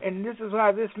this is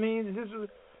how this means. And this is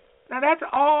now that's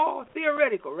all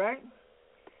theoretical, right?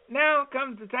 Now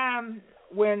comes the time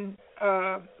when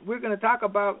we're going to talk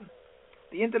about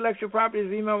the intellectual properties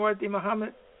of Imam Warith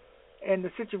Muhammad and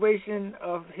the situation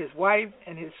of his wife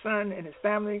and his son and his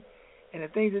family and the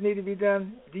things that need to be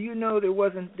done. Do you know there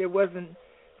wasn't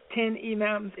 10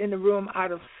 imams in the room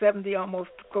out of 70,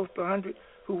 almost close to 100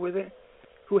 who were there,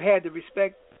 who had the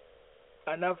respect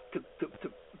enough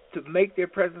to make their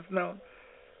presence known?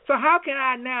 So how can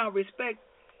I respect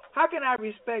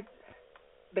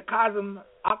the Qasim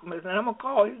Ahmad, and I'm going to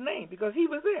call his name because he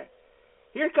was there.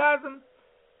 Here Qasim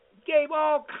gave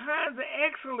all kinds of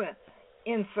excellent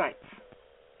insights.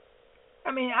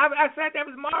 I mean, I sat there, I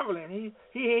was marveling.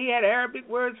 He had Arabic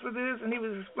words for this, and he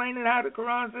was explaining how the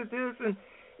Quran said this,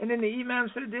 and then the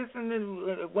Imam said this, and then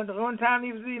one time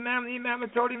he was the Imam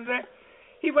had told him that.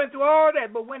 He went through all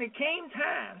that, but when it came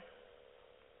time,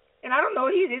 and I don't know,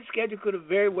 his schedule could have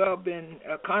very well been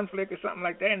a conflict or something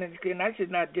like that, and I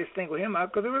should not just single him out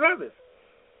because there were others.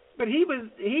 But he was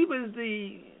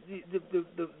the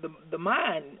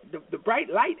mind, the bright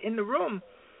light in the room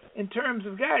in terms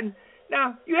of God.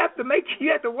 Now you have to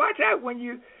watch out when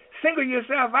you single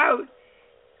yourself out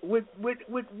with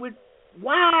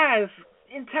wise,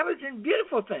 intelligent,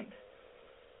 beautiful things.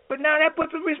 But now that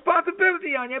puts a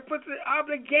responsibility on you. That puts an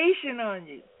obligation on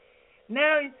you.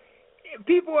 Now,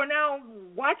 people are now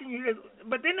watching you,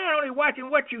 but they're not only watching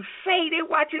what you say, they're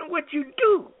watching what you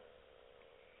do.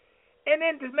 And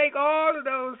then to make all of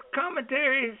those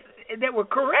commentaries that were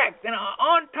correct and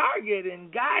on target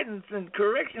and guidance and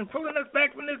correction, pulling us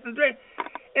back from this and that.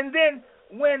 And then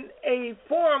when a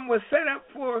forum was set up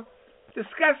for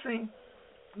discussing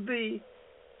the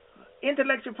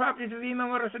intellectual properties of Imam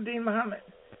Warith Muhammad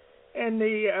and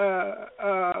the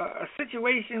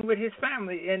situation with his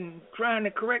family and trying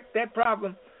to correct that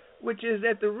problem, which is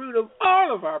at the root of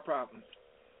all of our problems,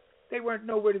 they weren't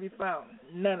nowhere to be found.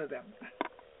 None of them.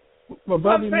 Well,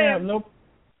 brother, man, no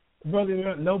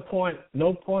point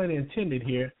intended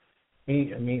here.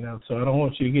 So I don't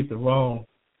want you to get the wrong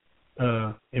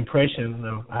impression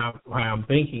of how I'm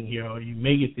thinking here, or you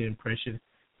may get the impression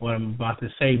what I'm about to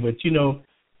say. But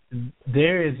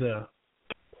there is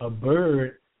a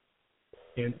bird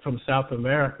from South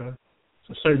America,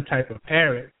 it's a certain type of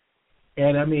parrot,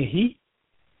 and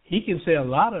he can say a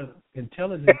lot of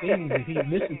intelligent things if he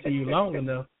listens to you long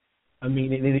enough. And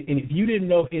if you didn't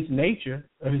know his nature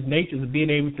of being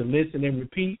able to listen and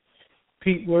repeat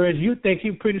words, you'd think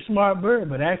he's a pretty smart bird,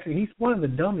 but actually he's one of the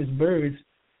dumbest birds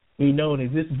we know that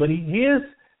exists. But he is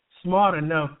smart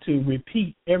enough to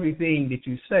repeat everything that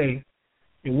you say,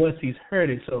 and once he's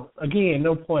heard it. So again,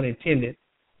 no point intended.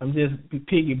 I'm just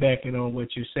piggybacking on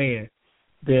what you're saying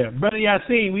there. Brother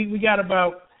Yasin, we got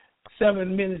about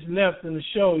 7 minutes left in the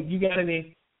show. You got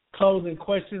any closing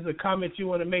questions or comments you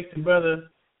want to make to Brother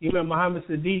Imam Muhammad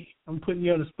Siddeeq? I'm putting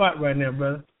you on the spot right now,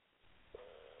 brother.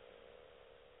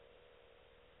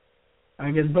 I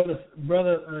guess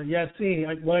brother Yasin,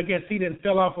 I guess he didn't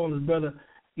fell off on his brother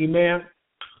Imam.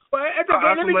 Well, that's okay.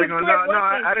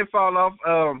 I didn't fall off.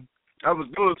 I was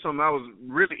doing something. I was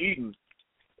really eating.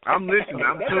 I'm listening.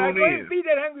 I'm tuning in. Feed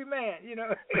that hungry man,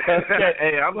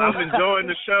 Hey, I'm enjoying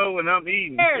the show and I'm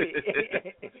eating.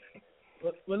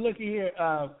 Well, looky here,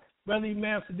 Brother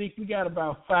Imam Siddeeq, we got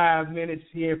about 5 minutes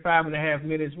here, 5.5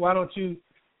 minutes. Why don't you,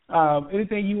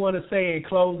 anything you want to say in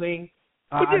closing?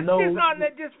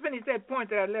 Just finish that point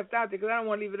that I left out there because I don't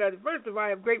want to leave it out. First of all, I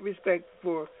have great respect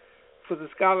for the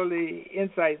scholarly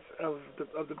insights of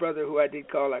the brother who I did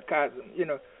call our cousin.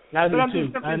 I do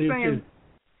too.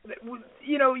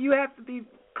 You have to be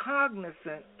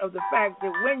cognizant of the fact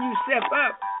that when you step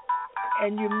up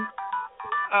and you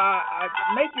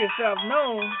make yourself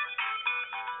known,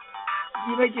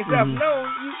 you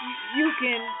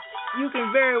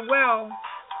can very well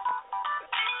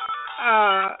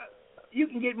you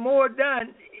can get more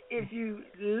done if you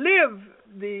live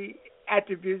the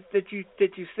attributes that you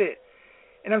said.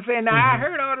 And I'm saying now I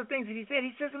heard all the things that he said.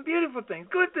 He said some beautiful things,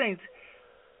 good things.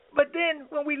 But then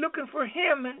when we're looking for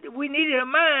him, and we needed a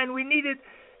mind, we needed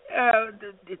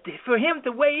for him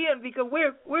to weigh in, because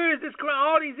where is this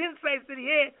all these insights that he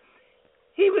had?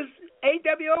 He was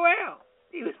AWOL.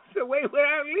 He was away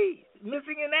without leave,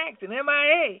 missing in action,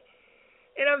 MIA.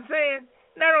 And I'm saying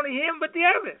not only him but the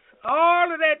others. All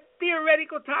of that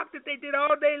theoretical talk that they did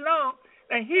all day long.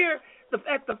 And here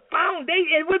at the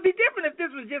foundation, it would be different if this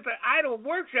was just an idle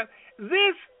workshop.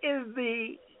 This is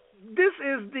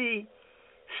the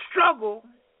struggle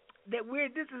that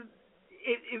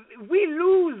if we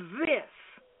lose this,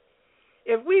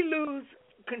 if we lose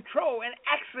control and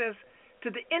access to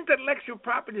the intellectual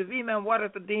property of Imam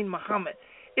Warith Muhammad,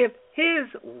 if his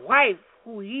wife,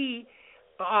 who he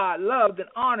loved and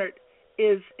honored,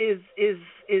 is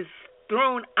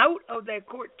thrown out of that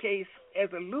court case as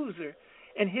a loser,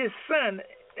 and his son,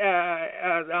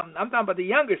 I'm talking about the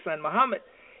younger son, Mohammed,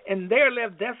 and they're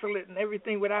left desolate and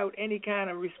everything without any kind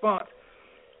of response,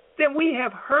 then we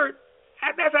have hurt.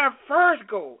 That's our first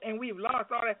goal, and we've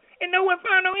lost all that, and no one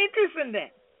found no interest in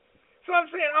that. So I'm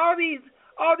saying all these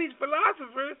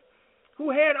philosophers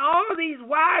who had all these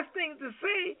wise things to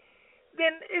say,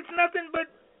 then it's nothing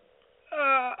but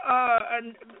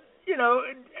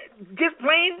just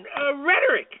plain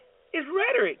rhetoric. It's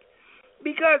rhetoric,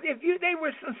 because if they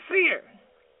were sincere,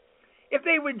 if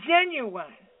they were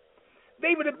genuine,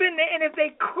 they would have been there, and if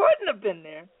they couldn't have been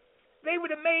there, they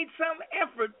would have made some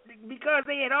effort, because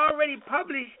they had already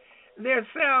published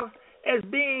themselves as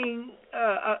being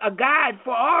a guide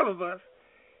for all of us.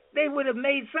 They would have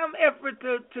made some effort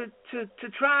to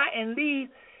try and leave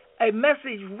a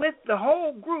message with the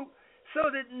whole group so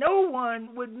that no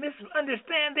one would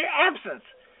misunderstand their absence.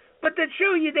 But to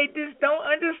show you they just don't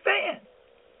understand.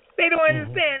 They don't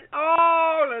understand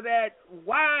all of that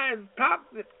wise talk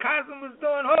that Qasim was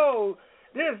doing.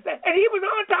 This, that. And he was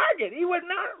on target. He was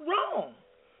not wrong.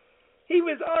 He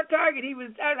was on target.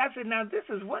 I said, now this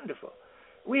is wonderful.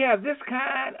 We have this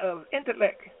kind of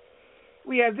intellect.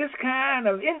 We have this kind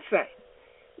of insight.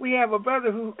 we have a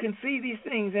brother who can see these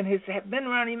things and has been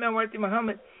around Imam Warith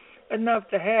Muhammad enough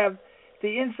to have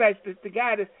the insights to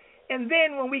guide us. And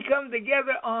then when we come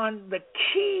together on the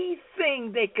key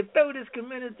thing that could throw this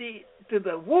community to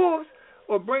the wolves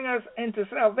or bring us into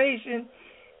salvation,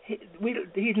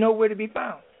 he's nowhere to be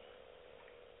found.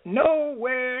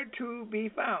 Nowhere to be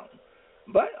found.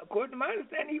 But according to my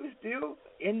understanding, he was still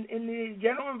in the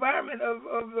general environment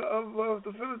of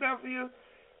the Philadelphia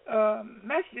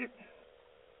masjid.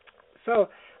 So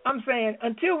I'm saying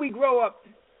until we grow up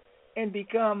and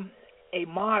become a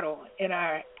model in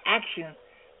our action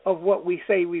of what we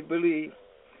say we believe,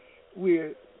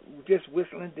 we're just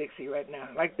whistling Dixie right now,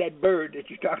 like that bird that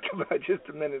you talked about just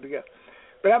a minute ago.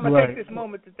 But I'm going to take this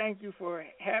moment to thank you for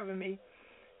having me.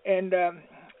 And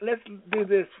let's do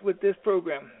this with this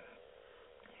program.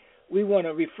 We want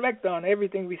to reflect on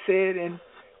everything we said, and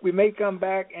we may come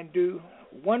back and do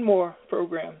one more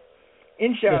program,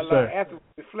 inshallah, after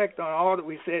we reflect on all that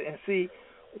we said and see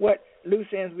what loose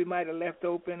ends we might have left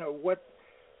open or what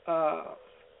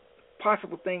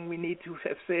possible thing we need to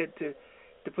have said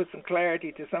to put some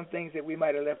clarity to some things that we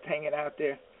might have left hanging out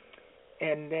there.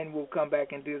 And then we'll come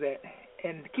back and do that.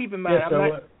 And keep in mind,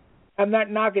 I'm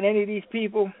not knocking any of these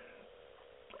people.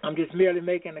 I'm just merely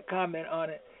making a comment on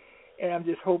it. And I'm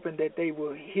just hoping that they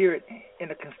will hear it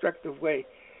in a constructive way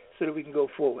so that we can go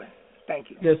forward. Thank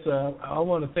you. Yes, I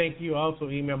want to thank you also,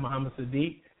 Imam Muhammad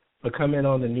Siddeeq, for coming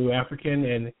on the New African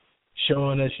and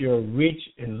showing us your rich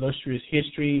and illustrious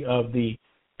history of the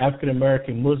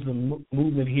African-American Muslim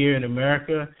movement here in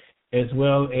America, as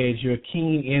well as your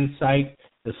keen insight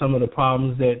to some of the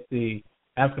problems that the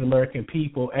African-American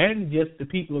people and just the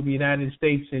people of the United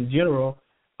States in general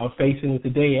are facing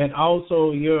today, and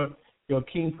also your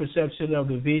keen perception of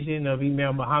the vision of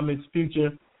Imam Muhammad's future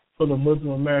for the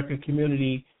Muslim American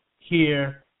community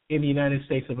here in the United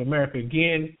States of America.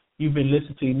 Again, you've been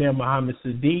listening to Imam Muhammad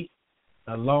Siddeeq,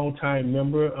 a longtime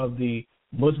member of the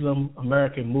Muslim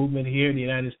American movement here in the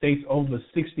United States, over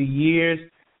 60 years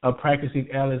of practicing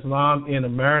Al-Islam in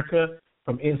America,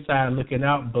 from inside looking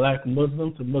out, black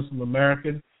Muslim to Muslim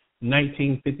American,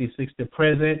 1956 to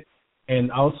present. And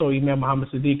also, Imam Muhammad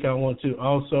Siddeeq, I want to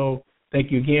also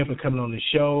thank you again for coming on the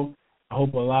show. I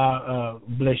hope Allah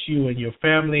bless you and your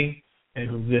family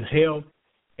and with good health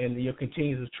and your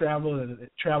continuous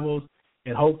travels.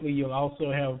 And hopefully you'll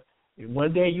also have,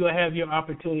 one day you'll have your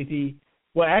opportunity.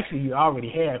 Well, actually, you already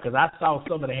have, because I saw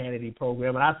some of the Hannity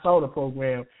program, and I saw the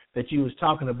program that you was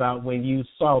talking about when you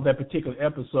saw that particular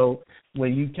episode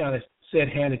when you kind of said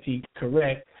Hannity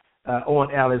correct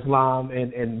on Al-Islam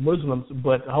and Muslims.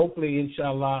 But hopefully,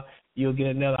 inshallah, you'll get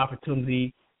another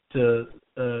opportunity to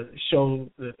show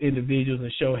the individuals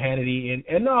and show Hannity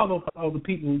and all the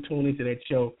people who tune into that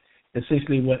show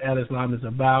essentially what Al-Islam is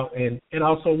about and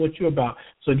also what you're about.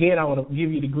 So, again, I want to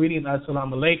give you the greeting,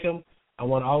 Assalamu alaikum. I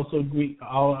want to also greet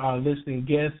all our listening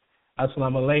guests.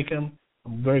 Assalamu alaikum.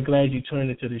 I'm very glad you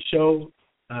tuned into the show.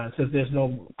 Since there's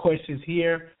no questions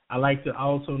here, I'd like to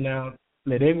also now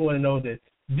let everyone know that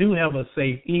do have a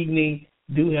safe evening.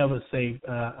 Do have a safe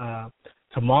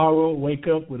tomorrow. Wake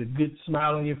up with a good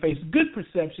smile on your face, good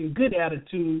perception, good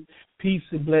attitude, peace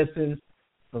and blessings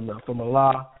from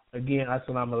Allah. Again,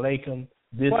 assalamu alaikum.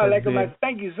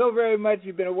 Thank you so very much.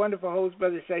 You've been a wonderful host,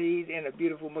 Brother Shahid, and a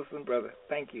beautiful Muslim brother.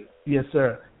 Thank you. Yes,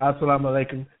 sir. Assalamu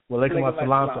alaikum. Wa alaikum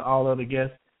assalam to all other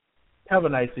guests. Have a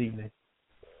nice evening.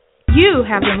 You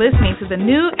have been listening to the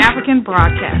New African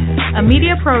Broadcast, a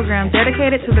media program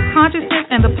dedicated to the consciousness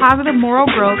and the positive moral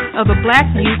growth of the black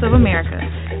youth of America.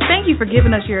 Thank you for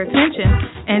giving us your attention,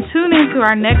 and tune in to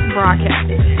our next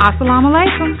broadcast. Assalamu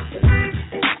alaikum.